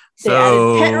right.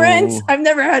 So pet rent. I've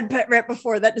never had pet rent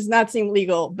before. That does not seem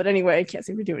legal. But anyway, I can't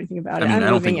seem to do anything about it. I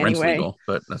don't think rent's legal,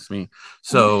 but that's me.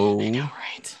 So I know,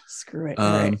 right? Screw it.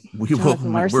 Right.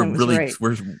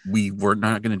 We were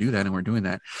not going to do that, and we're doing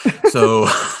that. So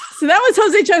so that was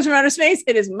Jose Chung from Outer Space.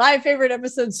 It is my favorite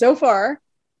episode so far.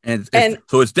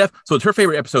 So it's her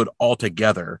favorite episode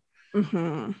altogether.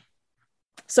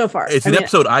 So far, it's an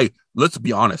episode. Let's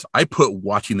be honest. I put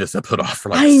watching this episode off for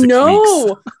like 6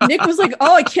 weeks. Nick was like,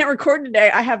 "Oh, I can't record today.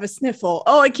 I have a sniffle.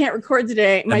 Oh, I can't record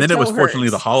today." And then it was fortunately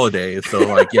the holidays, so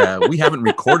like, yeah, we haven't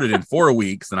recorded in 4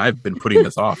 weeks, and I've been putting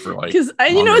this off for like. Because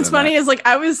you know what's funny is like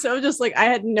I was so just like I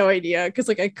had no idea because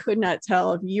like I could not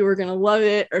tell if you were gonna love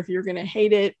it or if you were gonna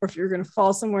hate it or if you were gonna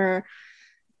fall somewhere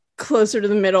closer to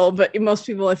the middle, but most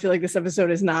people, I feel like this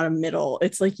episode is not a middle.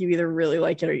 It's like you either really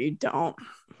like it or you don't.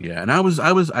 Yeah, and I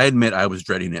admit I was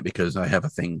dreading it because I have a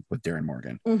thing with Darren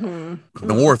Morgan.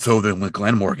 More so than with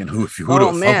Glenn Morgan. Who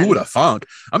would have thunk?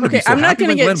 I'm gonna be so I'm not happy gonna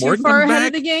when get Glenn too Morgan far comes ahead back.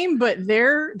 of the game, but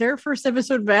their first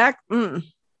episode back.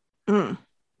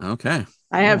 Okay.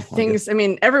 I have things. I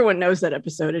mean, everyone knows that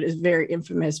episode. It is very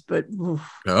infamous, but oof.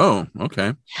 Oh,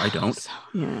 okay. I don't. So,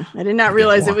 yeah, I did not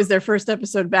realize it was their first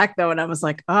episode back though, and I was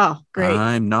like, oh, great.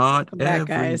 I'm not back,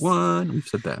 everyone. guys. We've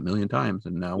said that a million times,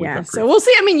 and now yeah. So we'll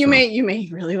see. I mean, you may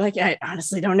really like it. I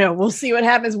honestly don't know. We'll see what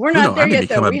happens. We're not there yet,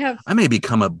 though. I may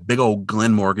become a big old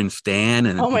Glenn Morgan stan,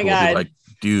 and oh my god, be like,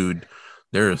 dude,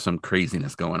 there is some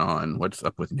craziness going on. What's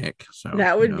up with Nick? So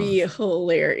that would be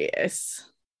hilarious.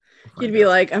 You'd be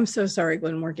like, I'm so sorry,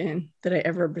 Glenn Morgan, that I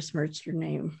ever besmirched your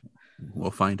name. We'll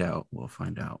find out.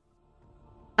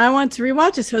 I Want to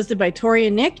Rewatch is hosted by Tori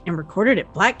and Nick and recorded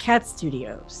at Black Cat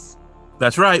Studios.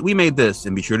 That's right. We made this,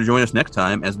 and be sure to join us next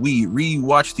time as we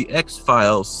rewatch the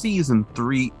X-Files Season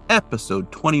 3,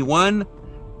 Episode 21,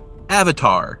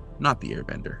 Avatar, not the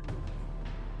Airbender.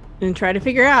 And try to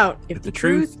figure out if the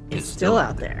truth is still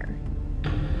out there.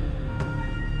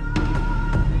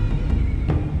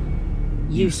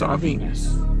 You saw Venus.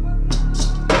 The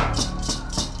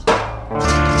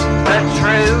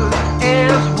truth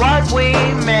is what we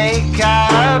make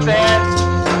of it.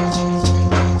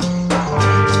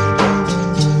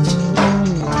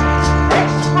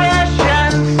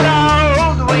 Expression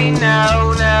sold, we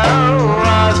know no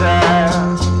other.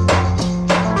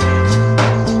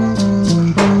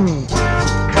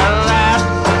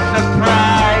 Collapse,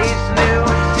 surprise, new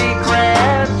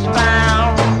secrets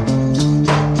found.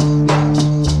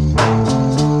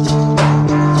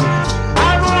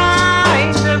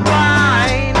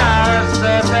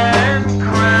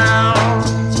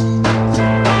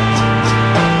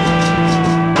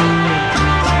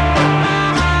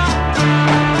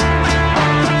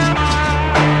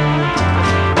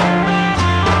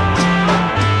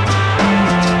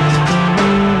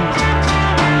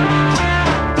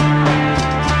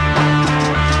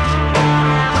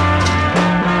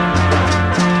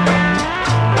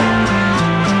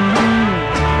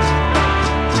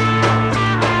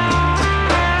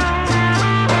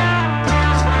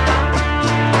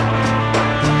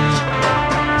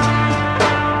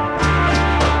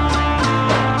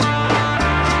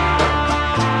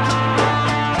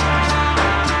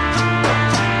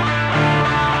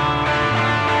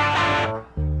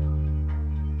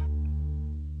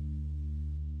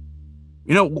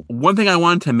 You know, one thing I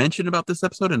wanted to mention about this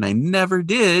episode, and I never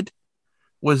did,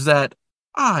 was that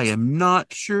I am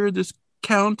not sure this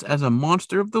counts as a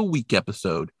Monster of the Week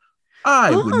episode.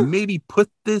 I would maybe put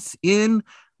this in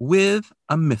with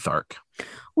a myth arc.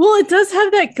 Well, it does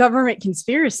have that government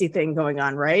conspiracy thing going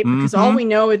on, right? Because all we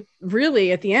know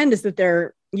really at the end is that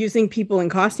they're using people in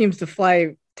costumes to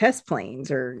fly test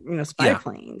planes or, spy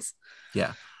planes.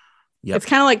 Yeah. Yep. It's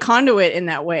kind of like Conduit in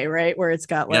that way, right? Where it's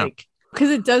got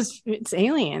because it's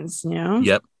aliens,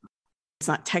 Yep. It's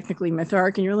not technically myth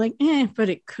arc, and you're like, but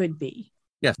it could be.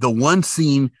 Yeah. The one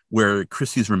scene where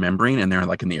Chrissy's remembering and they're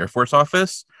like in the Air Force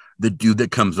office, the dude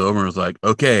that comes over and was like,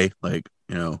 okay, like,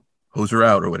 hose her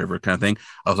out or whatever kind of thing.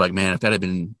 I was like, man, if that had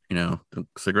been, the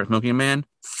cigarette smoking man,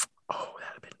 that'd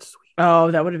have been sweet. Oh,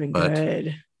 that would have been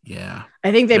good. Yeah.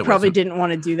 I think they probably didn't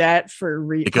want to do that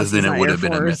because then it would have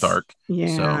been a myth arc.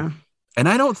 Yeah. So, and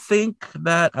I don't think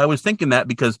that I was thinking that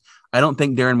because I don't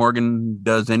think Darren Morgan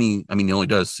does any. I mean, he only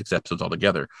does 6 episodes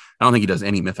altogether. I don't think he does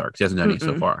any myth arcs. He hasn't done any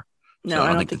so far. No, so I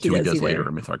don't think the 2 he does either. later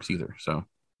are myth arcs either. So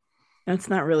that's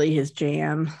not really his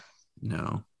jam.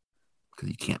 No, because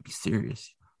you can't be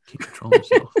serious. You can't control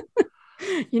yourself.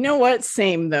 You know what?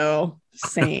 Same though.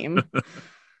 Same.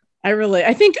 I really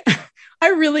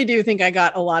do think I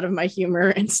got a lot of my humor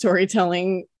and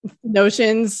storytelling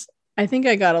notions. I think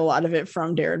I got a lot of it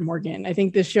from Darren Morgan. I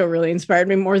think this show really inspired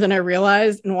me more than I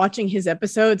realized. And watching his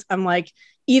episodes, I'm like,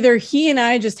 either he and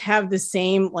I just have the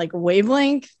same like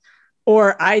wavelength,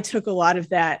 or I took a lot of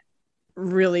that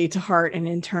really to heart and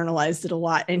internalized it a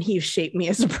lot. And he shaped me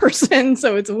as a person.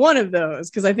 So it's one of those,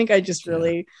 because I think I just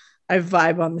really, I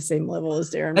vibe on the same level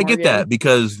as Darren Morgan. I get that,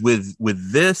 because with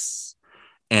this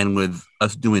and with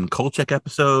us doing Kolchak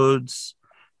episodes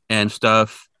and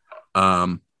stuff,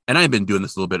 and I've been doing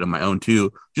this a little bit on my own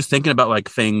too, just thinking about like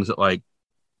things that like,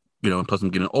 and plus I'm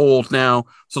getting old now.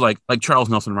 So like Charles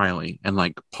Nelson Riley and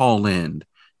like Paul Lynde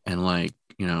and like,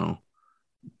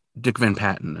 Dick Van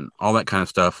Patten and all that kind of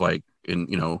stuff, like in,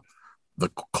 the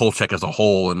Kolchak as a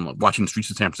whole and watching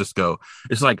Streets of San Francisco.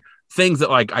 It's like things that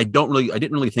like I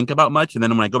didn't really think about much. And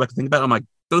then when I go back to think about it, I'm like,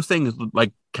 those things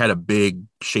like had a big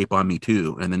shape on me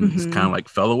too, and then just kind of like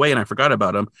fell away, and I forgot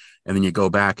about them. And then you go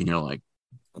back and you're like,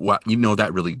 what?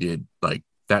 That really did, like,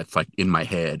 that's like in my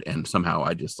head, and somehow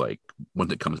I just like,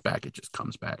 once it comes back, it just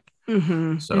comes back.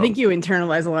 So I think you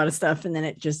internalize a lot of stuff, and then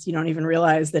it just, you don't even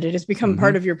realize that it has become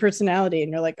part of your personality,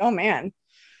 and you're like, oh man,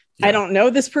 I don't know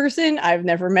this person. I've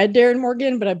never met Darren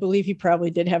Morgan, but I believe he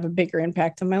probably did have a bigger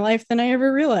impact on my life than I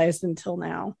ever realized until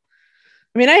now.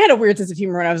 I mean, I had a weird sense of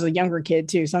humor when I was a younger kid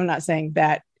too, so I'm not saying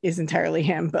that is entirely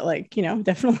him, but like,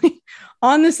 definitely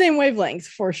on the same wavelength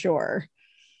for sure.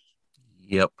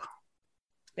 Yep.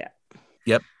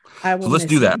 So let's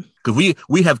do that, because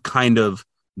we have kind of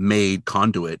made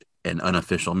Conduit an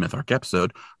unofficial Myth Arc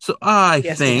episode. So I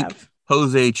think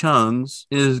Jose Chung's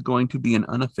is going to be an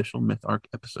unofficial Myth Arc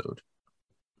episode.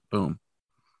 Boom.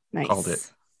 Nice. Called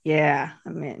it. Yeah,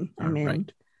 I'm in.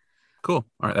 Right. Cool.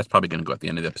 All right. That's probably going to go at the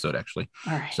end of the episode, actually.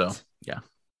 All right. So, yeah.